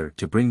Xiao's mother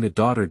to bring the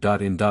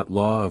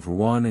daughter-in-law of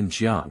Ruan and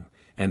Jiang,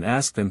 and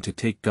ask them to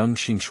take Geng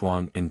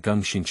Xingshuang and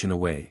Geng Xingshan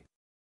away.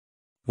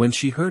 When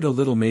she heard a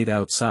little maid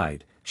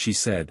outside, she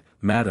said,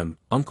 "Madam,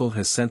 uncle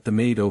has sent the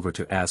maid over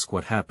to ask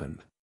what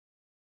happened."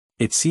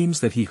 It seems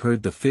that he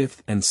heard the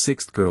fifth and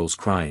sixth girls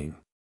crying.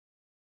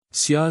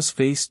 Xia's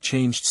face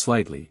changed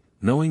slightly,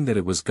 knowing that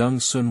it was Geng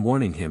Sun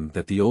warning him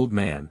that the old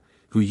man,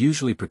 who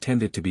usually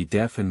pretended to be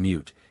deaf and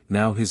mute,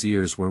 now his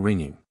ears were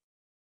ringing.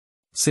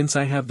 Since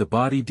I have the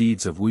body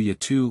deeds of Wu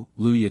Yitu,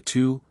 Lu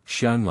Yitu,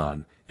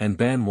 Xianglan, and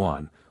Ban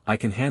Wan, I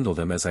can handle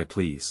them as I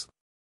please.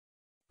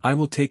 I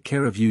will take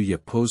care of Yu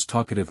Yapo's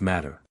talkative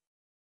matter.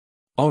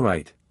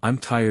 Alright, I'm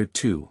tired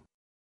too.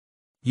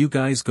 You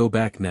guys go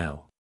back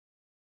now.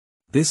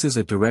 This is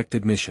a direct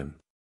admission.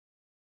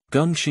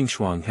 Geng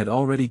Xingshuang had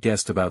already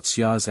guessed about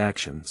Xia's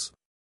actions.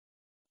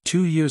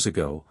 2 years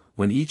ago,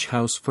 when each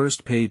house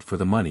first paid for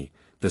the money,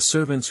 the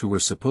servants who were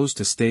supposed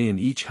to stay in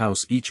each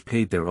house each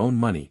paid their own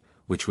money,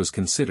 which was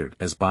considered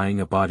as buying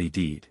a body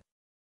deed.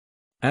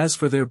 As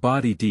for their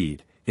body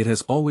deed, it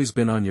has always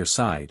been on your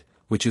side,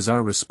 which is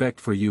our respect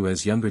for you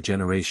as younger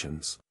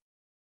generations.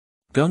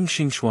 Geng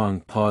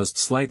Xingshuang paused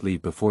slightly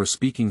before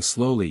speaking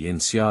slowly in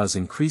Xia's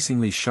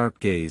increasingly sharp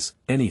gaze.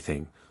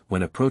 Anything,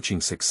 when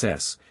approaching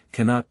success,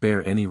 cannot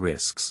bear any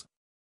risks.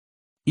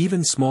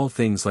 Even small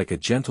things like a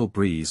gentle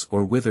breeze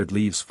or withered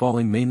leaves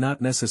falling may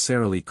not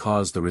necessarily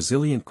cause the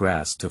resilient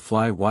grass to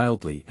fly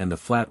wildly and the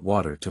flat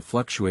water to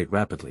fluctuate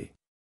rapidly.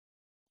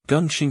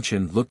 Geng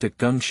Xingshan looked at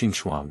Geng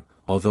Xingshuang,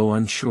 although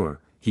unsure,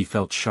 he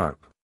felt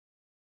sharp.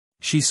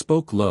 She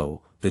spoke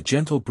low, "The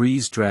gentle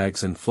breeze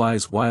drags and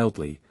flies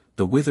wildly,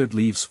 the withered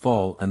leaves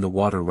fall and the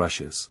water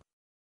rushes.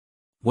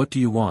 What do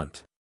you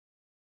want?"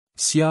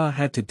 Xia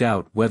had to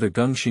doubt whether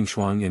Geng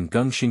Xingshuang and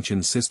Geng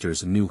Xingshan's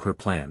sisters knew her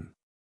plan.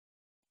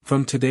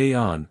 From today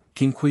on,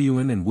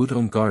 Qingquiyuan and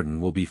Wudong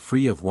Garden will be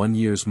free of 1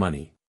 year's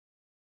money.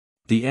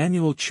 The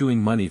annual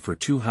chewing money for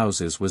 2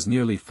 houses was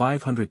nearly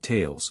 500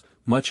 taels,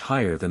 much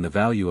higher than the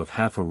value of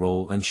half a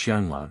roll and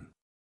Xianglan.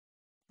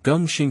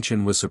 Geng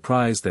Xingshan was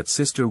surprised that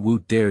Sister Wu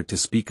dared to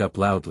speak up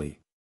loudly.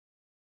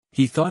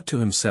 He thought to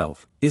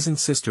himself, isn't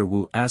Sister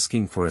Wu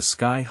asking for a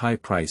sky-high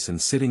price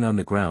and sitting on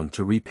the ground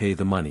to repay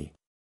the money?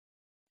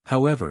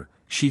 However,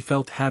 she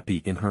felt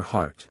happy in her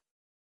heart.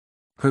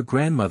 Her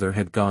grandmother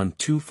had gone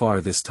too far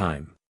this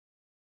time.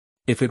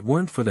 If it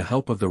weren't for the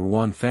help of the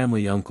Ruan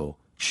family uncle,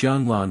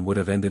 Xianglan would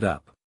have ended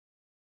up.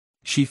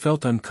 She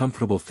felt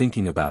uncomfortable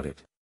thinking about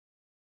it.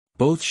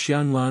 Both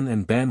Xianglan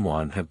and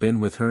Banwan have been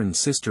with her and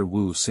Sister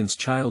Wu since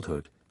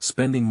childhood,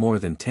 spending more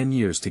than 10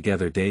 years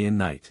together day and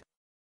night.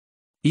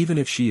 Even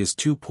if she is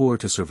too poor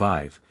to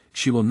survive,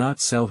 she will not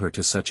sell her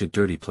to such a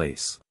dirty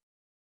place.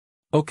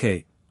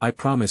 Okay, I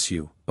promise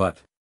you,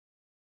 but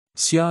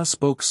Xia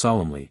spoke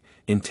solemnly,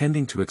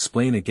 intending to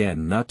explain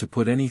again not to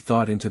put any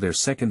thought into their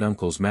second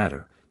uncle's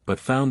matter, but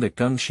found that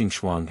Geng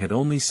Xingshuang had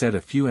only said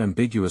a few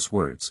ambiguous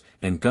words,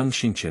 and Geng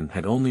Xingchen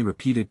had only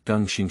repeated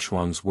Geng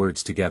Xingshuang's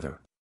words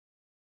together.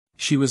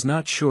 She was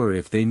not sure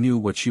if they knew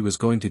what she was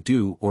going to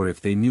do or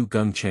if they knew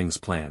Geng Cheng's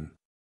plan.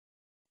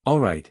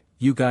 "Alright,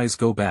 you guys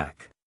go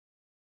back."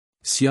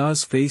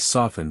 Xia's face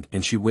softened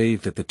and she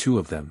waved at the two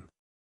of them.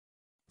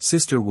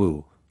 "Sister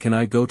Wu, can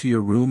I go to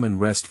your room and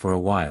rest for a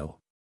while?"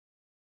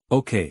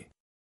 "Okay."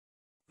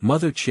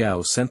 Mother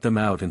Qiao sent them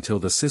out until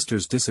the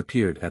sisters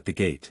disappeared at the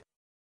gate.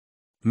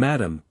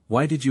 "Madam,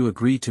 why did you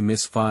agree to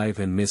Miss 5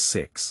 and Miss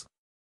 6?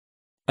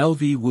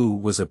 LV Wu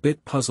was a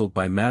bit puzzled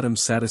by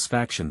Madam's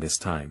satisfaction this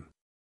time.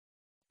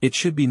 It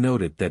should be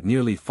noted that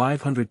nearly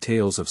 500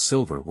 taels of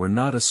silver were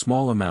not a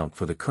small amount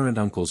for the current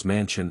uncle's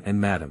mansion and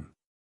Madam.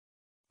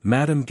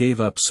 Madam gave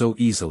up so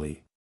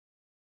easily.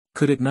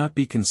 Could it not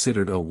be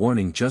considered a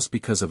warning just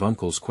because of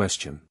uncle's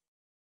question?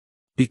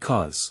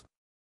 Because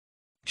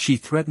she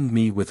threatened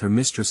me with her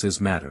mistress's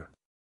matter.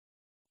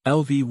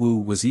 LV Wu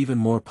was even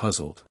more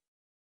puzzled.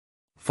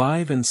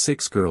 5 and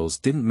 6 girls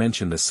didn't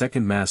mention the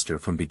second master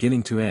from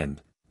beginning to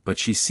end, but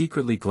she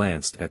secretly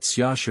glanced at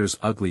Xiaoshi's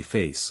ugly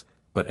face,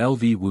 but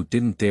LV Wu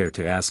didn't dare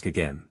to ask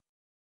again.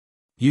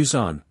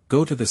 "Yuzan,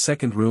 go to the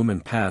second room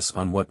and pass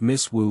on what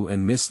Miss Wu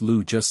and Miss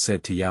Lu just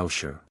said to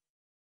Yaoshi."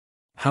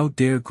 "How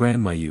dare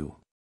Grandma you?"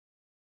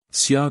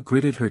 Xia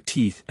gritted her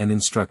teeth and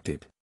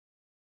instructed.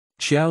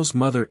 Qiao's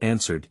mother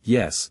answered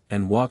yes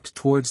and walked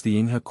towards the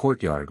Yinghe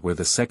courtyard where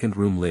the second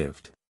room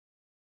lived.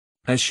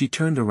 As she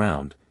turned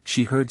around,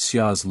 she heard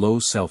Xia's low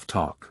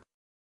self-talk.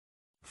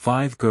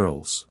 5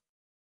 girls.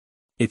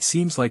 It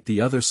seems like the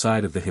other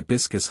side of the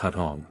hibiscus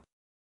hutong.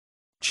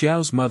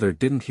 Qiao's mother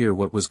didn't hear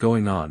what was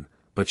going on,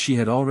 but she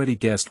had already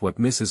guessed what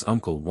Mrs.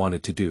 Uncle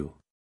wanted to do.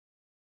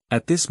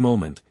 At this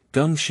moment,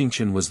 Geng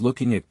Xingshuang was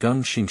looking at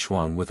Geng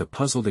Xingshuang with a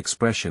puzzled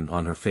expression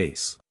on her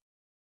face.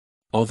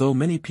 Although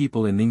many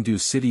people in Ningdu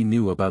city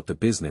knew about the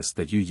business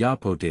that Yu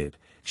Yapo did,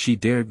 she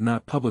dared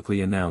not publicly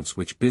announce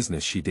which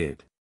business she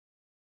did.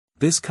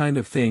 This kind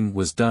of thing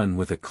was done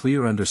with a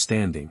clear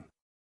understanding.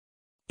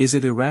 Is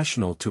it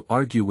irrational to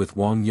argue with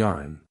Wang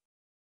Yaran?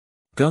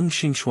 Geng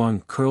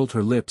Xingshuang curled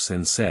her lips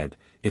and said,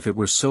 if it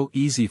were so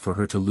easy for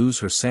her to lose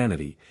her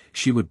sanity,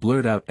 she would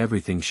blurt out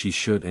everything she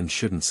should and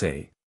shouldn't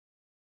say.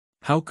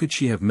 How could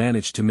she have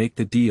managed to make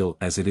the deal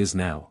as it is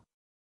now?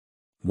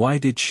 Why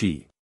did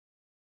she?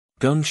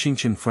 Geng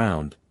Xingshuang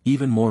frowned,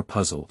 even more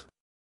puzzled.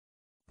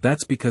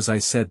 That's because I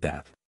said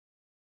that.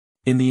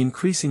 In the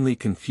increasingly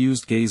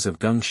confused gaze of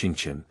Geng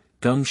Xingshuang,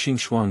 Geng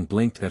Xingshuang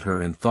blinked at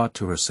her and thought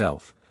to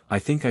herself, I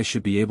think I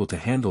should be able to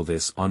handle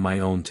this on my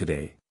own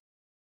today.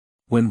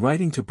 When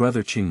writing to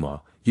brother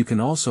Qingmo, you can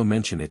also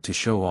mention it to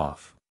show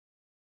off.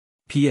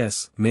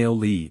 P.S. Male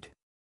lead.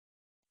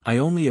 I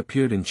only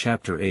appeared in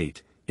chapter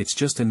 8, it's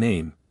just a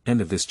name,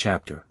 end of this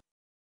chapter.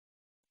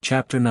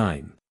 Chapter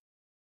 9.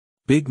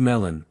 Big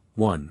Melon,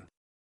 1.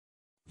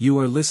 You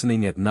are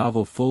listening at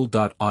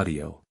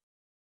novelfull.audio.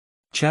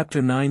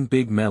 Chapter 9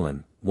 Big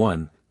Melon,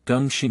 1.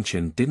 Geng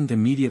Xingshuang didn't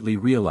immediately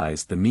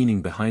realize the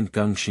meaning behind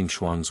Geng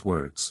Xingshuang's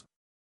words.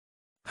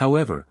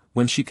 However,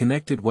 when she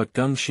connected what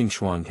Geng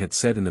Xingshuang had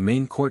said in the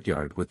main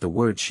courtyard with the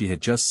words she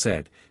had just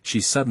said,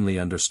 she suddenly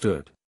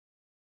understood.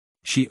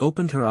 She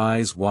opened her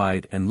eyes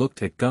wide and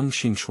looked at Geng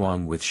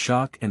Xingshuang with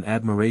shock and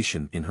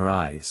admiration in her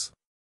eyes.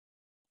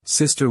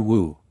 Sister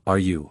Wu, are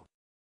you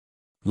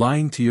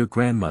lying to your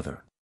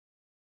grandmother?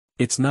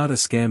 It's not a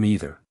scam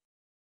either.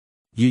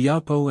 Yu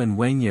Yapo and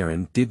Wang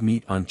Yaran did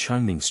meet on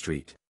Changning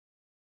Street.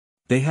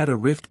 They had a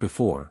rift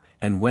before,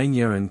 and Wang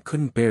Yaran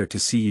couldn't bear to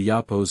see Yu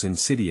Yapo's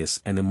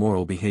insidious and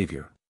immoral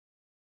behavior.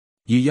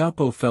 Yu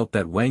Yapo felt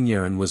that Wang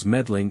Yaran was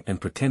meddling and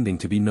pretending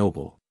to be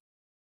noble.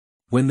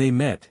 When they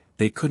met,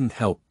 they couldn't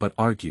help but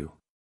argue.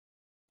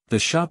 The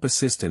shop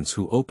assistants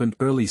who opened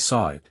early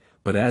saw it,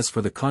 but as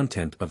for the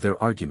content of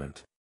their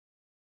argument,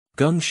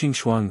 Geng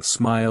Xingshuang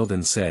smiled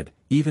and said,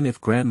 even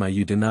if Grandma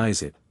Yu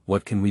denies it,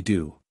 what can we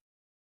do?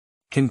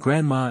 Can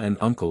Grandma and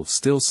Uncle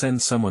still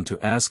send someone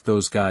to ask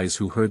those guys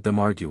who heard them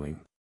arguing?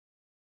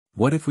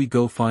 What if we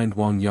go find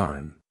Wang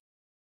Yaran?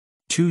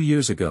 2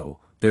 years ago,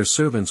 their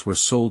servants were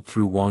sold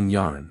through Wang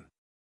Yaran.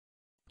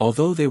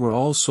 Although they were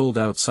all sold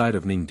outside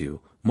of Ningdu,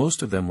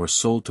 most of them were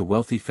sold to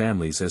wealthy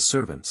families as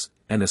servants,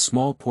 and a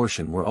small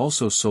portion were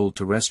also sold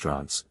to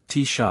restaurants,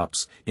 tea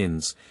shops,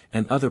 inns,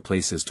 and other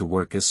places to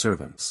work as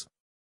servants.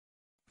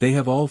 They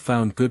have all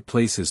found good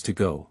places to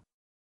go.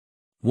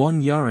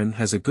 Wang Yaran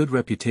has a good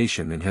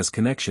reputation and has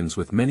connections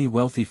with many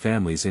wealthy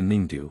families in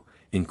Ningdu,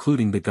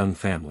 including the Geng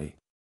family.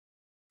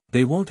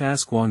 They won't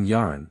ask Wang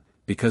Yaran,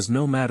 because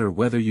no matter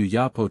whether Yu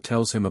Yapo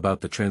tells him about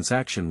the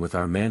transaction with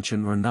our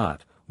mansion or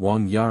not,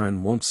 Wang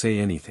Yaran won't say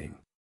anything.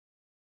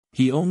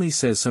 He only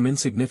says some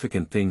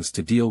insignificant things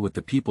to deal with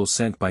the people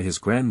sent by his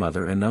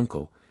grandmother and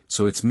uncle,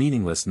 so it's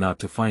meaningless not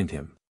to find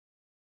him.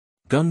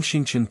 Geng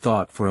Xingshuang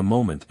thought for a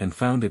moment and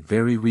found it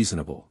very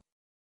reasonable.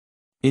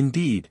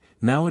 Indeed,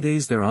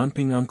 nowadays their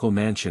Anping uncle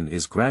mansion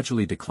is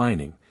gradually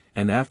declining,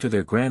 and after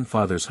their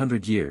grandfather's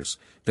 100 years,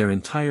 their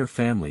entire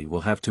family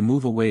will have to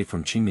move away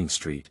from Qingming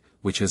Street,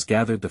 which has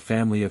gathered the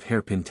family of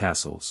hairpin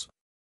tassels.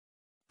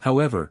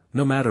 However,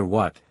 no matter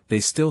what, they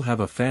still have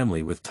a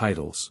family with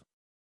titles.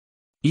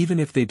 Even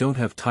if they don't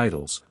have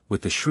titles,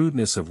 with the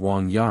shrewdness of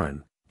Wang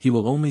Yaran, he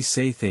will only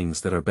say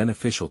things that are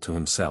beneficial to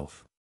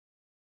himself.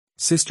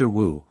 Sister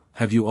Wu,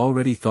 have you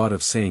already thought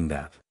of saying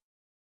that?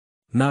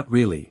 Not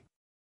really.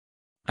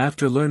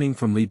 After learning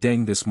from Li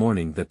Deng this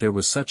morning that there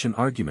was such an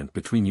argument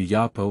between Yu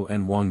Yapo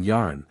and Wang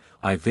Yaran,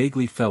 I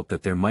vaguely felt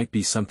that there might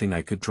be something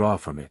I could draw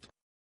from it.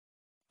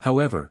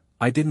 However,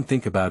 I didn't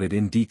think about it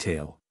in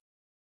detail.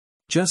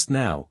 Just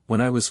now, when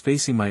I was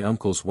facing my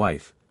uncle's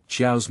wife,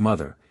 Xiao's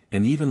mother,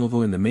 and even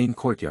Lu in the main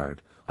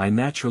courtyard, I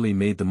naturally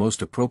made the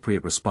most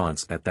appropriate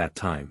response at that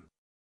time.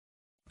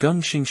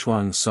 Geng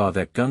Xingshuang saw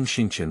that Geng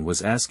Xingchen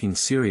was asking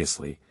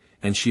seriously,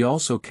 and she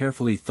also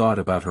carefully thought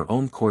about her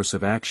own course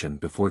of action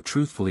before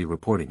truthfully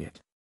reporting it.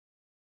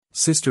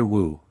 Sister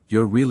Wu,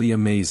 you're really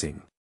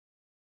amazing.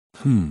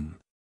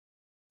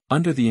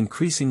 Under the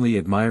increasingly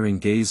admiring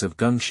gaze of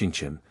Geng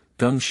Xingchen,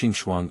 Geng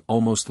Xingshuang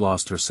almost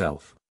lost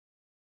herself.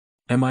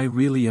 Am I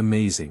really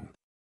amazing?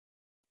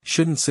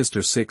 Shouldn't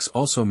Sister Six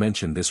also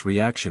mention this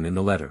reaction in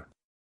the letter?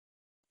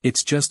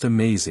 It's just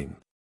amazing.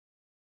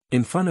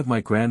 In front of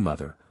my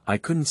grandmother, I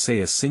couldn't say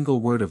a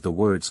single word of the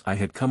words I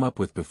had come up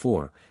with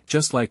before,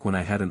 just like when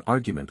I had an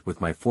argument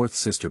with my fourth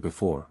sister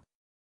before.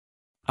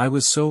 I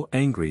was so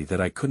angry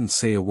that I couldn't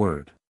say a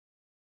word.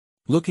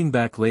 Looking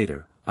back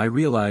later, I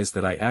realized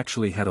that I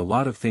actually had a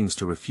lot of things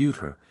to refute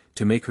her,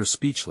 to make her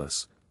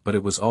speechless, but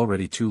it was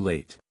already too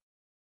late.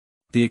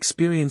 The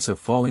experience of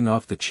falling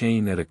off the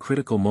chain at a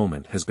critical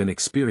moment has been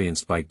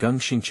experienced by Geng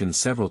Xingchen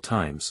several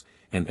times,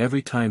 and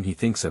every time he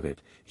thinks of it,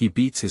 he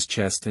beats his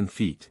chest and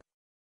feet.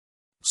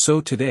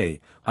 So today,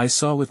 I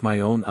saw with my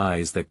own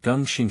eyes that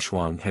Geng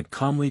Xingshuang had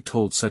calmly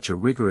told such a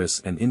rigorous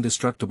and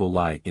indestructible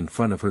lie in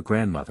front of her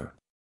grandmother.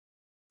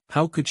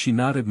 How could she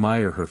not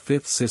admire her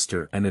fifth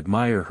sister and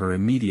admire her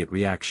immediate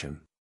reaction?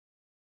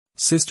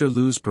 Sister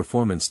Lu's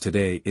performance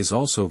today is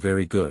also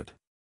very good.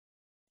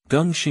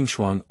 Geng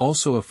Xingshuang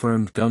also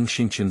affirmed Geng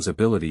Xingchen's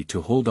ability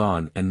to hold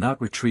on and not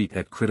retreat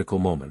at critical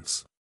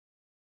moments.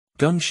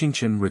 Geng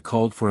Xingchen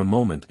recalled for a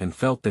moment and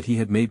felt that he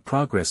had made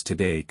progress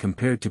today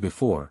compared to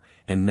before,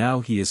 and now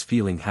he is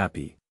feeling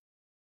happy.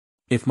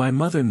 If my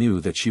mother knew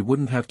that she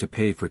wouldn't have to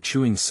pay for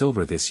chewing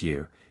silver this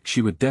year,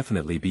 she would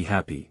definitely be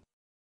happy.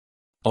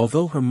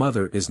 Although her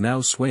mother is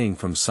now swaying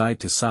from side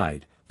to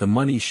side, the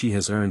money she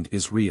has earned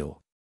is real.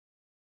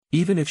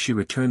 Even if she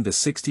returned the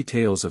 60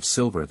 taels of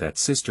silver that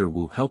Sister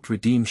Wu helped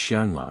redeem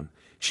Xianglan,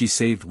 she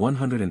saved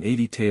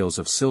 180 taels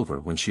of silver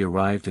when she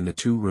arrived in the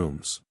 2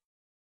 rooms.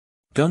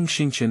 Geng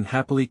Xingchen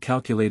happily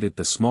calculated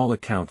the small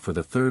account for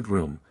the 3rd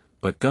room,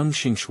 but Geng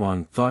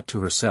Xingshuang thought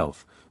to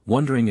herself,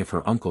 wondering if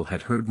her uncle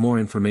had heard more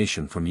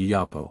information from Yu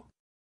Yapo.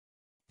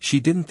 She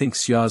didn't think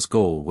Xia's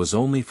goal was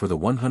only for the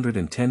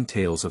 110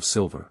 taels of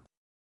silver.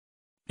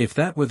 If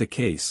that were the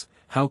case,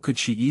 how could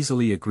she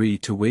easily agree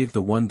to waive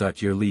the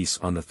 1-year lease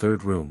on the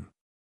 3rd room?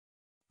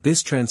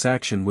 This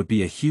transaction would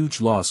be a huge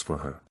loss for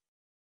her.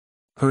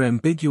 Her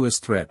ambiguous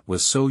threat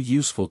was so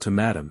useful to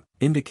Madame,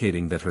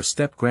 indicating that her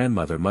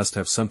step-grandmother must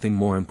have something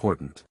more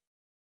important.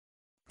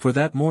 For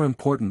that more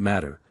important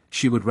matter,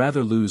 she would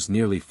rather lose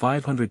nearly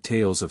 500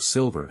 taels of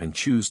silver and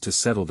choose to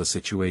settle the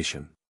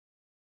situation.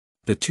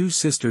 The 2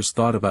 sisters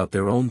thought about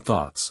their own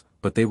thoughts,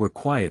 but they were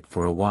quiet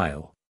for a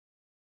while.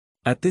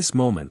 At this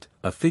moment,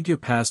 a figure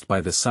passed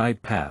by the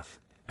side path,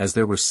 as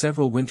there were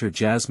several winter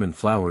jasmine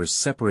flowers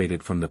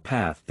separated from the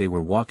path they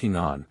were walking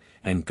on,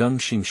 and Geng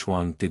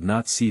Xingshuang did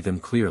not see them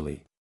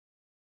clearly.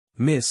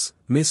 Miss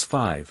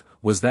 5,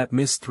 was that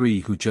Miss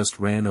 3 who just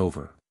ran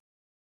over?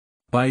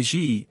 Bai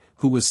Ji,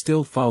 who was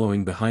still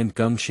following behind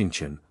Geng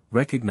Xingchen,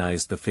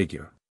 recognized the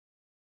figure.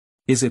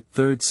 Is it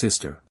 3rd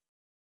sister?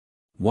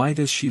 Why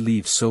does she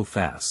leave so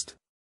fast?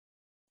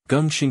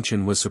 Geng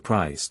Xingchen was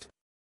surprised.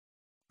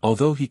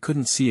 Although he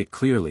couldn't see it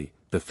clearly,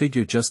 the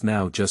figure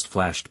just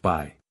flashed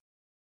by.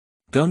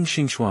 Geng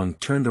Xingshuang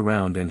turned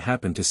around and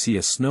happened to see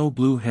a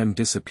snow-blue hem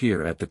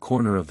disappear at the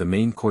corner of the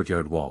main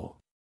courtyard wall.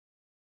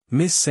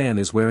 Miss San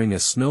is wearing a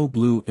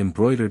snow-blue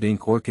embroidered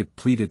ink orchid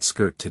pleated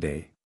skirt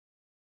today.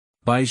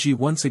 Bai Ji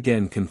once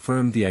again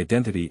confirmed the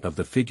identity of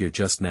the figure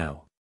just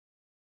now.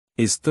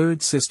 Is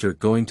 3rd sister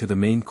going to the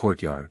main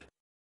courtyard?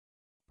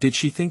 Did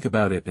she think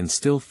about it and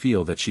still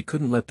feel that she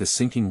couldn't let the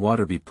sinking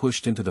water be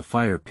pushed into the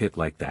fire pit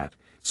like that,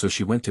 so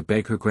she went to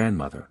beg her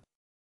grandmother?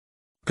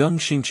 Geng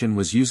Xingchen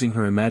was using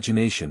her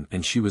imagination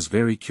and she was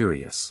very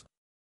curious.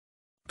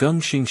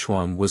 Geng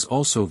Xingshuang was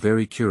also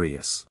very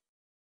curious.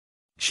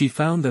 She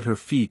found that her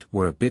feet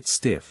were a bit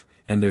stiff,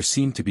 and there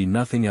seemed to be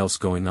nothing else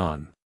going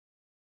on.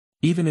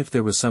 Even if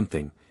there was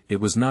something,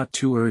 it was not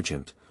too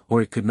urgent,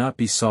 or it could not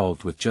be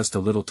solved with just a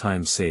little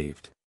time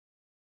saved.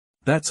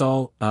 That's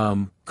all.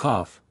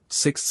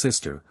 6th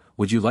sister,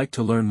 would you like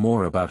to learn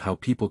more about how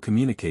people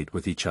communicate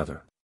with each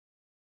other?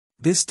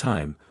 This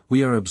time,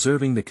 we are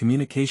observing the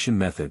communication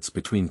methods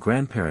between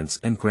grandparents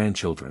and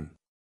grandchildren.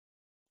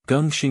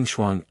 Geng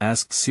Xingshuang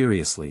asked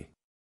seriously.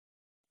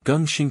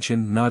 Geng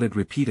Xingshuang nodded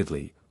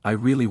repeatedly, I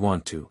really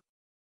want to.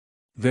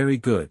 Very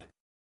good.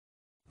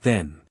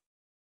 Then.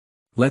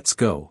 Let's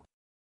go.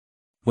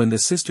 When the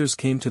sisters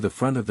came to the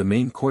front of the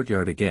main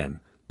courtyard again,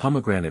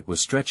 Pomegranate was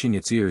stretching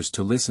its ears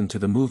to listen to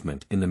the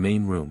movement in the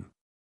main room.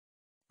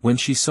 When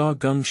she saw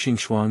Geng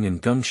Xingshuang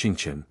and Geng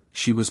Xingshuang,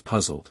 she was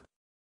puzzled.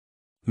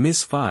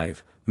 Miss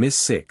 5, Miss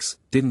 6,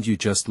 didn't you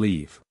just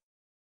leave?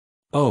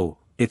 Oh,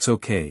 it's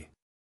okay.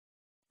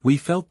 We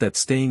felt that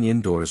staying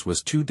indoors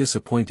was too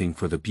disappointing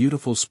for the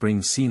beautiful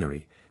spring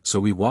scenery, so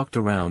we walked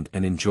around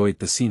and enjoyed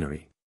the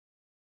scenery.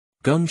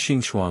 Geng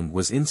Xingshuang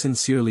was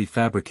insincerely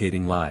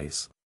fabricating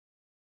lies.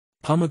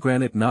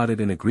 Pomegranate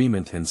nodded in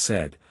agreement and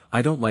said,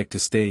 I don't like to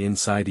stay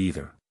inside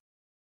either.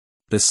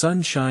 The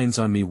sun shines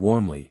on me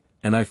warmly,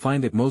 and I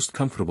find it most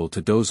comfortable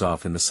to doze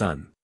off in the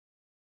sun.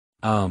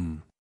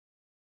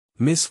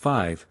 Miss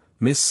 5,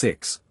 Miss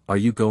 6, are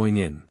you going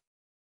in?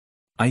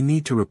 I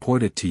need to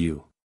report it to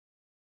you.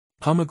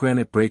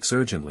 Pomegranate breaks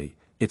urgently,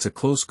 it's a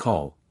close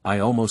call, I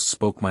almost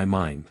spoke my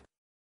mind.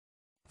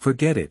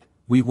 Forget it,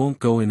 we won't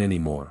go in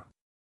anymore.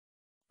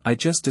 I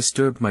just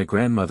disturbed my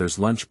grandmother's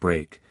lunch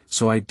break,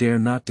 so I dare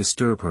not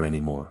disturb her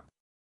anymore.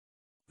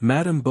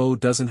 Madame Beau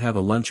doesn't have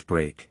a lunch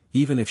break,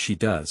 even if she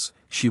does,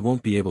 she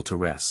won't be able to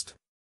rest.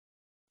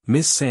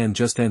 Miss San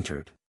just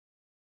entered.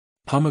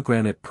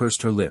 Pomegranate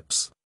pursed her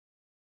lips.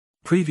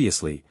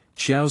 Previously,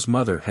 Xiao's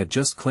mother had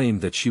just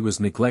claimed that she was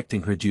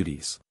neglecting her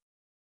duties.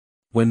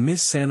 When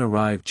Miss San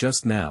arrived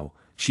just now,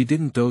 she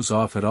didn't doze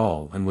off at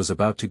all and was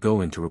about to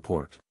go in to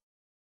report.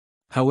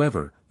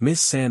 However, Miss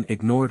San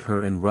ignored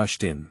her and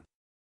rushed in.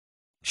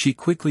 She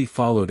quickly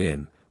followed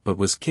in, but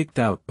was kicked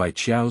out by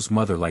Xiao's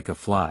mother like a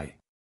fly.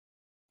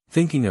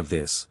 Thinking of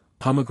this,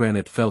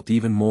 Pomegranate felt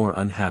even more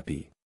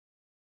unhappy.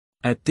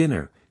 At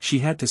dinner, she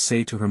had to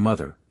say to her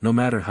mother, no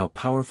matter how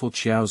powerful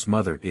Xiao's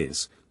mother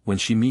is, when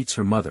she meets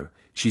her mother,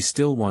 she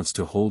still wants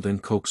to hold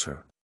and coax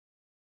her.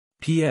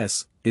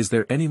 P.S. Is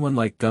there anyone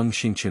like Geng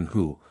Xingshuang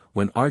who,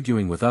 when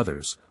arguing with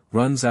others,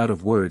 runs out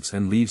of words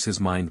and leaves his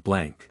mind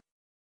blank?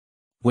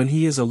 When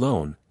he is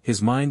alone,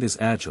 his mind is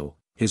agile,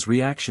 his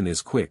reaction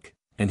is quick,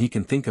 and he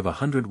can think of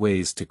 100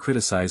 ways to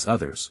criticize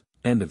others.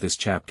 End of this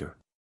chapter.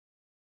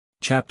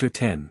 Chapter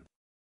 10.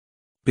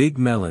 Big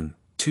Melon,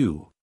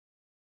 2.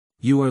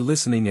 You are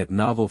listening at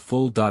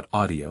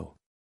novelfull.audio.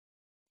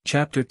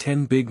 Chapter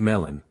 10 Big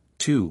Melon,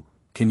 2,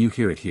 can you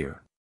hear it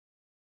here?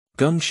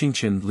 Geng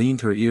Xingshuang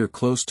leaned her ear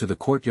close to the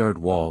courtyard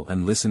wall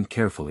and listened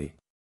carefully.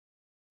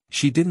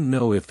 She didn't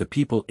know if the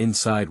people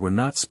inside were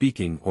not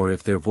speaking or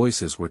if their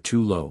voices were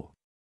too low.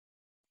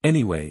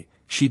 Anyway,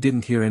 she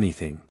didn't hear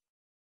anything.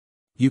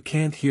 You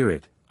can't hear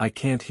it, I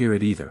can't hear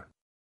it either.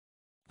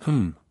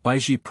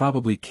 Baiji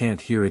probably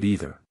can't hear it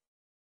either.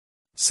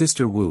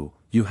 Sister Wu,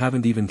 you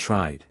haven't even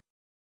tried.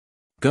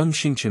 Geng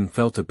Xingshuang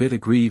felt a bit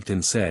aggrieved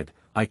and said,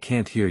 I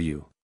can't hear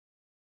you.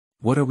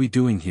 What are we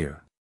doing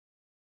here?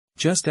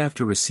 Just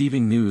after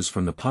receiving news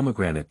from the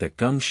Pomegranate that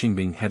Geng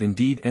Xingshuang had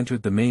indeed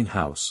entered the main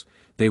house,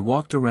 they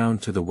walked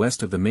around to the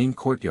west of the main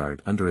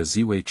courtyard under a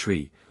ziwei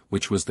tree,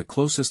 which was the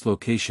closest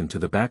location to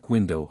the back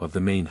window of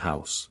the main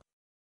house.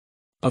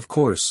 Of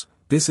course,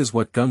 this is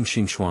what Geng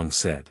Xingshuang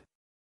said.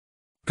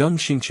 Geng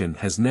Xingshuang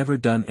has never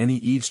done any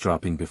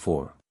eavesdropping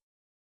before.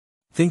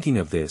 Thinking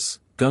of this,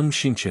 Geng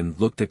Xingshuang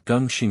looked at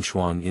Geng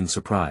Xingshuang in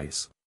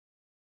surprise.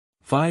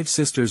 5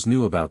 sisters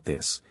knew about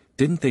this,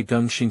 didn't they?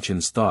 Geng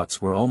Xingshuang's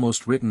thoughts were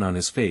almost written on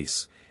his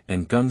face,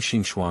 and Geng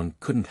Xingshuang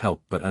couldn't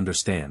help but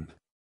understand.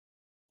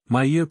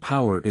 My ear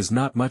power is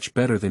not much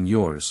better than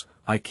yours,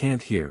 I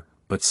can't hear,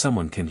 but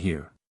someone can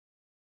hear.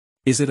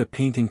 Is it a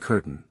painting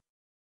curtain?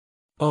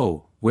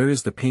 Oh, where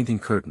is the painting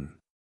curtain?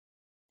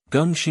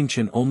 Geng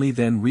Xingshuang only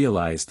then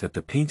realized that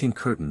the painting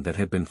curtain that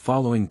had been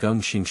following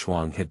Geng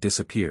Xingshuang had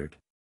disappeared.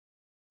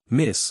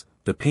 Miss,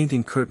 the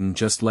painting curtain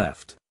just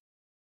left.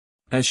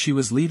 As she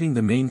was leaving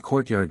the main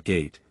courtyard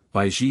gate,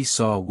 Baiji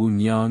saw Wu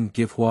Niang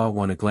give Hua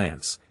Wan a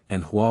glance,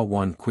 and Hua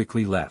Wan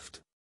quickly left.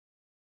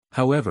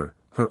 However,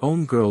 her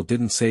own girl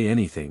didn't say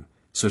anything,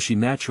 so she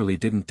naturally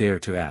didn't dare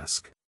to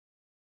ask.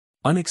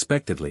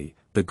 Unexpectedly,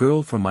 the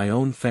girl from my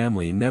own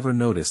family never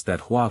noticed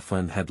that Hua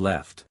Fun had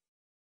left.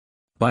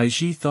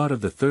 Baiji thought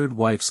of the third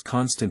wife's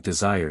constant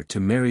desire to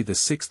marry the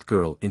 6th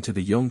girl into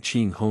the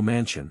Qingmo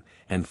mansion,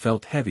 and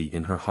felt heavy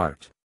in her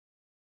heart.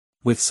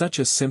 With such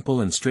a simple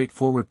and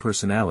straightforward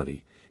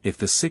personality, if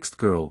the 6th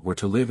girl were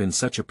to live in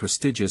such a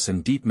prestigious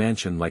and deep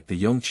mansion like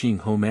the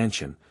Qingmo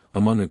mansion,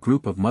 among a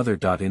group of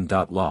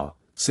mother-in-law,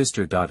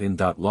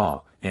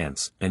 sister-in-law,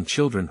 aunts, and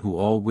children who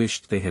all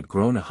wished they had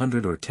grown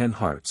 100 or 10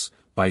 hearts,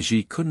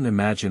 Baiji couldn't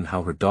imagine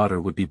how her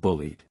daughter would be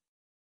bullied.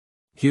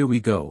 Here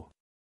we go.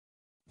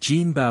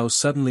 Jin Bao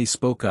suddenly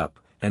spoke up,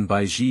 and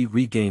Baiji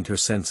regained her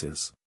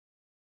senses.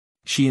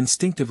 She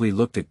instinctively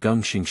looked at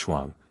Geng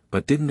Xingshuang,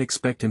 but didn't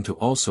expect him to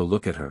also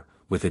look at her,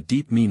 with a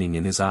deep meaning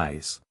in his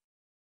eyes.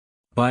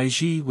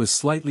 Baiji was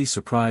slightly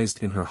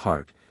surprised in her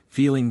heart,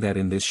 feeling that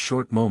in this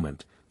short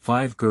moment,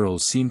 5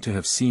 girls seemed to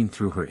have seen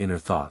through her inner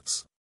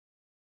thoughts.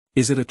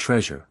 Is it a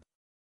treasure?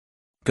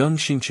 Geng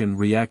Xingshuang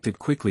reacted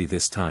quickly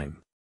this time.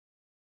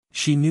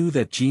 She knew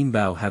that Jin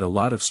Bao had a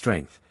lot of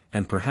strength,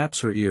 and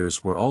perhaps her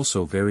ears were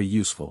also very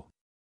useful.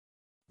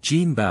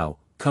 Jin Bao,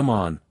 come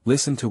on,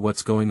 listen to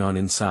what's going on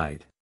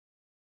inside.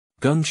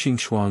 Geng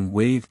Xingshuang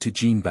waved to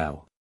Jin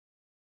Bao.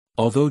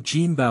 Although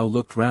Jin Bao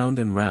looked round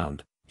and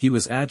round, he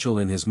was agile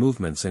in his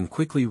movements and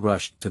quickly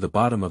rushed to the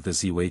bottom of the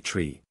ziwei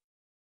tree.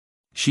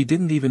 She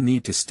didn't even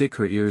need to stick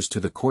her ears to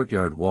the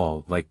courtyard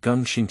wall like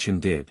Geng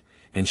Xingshuang did,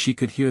 and she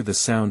could hear the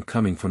sound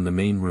coming from the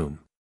main room.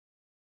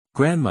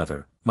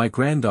 Grandmother, my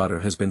granddaughter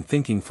has been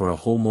thinking for a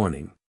whole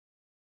morning.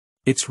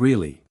 It's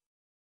really.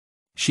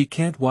 She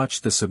can't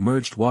watch the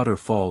submerged water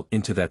fall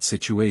into that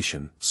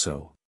situation,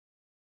 so.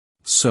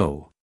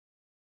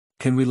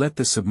 Can we let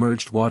the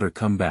submerged water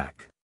come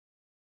back?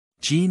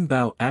 Jin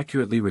Bao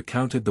accurately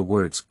recounted the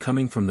words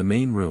coming from the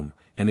main room,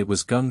 and it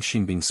was Geng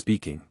Xingshuang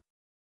speaking.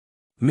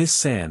 Miss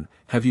San,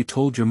 have you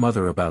told your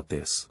mother about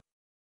this?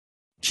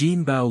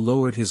 Jin Bao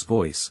lowered his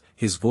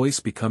voice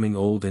becoming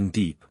old and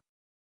deep.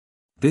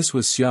 This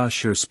was Xia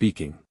Shi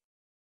speaking.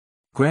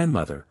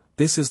 Grandmother,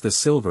 this is the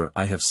silver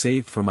I have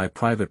saved for my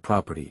private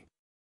property.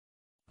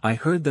 I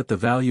heard that the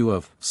value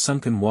of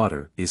sunken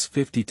water is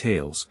 50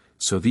 taels,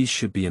 so these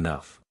should be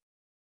enough.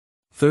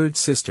 Third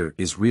sister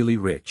is really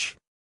rich.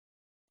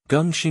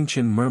 Geng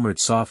Xingshuang murmured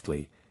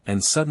softly,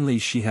 and suddenly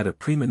she had a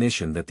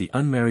premonition that the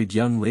unmarried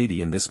young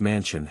lady in this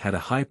mansion had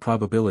a high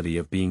probability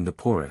of being the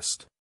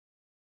poorest.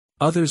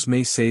 Others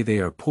may say they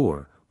are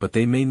poor, but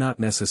they may not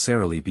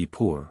necessarily be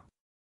poor.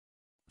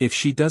 If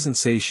she doesn't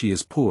say she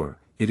is poor,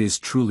 it is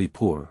truly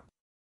poor.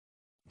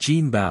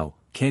 Jin Bao,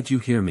 can't you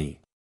hear me?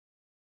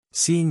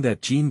 Seeing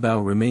that Jin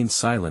Bao remained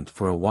silent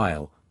for a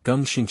while,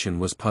 Geng Xingshuang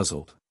was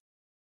puzzled.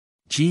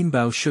 Jin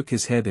Bao shook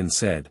his head and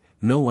said,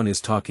 no one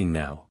is talking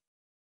now.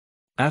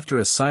 After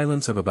a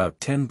silence of about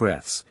 10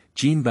 breaths,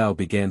 Jin Bao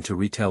began to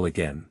retell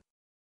again.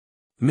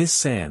 Miss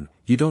San,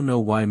 you don't know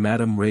why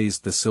Madam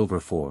raised the silver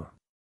for.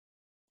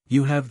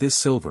 You have this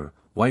silver,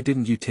 why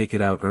didn't you take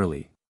it out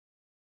early?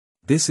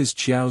 This is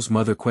Qiao's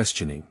mother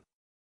questioning.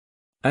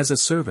 As a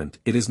servant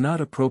it is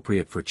not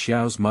appropriate for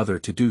Qiao's mother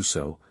to do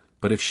so,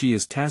 but if she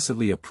is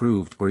tacitly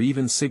approved or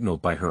even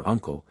signaled by her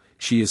uncle,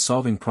 she is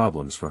solving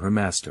problems for her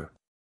master.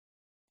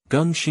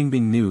 Geng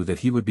Xingshuang knew that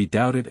he would be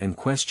doubted and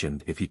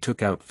questioned if he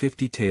took out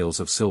 50 taels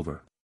of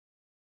silver.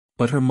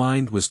 But her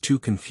mind was too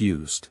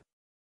confused.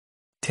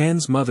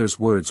 Tan's mother's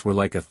words were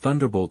like a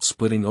thunderbolt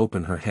splitting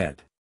open her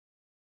head.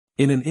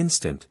 In an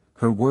instant,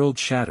 her world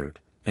shattered,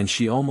 and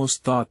she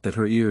almost thought that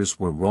her ears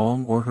were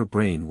wrong or her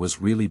brain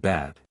was really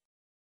bad.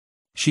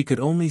 She could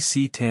only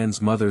see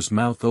Tan's mother's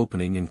mouth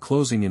opening and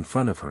closing in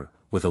front of her,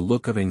 with a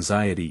look of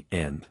anxiety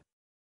and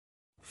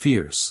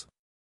fierce.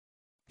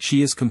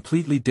 She is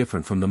completely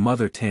different from the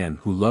mother Tan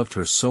who loved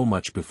her so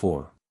much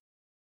before.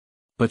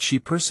 But she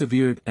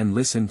persevered and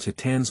listened to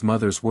Tan's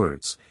mother's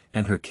words,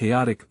 and her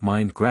chaotic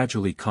mind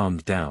gradually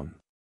calmed down.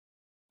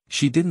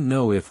 She didn't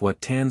know if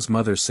what Tan's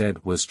mother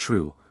said was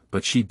true,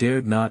 but she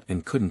dared not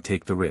and couldn't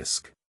take the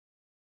risk.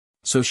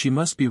 So she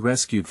must be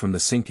rescued from the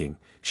sinking,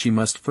 she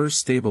must first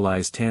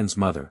stabilize Tan's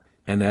mother,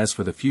 and as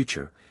for the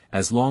future,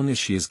 as long as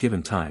she is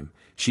given time,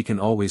 she can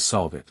always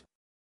solve it.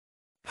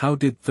 How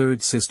did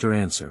third sister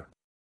answer?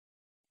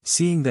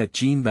 Seeing that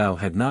Jin Bao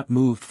had not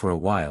moved for a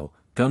while,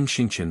 Geng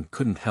Xingshuang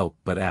couldn't help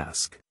but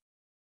ask.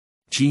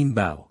 Jin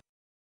Bao.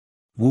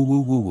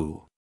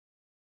 Woo.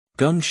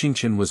 Geng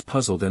Xingshuang was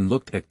puzzled and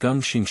looked at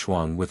Geng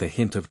Xingshuang with a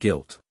hint of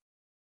guilt.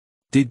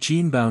 Did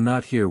Jin Bao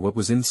not hear what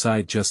was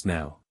inside just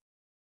now?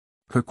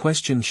 Her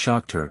question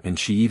shocked her and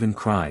she even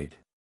cried.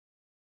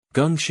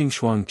 Geng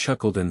Xingshuang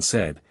chuckled and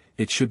said,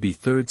 it should be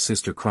third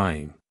sister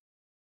crying.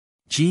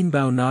 Jin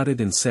Bao nodded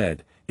and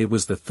said, it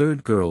was the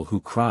third girl who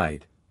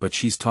cried, but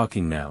she's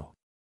talking now.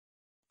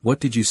 What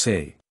did you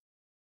say?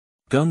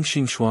 Geng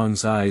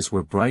Xingshuang's eyes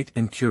were bright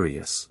and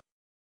curious.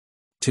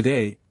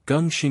 Today,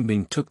 Geng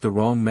Xingshuang took the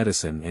wrong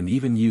medicine and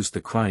even used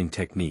the crying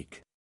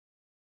technique.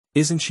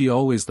 Isn't she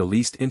always the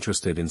least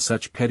interested in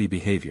such petty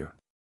behavior?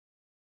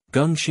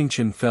 Geng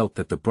Xingshuang felt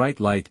that the bright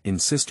light in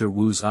Sister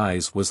Wu's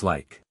eyes was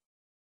like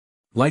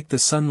the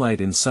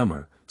sunlight in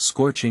summer,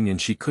 scorching,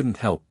 and she couldn't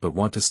help but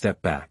want to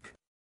step back.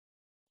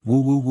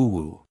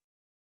 Woo.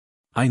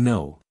 I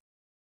know.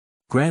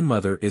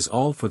 Grandmother is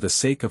all for the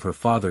sake of her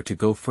father to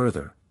go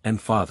further, and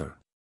father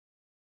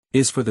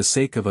is for the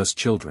sake of us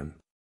children.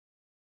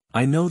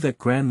 I know that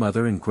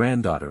grandmother and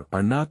granddaughter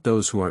are not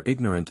those who are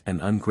ignorant and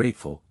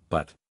ungrateful,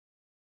 but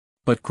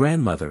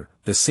grandmother,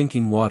 the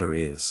sinking water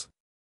is.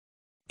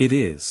 It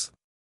is.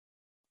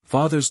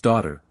 Father's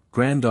daughter,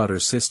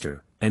 granddaughter's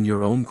sister, and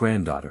your own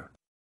granddaughter.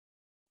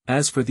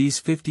 As for these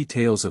 50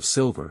 taels of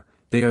silver,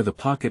 they are the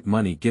pocket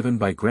money given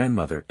by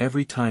grandmother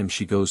every time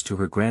she goes to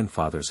her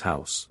grandfather's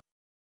house.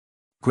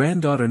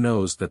 Granddaughter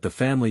knows that the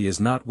family is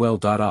not well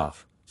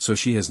off, so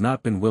she has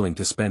not been willing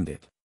to spend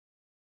it.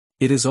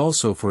 It is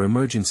also for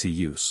emergency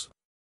use.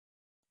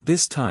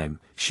 This time,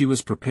 she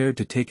was prepared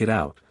to take it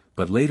out,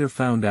 but later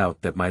found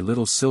out that my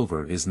little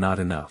silver is not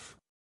enough.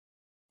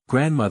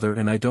 Grandmother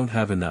and I don't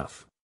have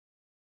enough.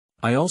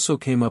 I also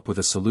came up with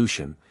a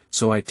solution,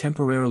 so I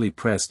temporarily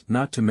pressed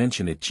not to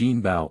mention it.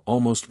 Jin Bao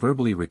almost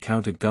verbally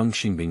recounted Geng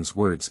Xingbing's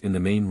words in the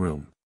main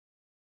room.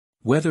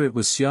 Whether it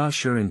was Xia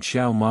Shi and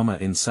Xiao Mama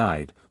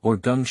inside, or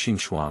Geng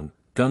Xingshuang,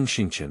 Geng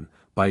Xingchen,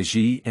 Bai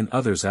Ji and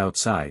others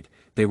outside,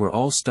 they were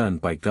all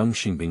stunned by Geng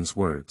Xingbing's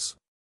words.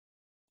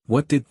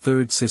 What did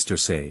third sister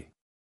say?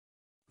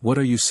 What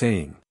are you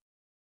saying?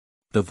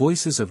 The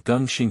voices of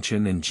Geng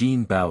Xingchen and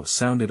Jin Bao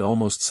sounded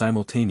almost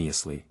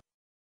simultaneously.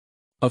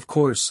 Of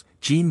course,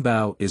 Jin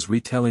Bao is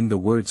retelling the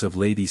words of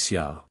Lady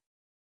Xia.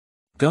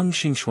 Geng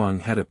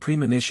Xingshuang had a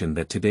premonition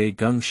that today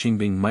Geng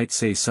Xingbing might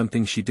say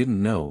something she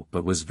didn't know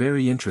but was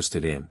very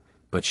interested in,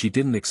 but she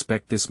didn't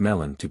expect this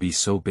melon to be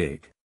so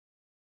big.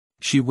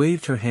 She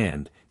waved her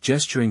hand,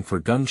 gesturing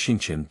for Geng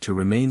Xingchen to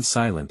remain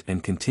silent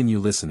and continue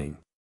listening.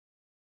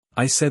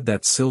 I said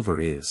that silver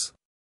is.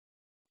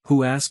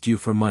 Who asked you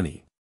for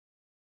money?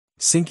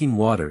 Sinking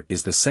water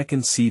is the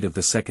second seed of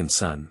the second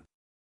sun.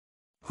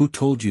 Who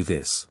told you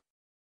this?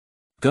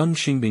 Geng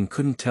Xingbing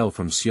couldn't tell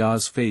from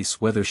Xia's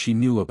face whether she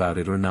knew about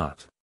it or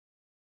not.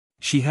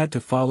 She had to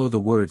follow the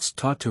words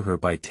taught to her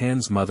by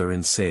Tan's mother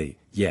and say,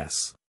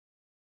 yes.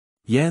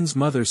 Yan's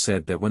mother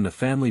said that when the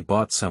family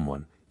bought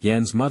someone,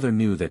 Yan's mother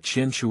knew that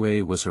Qian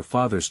Shui was her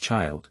father's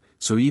child,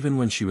 so even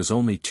when she was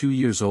only 2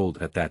 years old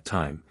at that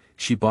time,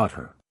 she bought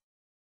her.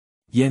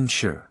 Yan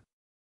Shi.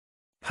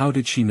 How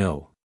did she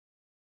know?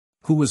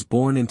 Who was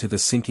born into the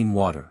sinking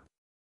water?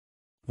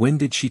 When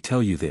did she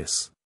tell you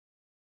this?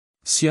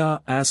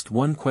 Xia asked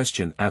one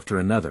question after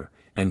another,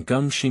 and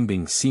Geng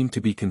Xingbing seemed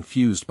to be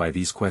confused by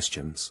these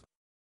questions.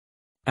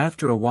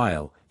 After a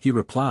while, he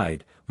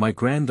replied, my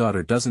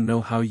granddaughter doesn't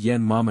know how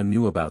Yan Mama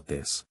knew about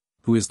this,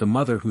 who is the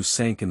mother who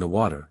sank in the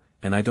water,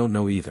 and I don't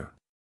know either.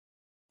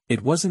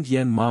 It wasn't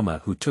Yan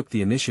Mama who took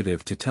the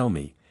initiative to tell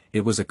me,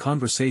 it was a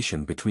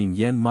conversation between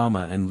Yan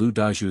Mama and Lu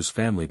Daju's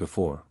family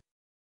before.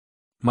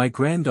 My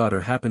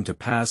granddaughter happened to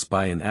pass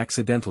by and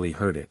accidentally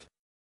heard it.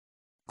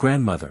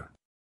 Grandmother.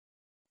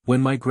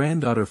 When my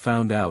granddaughter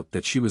found out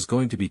that she was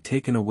going to be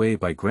taken away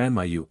by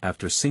Grandma Yu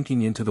after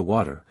sinking into the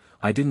water,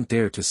 I didn't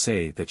dare to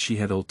say that she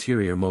had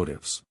ulterior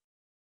motives.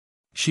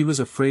 She was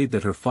afraid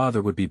that her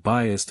father would be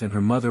biased and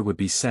her mother would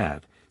be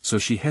sad, so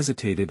she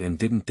hesitated and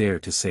didn't dare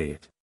to say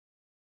it.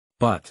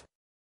 But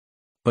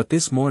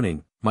this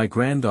morning, my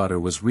granddaughter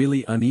was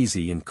really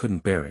uneasy and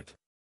couldn't bear it.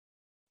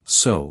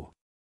 So.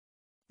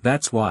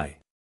 That's why.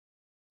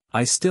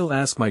 I still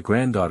ask my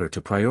granddaughter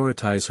to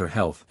prioritize her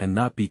health and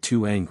not be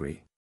too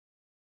angry.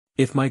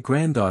 If my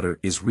granddaughter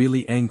is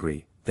really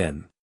angry,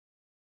 then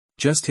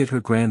just hit her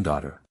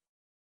granddaughter.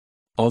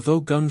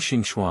 Although Geng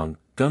Xingshuang,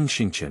 Geng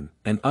Xingchen,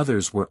 and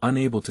others were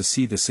unable to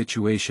see the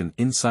situation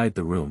inside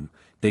the room,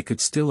 they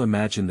could still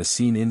imagine the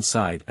scene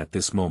inside at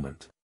this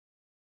moment.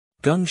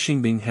 Geng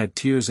Xingbing had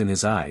tears in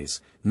his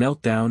eyes,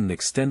 knelt down and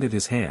extended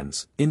his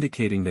hands,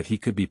 indicating that he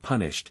could be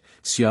punished.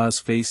 Xia's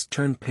face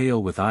turned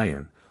pale with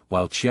iron,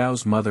 while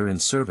Qiao's mother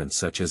and servants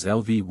such as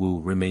LV Wu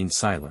remained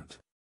silent.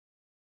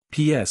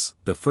 P.S.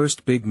 The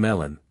first big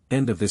melon,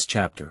 end of this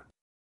chapter.